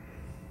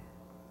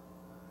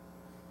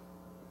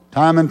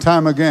 Time and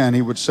time again,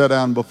 he would sit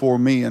down before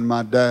me and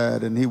my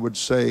dad, and he would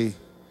say,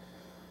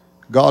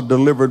 "God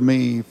delivered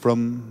me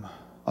from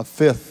a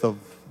 5th of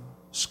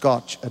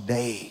scotch a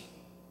day,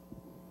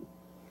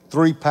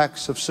 3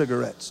 packs of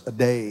cigarettes a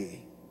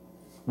day,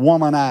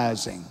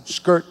 womanizing,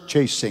 skirt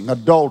chasing,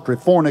 adultery,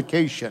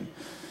 fornication.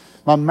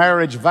 My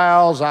marriage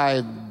vows,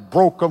 I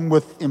broke them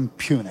with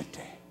impunity.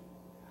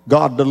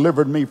 God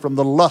delivered me from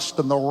the lust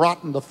and the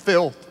rot and the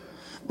filth.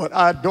 But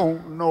I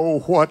don't know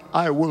what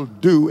I will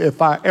do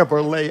if I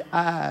ever lay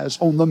eyes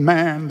on the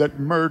man that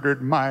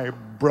murdered my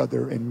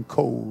brother in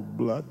cold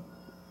blood."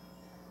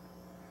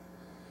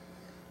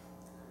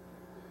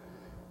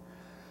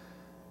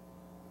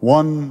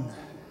 One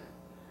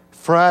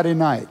Friday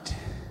night,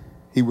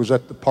 he was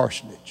at the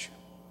parsonage.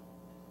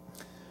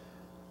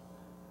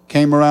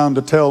 Came around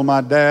to tell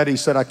my dad. He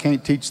said, "I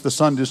can't teach the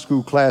Sunday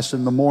school class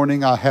in the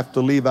morning. I have to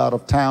leave out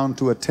of town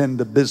to attend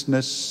to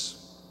business.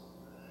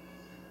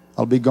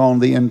 I'll be gone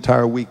the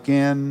entire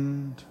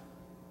weekend."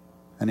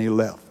 And he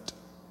left.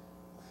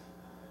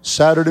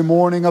 Saturday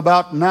morning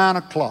about 9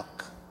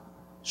 o'clock,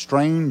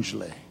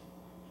 strangely,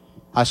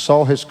 I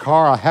saw his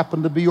car. I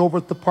happened to be over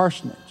at the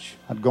parsonage.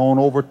 I'd gone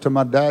over to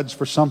my dad's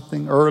for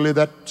something early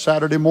that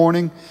Saturday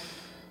morning.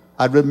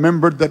 I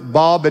remembered that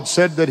Bob had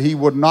said that he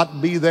would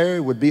not be there, he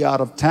would be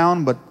out of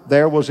town, but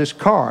there was his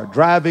car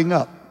driving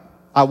up.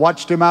 I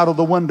watched him out of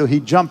the window. He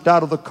jumped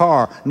out of the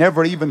car,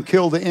 never even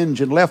killed the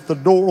engine, left the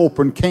door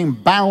open, came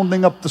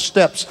bounding up the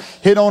steps,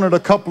 hit on it a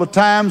couple of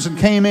times and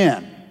came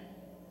in.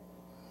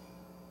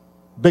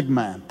 Big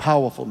man,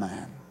 powerful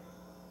man.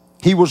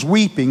 He was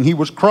weeping, he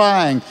was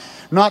crying.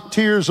 Not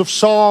tears of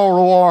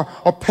sorrow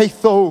or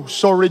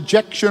pathos or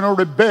rejection or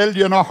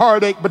rebellion or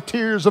heartache, but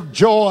tears of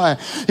joy.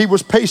 He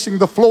was pacing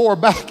the floor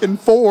back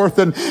and forth,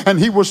 and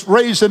he was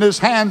raising his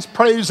hands,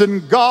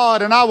 praising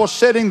God. And I was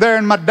sitting there,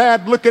 and my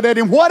dad looking at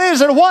him, "What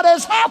is it? What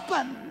has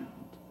happened?"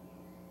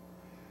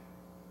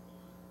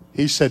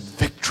 He said,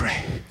 "Victory,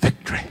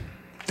 victory,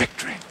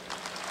 victory."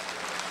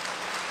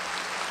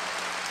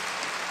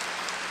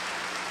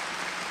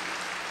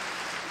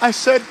 I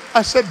said,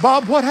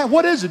 "Bob,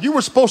 what is it? You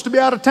were supposed to be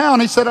out of town."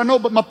 He said, "I know,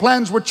 but my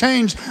plans were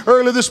changed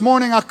early this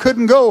morning. I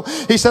couldn't go."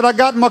 He said, "I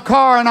got in my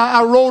car and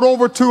I rode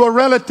over to a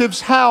relative's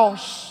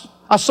house.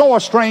 I saw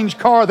a strange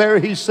car there,"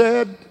 he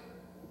said.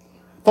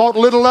 "Thought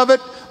little of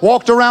it,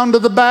 walked around to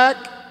the back,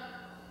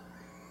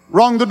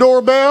 rung the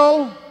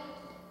doorbell.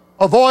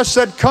 A voice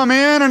said, 'Come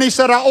in.' And he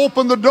said, I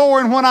opened the door,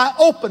 and when I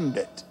opened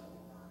it,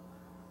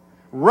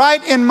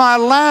 right in my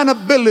line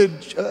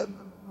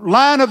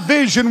of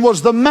vision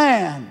was the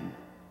man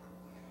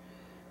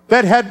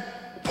that had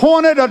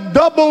pointed a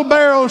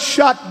double-barrel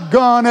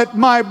shotgun at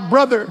my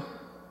brother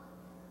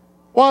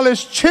while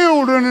his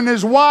children and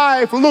his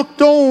wife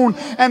looked on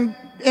and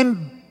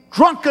in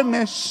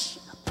drunkenness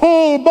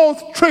pulled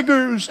both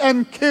triggers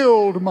and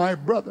killed my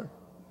brother."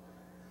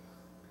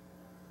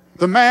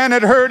 The man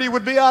had heard he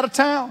would be out of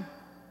town,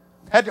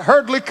 had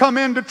hurriedly come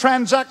in to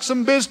transact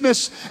some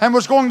business, and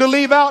was going to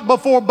leave out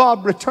before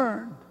Bob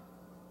returned.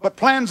 But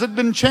plans had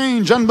been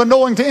changed,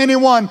 unbeknown to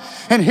anyone.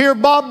 And here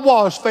Bob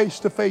was face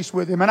to face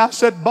with him. And I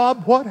said,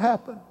 "Bob, what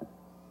happened?"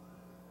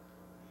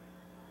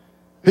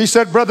 He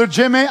said, "Brother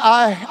Jimmy,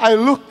 I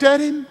looked at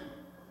him.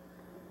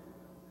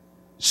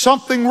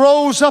 Something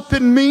rose up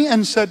in me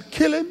and said,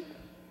 'Kill him.'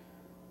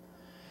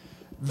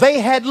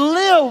 They had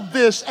lived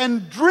this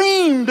and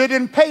dreamed it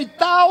and paid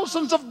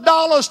thousands of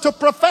dollars to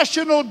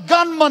professional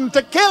gunmen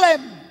to kill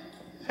him.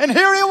 And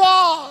here he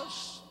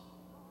was.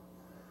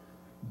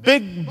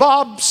 Big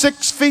Bob,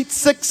 6 feet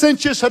 6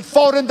 inches, had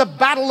fought in the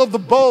Battle of the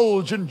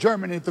Bulge in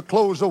Germany at the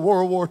close of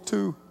World War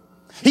II.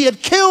 He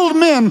had killed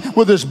men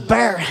with his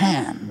bare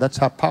hand. That's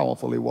how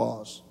powerful he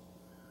was.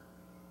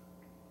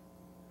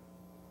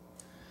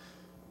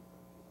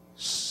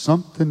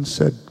 Something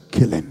said,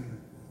 kill him.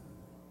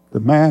 The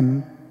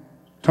man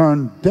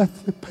turned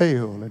deathly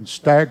pale and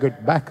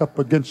staggered back up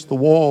against the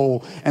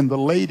wall. And the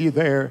lady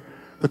there,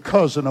 the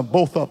cousin of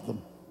both of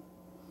them,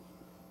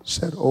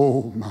 said,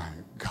 oh my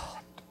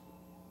God.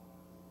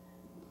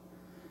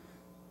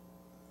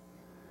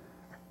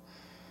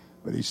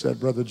 But he said,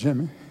 Brother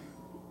Jimmy,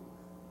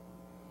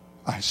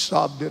 I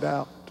sobbed it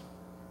out.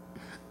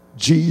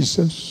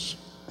 Jesus,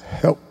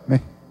 help me.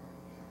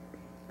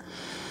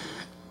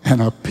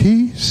 And a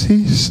peace,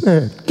 he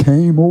said,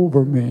 came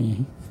over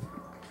me.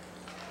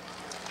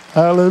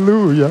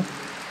 Hallelujah.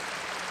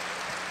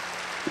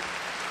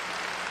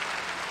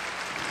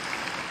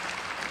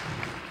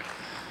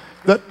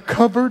 That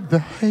covered the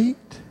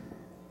hate,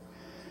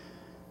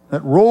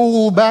 that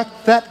rolled back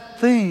that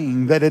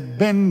thing that had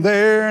been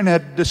there and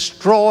had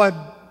destroyed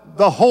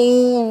the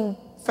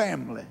whole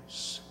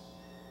families.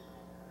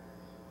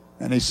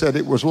 And he said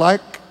it was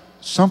like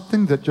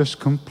something that just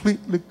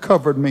completely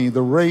covered me.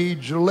 The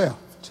rage left.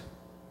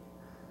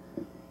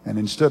 And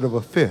instead of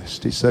a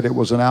fist, he said it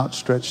was an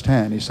outstretched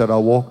hand. He said, I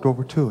walked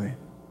over to him.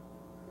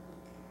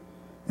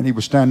 And he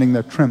was standing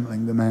there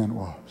trembling, the man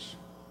was.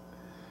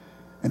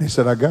 And he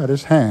said, I got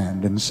his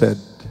hand and said,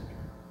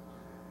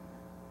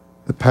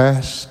 the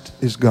past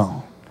is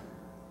gone.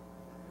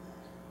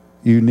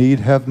 You need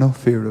have no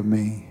fear of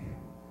me.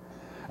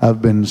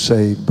 I've been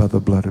saved by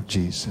the blood of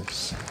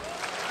Jesus.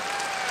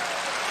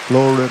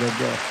 Glory to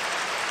God.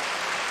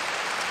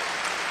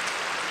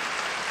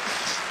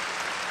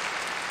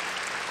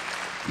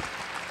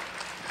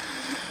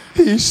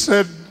 He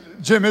said,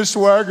 Jimmy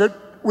Swaggart,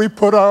 we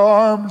put our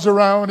arms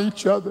around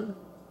each other.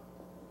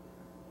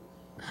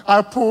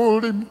 I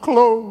pulled him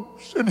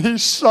close and he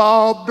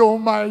sobbed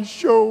on my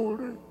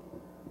shoulder.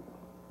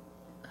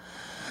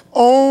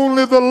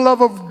 Only the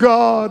love of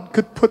God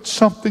could put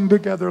something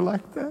together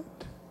like that.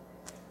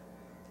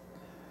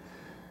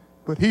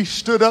 But he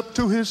stood up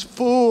to his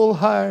full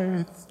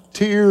height,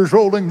 tears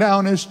rolling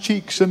down his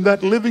cheeks in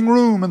that living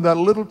room in that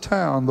little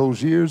town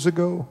those years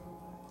ago,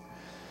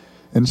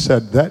 and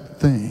said, that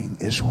thing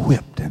is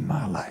whipped in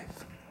my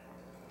life.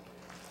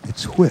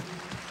 It's whipped.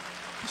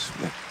 It's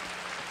whipped.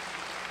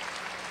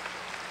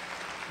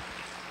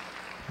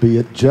 Be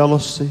it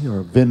jealousy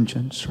or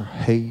vengeance or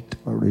hate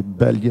or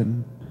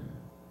rebellion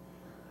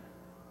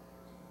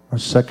or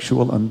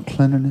sexual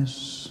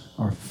uncleanness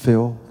or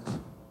filth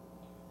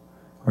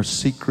or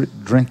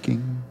secret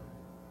drinking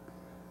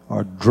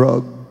or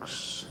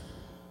drugs,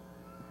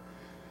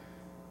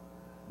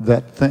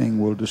 that thing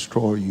will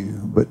destroy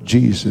you, but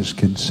Jesus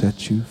can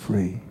set you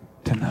free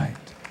tonight.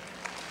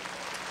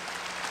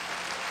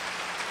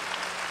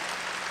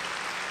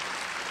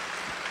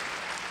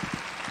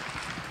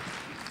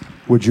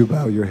 Would you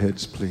bow your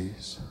heads,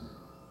 please?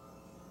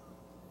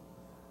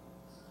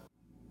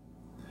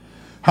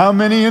 How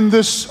many in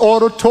this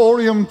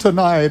auditorium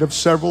tonight of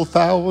several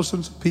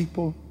thousands of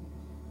people?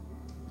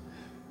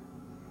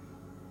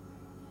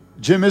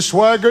 Jimmy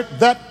Swaggart,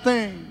 that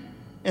thing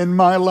in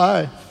my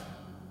life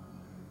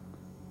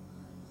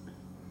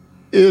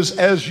is,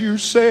 as you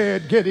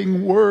said,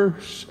 getting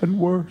worse and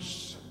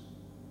worse.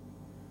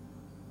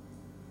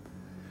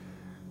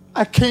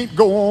 I can't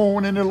go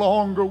on any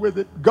longer with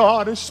it.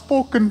 God has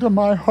spoken to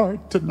my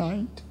heart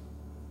tonight.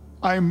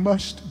 I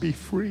must be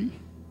free.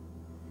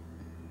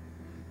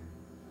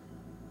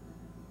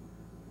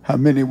 How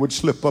many would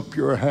slip up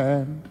your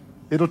hand?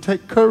 It'll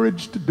take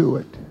courage to do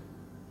it,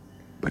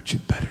 but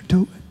you'd better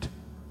do it.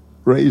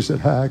 Raise it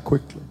high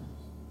quickly.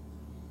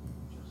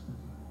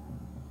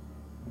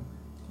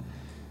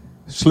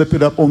 Slip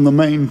it up on the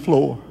main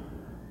floor.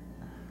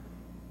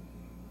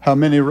 How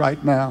many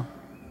right now?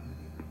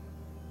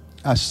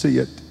 I see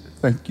it.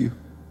 Thank you.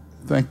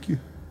 Thank you.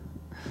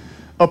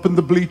 Up in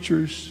the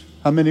bleachers,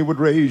 how many would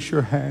raise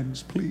your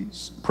hands,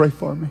 please? Pray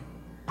for me.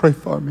 Pray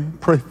for me.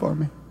 Pray for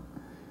me.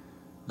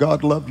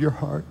 God love your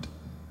heart.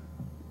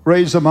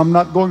 Raise them. I'm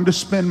not going to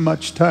spend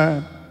much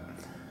time.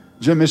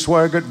 Jimmy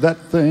Swaggart, that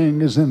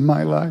thing is in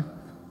my life.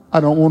 I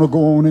don't want to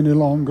go on any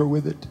longer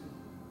with it.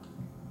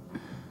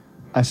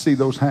 I see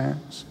those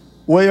hands.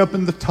 Way up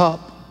in the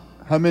top,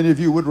 how many of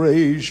you would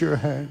raise your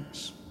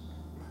hands?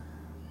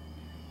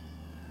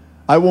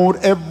 I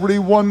want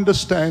everyone to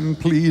stand,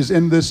 please,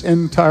 in this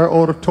entire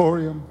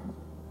auditorium.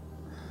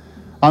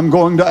 I'm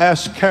going to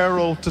ask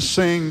Carole to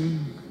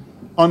sing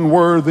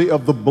Unworthy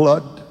of the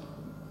Blood.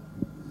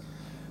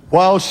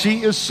 While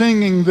she is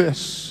singing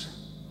this,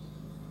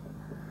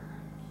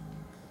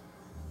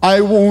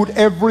 I want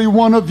every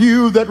one of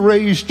you that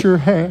raised your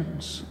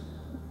hands,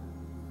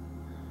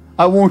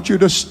 I want you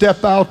to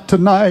step out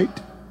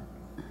tonight,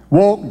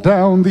 walk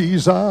down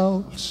these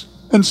aisles,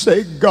 and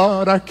say,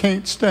 God, I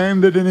can't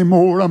stand it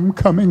anymore. I'm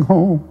coming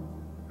home.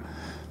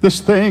 This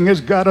thing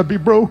has got to be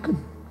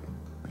broken.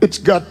 It's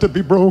got to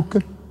be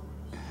broken.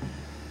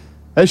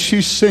 As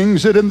she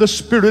sings it and the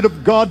Spirit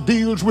of God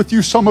deals with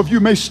you, some of you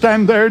may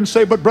stand there and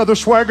say, but Brother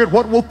Swaggart,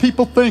 what will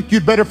people think?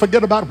 You'd better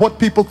forget about what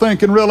people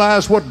think and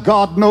realize what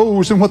God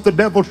knows and what the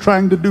devil's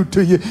trying to do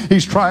to you.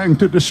 He's trying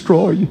to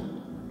destroy you.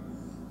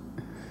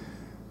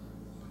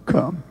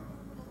 Come,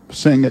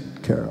 sing it,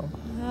 Carole.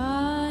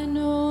 I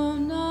know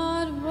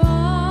not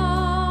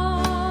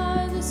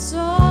why the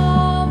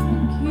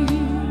sovereign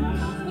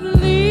King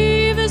would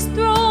leave his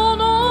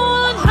throne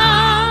on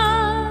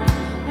high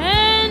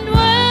and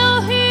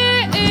dwell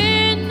here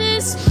in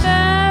this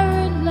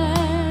barren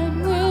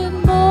land with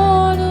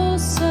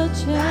mortals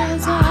such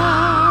as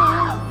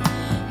I.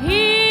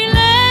 He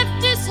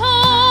left his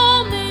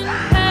home in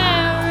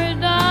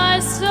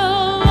paradise, so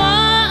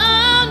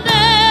I'll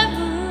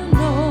never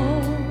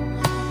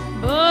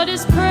know. But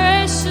his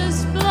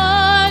precious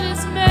blood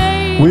is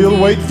made. We'll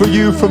wait for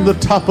you from the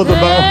top of the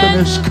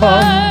balconies.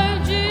 Come.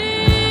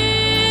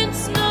 Virgin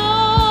snow.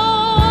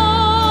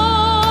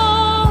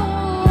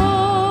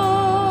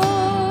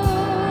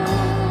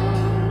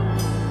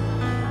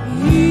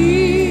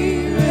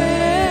 Here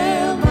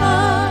am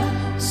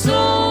I, so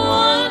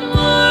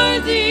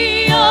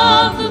unworthy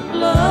of the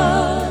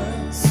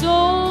blood, so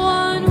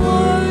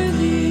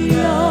unworthy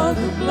of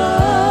the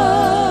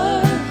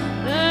blood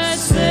that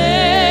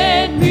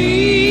set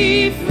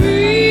me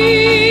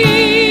free.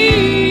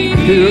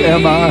 Here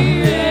am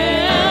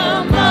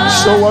I,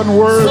 so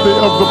unworthy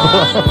of the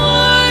blood.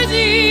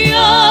 Unworthy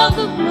of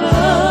the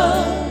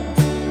blood,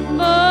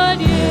 but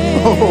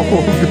yet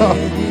Oh, God.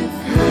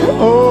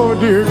 Oh,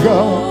 dear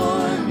God.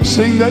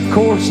 Sing that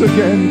chorus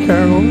again,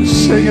 Carole.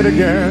 Sing it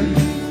again.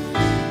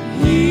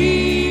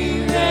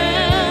 here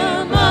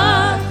am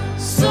I,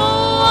 so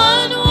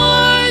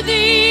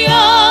unworthy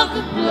of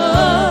the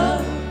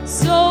blood,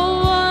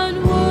 so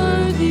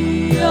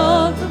unworthy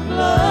of the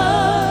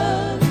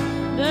blood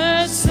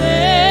that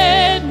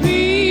set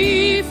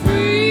me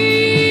free.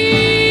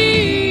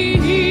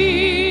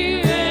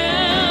 Here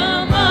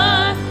am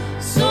I,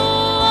 so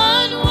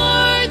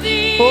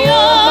unworthy Oh, of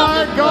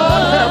my the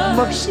God, have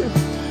blood. mercy.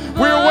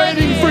 We're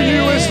waiting for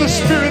you as the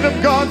Spirit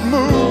of God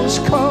moves.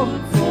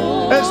 Come.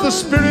 As the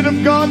Spirit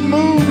of God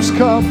moves,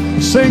 come.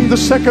 Sing the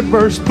second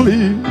verse,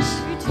 please.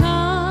 Every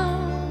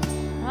time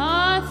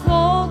I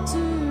falter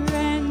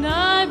and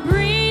I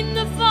bring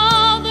the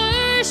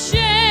Father's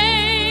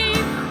shame,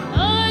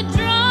 a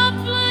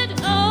droplet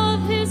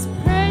of His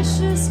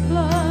precious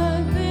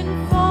blood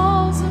then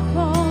falls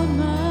upon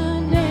my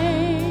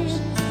name.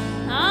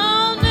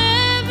 I'll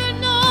never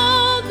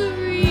know the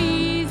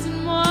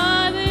reason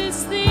why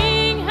this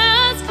thing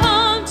has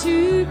come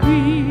to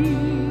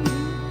be,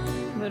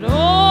 but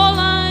all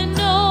I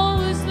know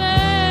is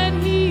that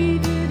He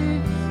did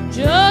it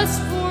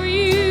just for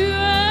you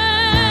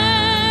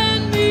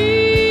and me.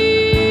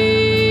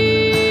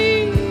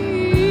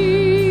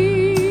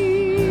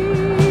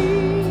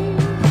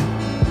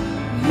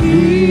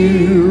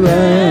 Here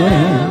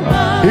am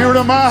I. Here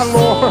am I,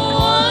 Lord.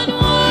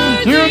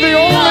 You're the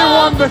only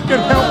one that can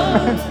help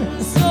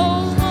me.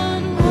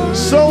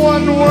 So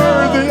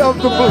unworthy of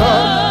the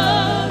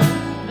blood.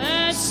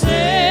 That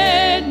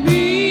set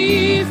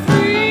me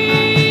free.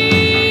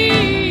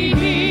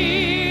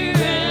 Here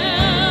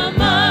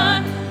am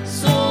I,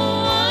 so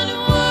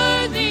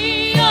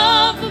unworthy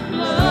of the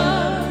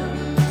blood,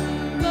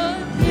 but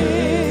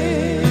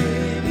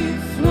yet it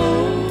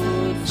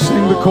flowed.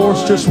 Sing the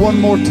chorus just one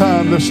more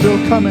time. They're still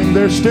coming.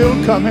 They're still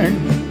coming.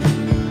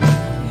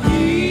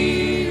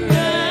 Here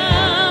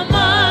am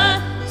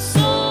I,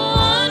 so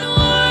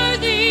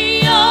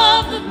unworthy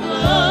of the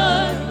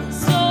blood,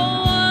 so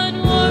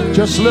unworthy.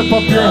 Just lift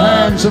up your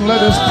hands and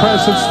let His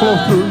presence flow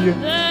through you.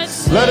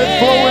 Let it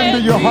flow into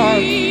your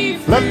heart.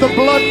 Let the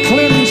blood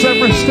cleanse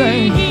every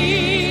stain.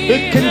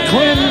 It can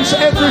cleanse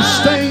every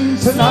stain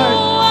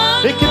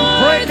tonight. It can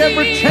break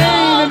every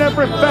chain and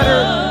every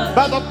fetter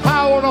by the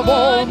power of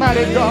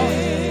Almighty God.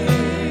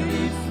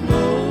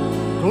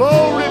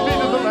 Glory be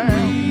to the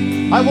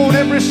Lamb. I want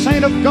every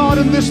saint of God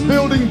in this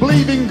building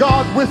believing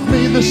God with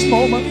me this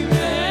moment.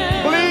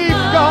 Believe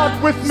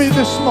God with me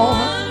this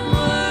moment.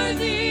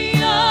 Unworthy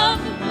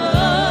of the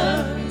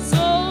blood,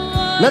 so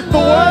Let the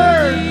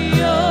word,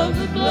 unworthy of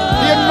the blood,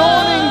 the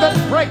anointing that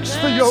breaks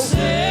the yoke,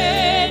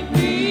 set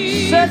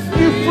me set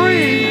you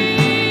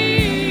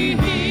free.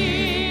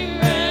 Here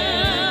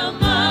am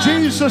I,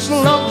 Jesus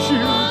loves you.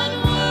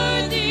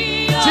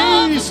 unworthy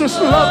of Jesus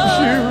the loves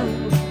blood,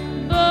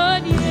 you.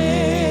 but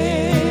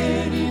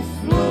yet it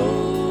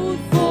flowed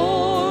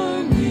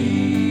for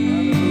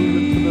me.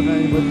 Hallelujah to the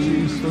name of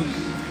Jesus.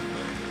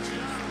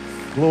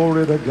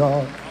 Glory to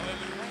God.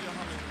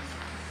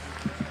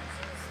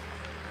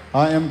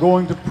 I am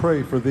going to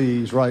pray for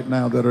these right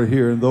now that are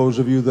here and those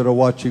of you that are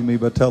watching me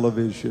by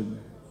television.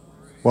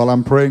 While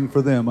I'm praying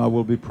for them, I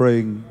will be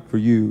praying for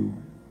you.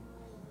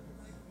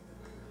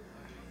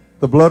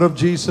 The blood of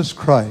Jesus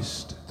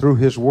Christ through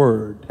His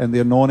Word and the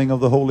anointing of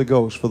the Holy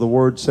Ghost, for the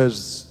Word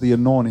says the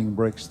anointing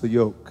breaks the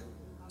yoke.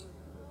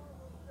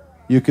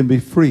 You can be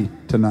free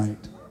tonight,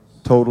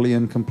 totally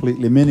and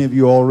completely. Many of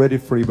you are already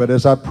free, but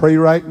as I pray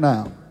right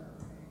now,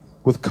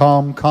 with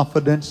calm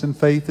confidence and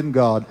faith in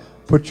God,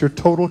 put your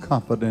total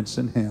confidence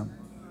in Him.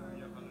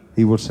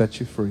 He will set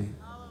you free.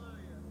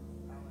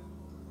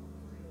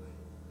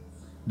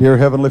 Dear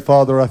Heavenly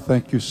Father, I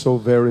thank you so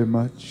very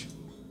much.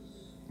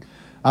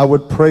 I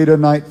would pray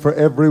tonight for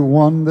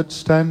everyone that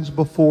stands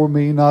before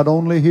me, not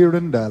only here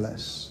in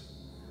Dallas,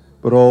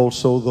 but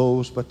also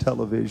those by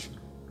television.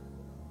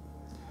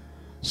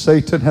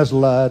 Satan has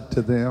lied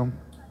to them.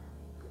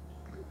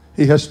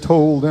 He has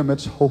told them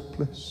it's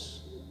hopeless.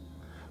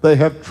 They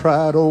have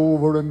tried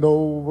over and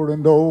over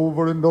and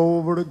over and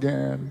over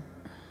again,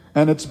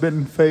 and it's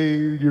been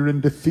failure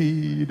and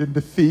defeat and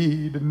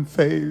defeat and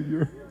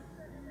failure.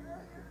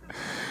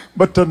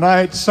 But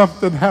tonight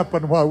something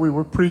happened while we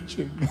were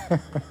preaching.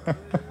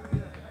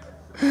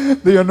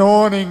 The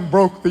anointing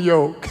broke the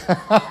yoke.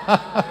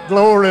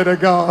 Glory to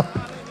God.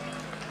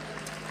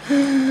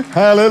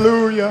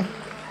 Hallelujah.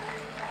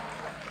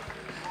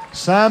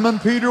 Simon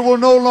Peter will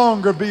no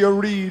longer be a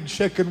reed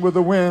shaken with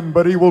the wind,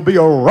 but he will be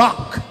a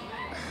rock.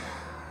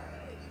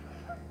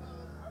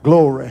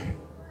 Glory.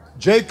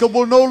 Jacob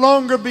will no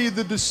longer be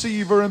the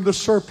deceiver and the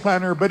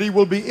surplanter, but he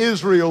will be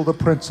Israel, the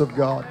Prince of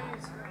God.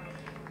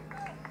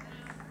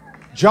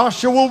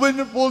 Joshua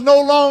will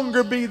no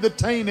longer be the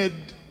tainted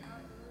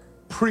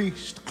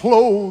priest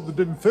clothed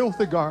in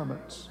filthy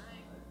garments,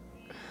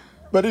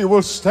 but he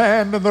will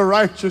stand in the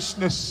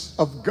righteousness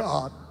of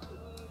God.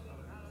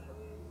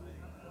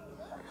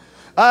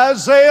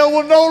 Isaiah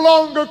will no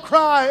longer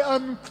cry,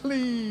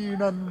 unclean,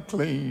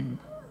 unclean,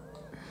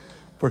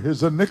 for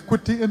his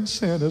iniquity and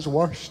sin is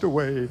washed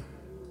away.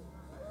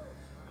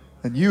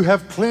 And you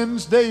have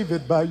cleansed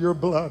David by your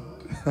blood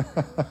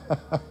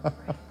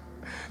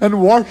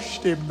and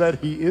washed him that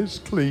he is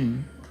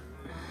clean.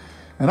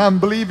 And I'm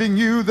believing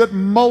you that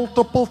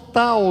multiple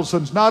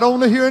thousands, not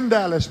only here in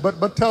Dallas, but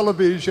by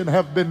television,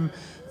 have been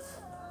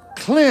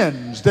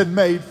cleansed and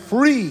made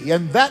free.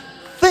 And that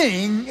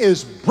thing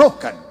is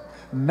broken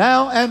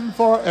now and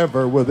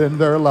forever within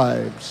their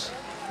lives.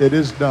 It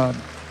is done.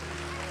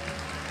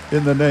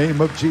 In the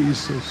name of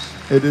Jesus,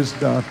 it is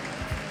done.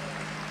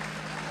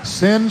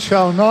 Sin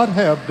shall not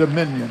have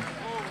dominion.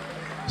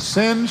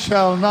 Sin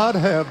shall not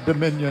have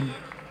dominion.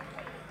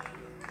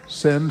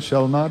 Sin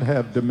shall not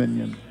have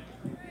dominion.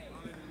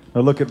 Now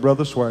look at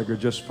Brother Swaggart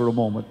just for a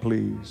moment,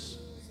 please.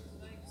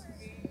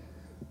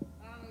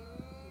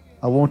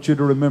 I want you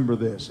to remember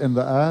this. In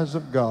the eyes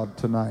of God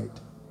tonight,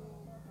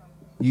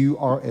 you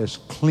are as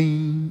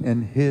clean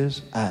in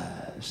His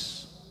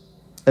eyes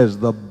as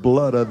the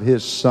blood of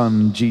His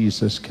Son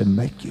Jesus can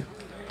make you.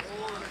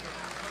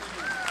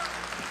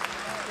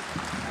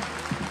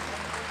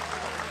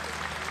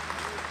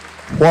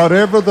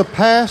 Whatever the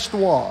past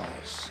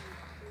was,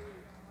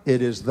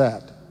 it is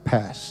that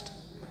past.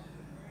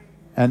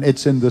 And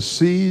it's in the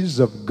seas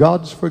of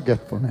God's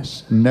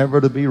forgetfulness,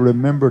 never to be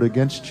remembered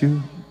against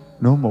you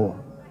no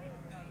more.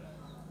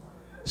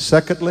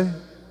 Secondly,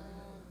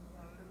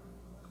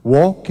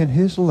 walk in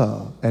His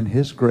love and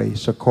His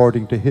grace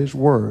according to His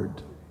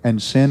word, and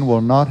sin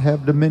will not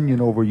have dominion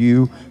over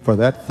you, for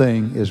that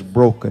thing is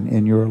broken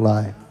in your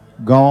life.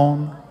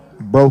 Gone,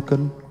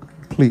 broken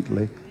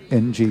completely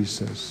in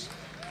Jesus.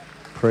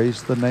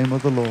 Praise the name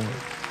of the Lord.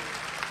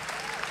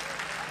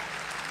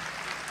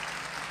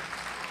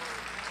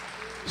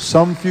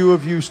 Some few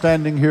of you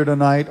standing here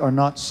tonight are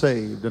not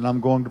saved, and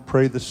I'm going to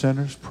pray the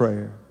sinner's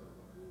prayer.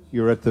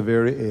 You're at the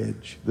very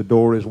edge. The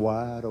door is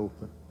wide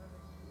open.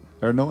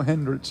 There are no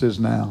hindrances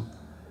now.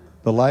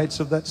 The lights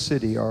of that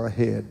city are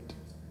ahead.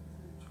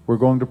 We're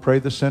going to pray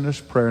the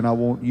sinner's prayer, and I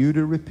want you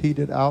to repeat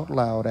it out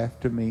loud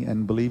after me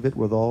and believe it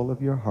with all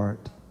of your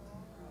heart.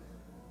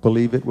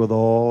 Believe it with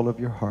all of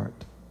your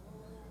heart,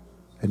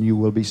 and you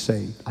will be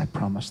saved. I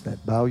promise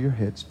that. Bow your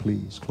heads,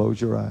 please.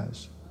 Close your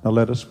eyes. Now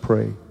let us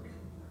pray.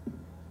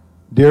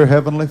 Dear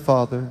Heavenly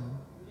Father,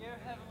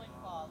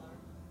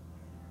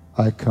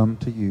 I come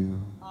to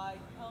you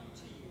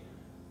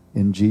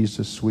in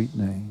Jesus' sweet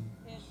name.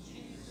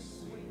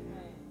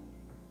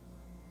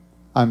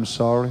 I'm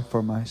sorry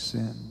for my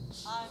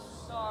sins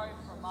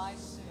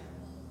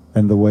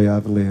and the way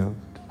I've lived.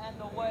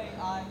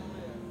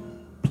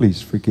 Please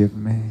forgive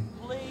me.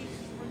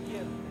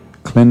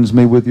 Cleanse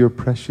me with your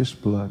precious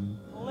blood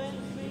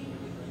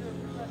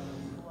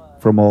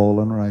from all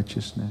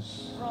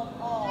unrighteousness.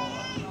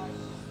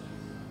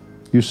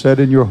 You said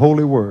in your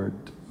holy word,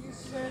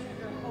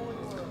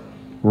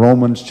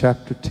 Romans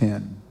chapter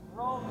 10,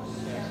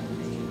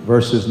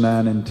 verses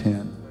 9 and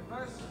 10.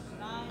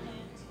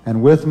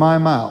 And with my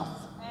mouth,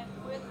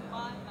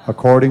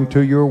 according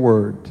to your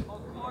word,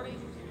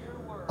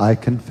 I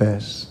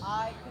confess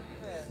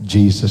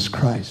Jesus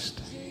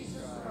Christ.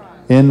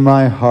 In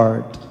my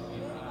heart,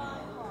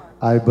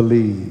 I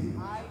believe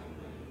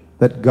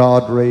that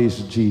God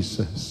raised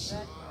Jesus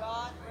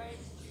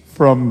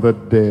from the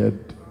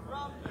dead,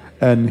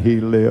 and He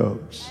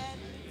lives.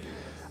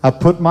 I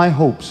put my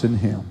hopes in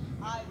Him.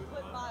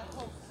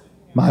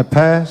 My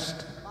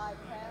past,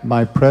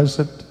 my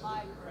present,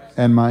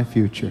 and my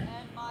future.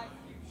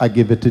 I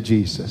give it to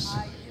Jesus.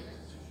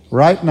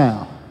 Right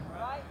now,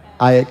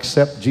 I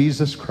accept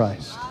Jesus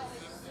Christ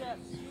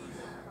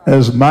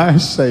as my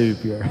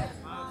Savior.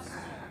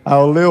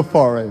 I'll live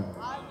for Him,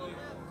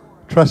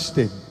 trust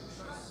Him,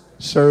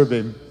 serve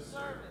Him,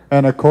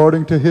 and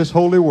according to His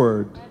holy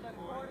word,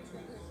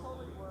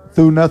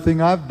 through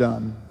nothing I've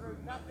done,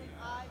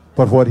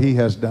 but what He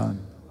has done.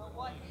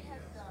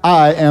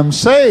 I am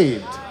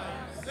saved.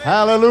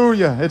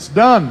 Hallelujah. It's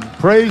done.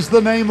 Praise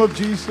the name of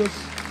Jesus.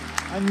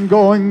 I'm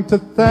going to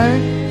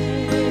thank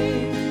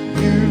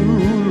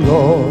you,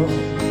 Lord,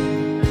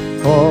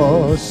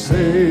 for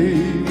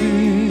saving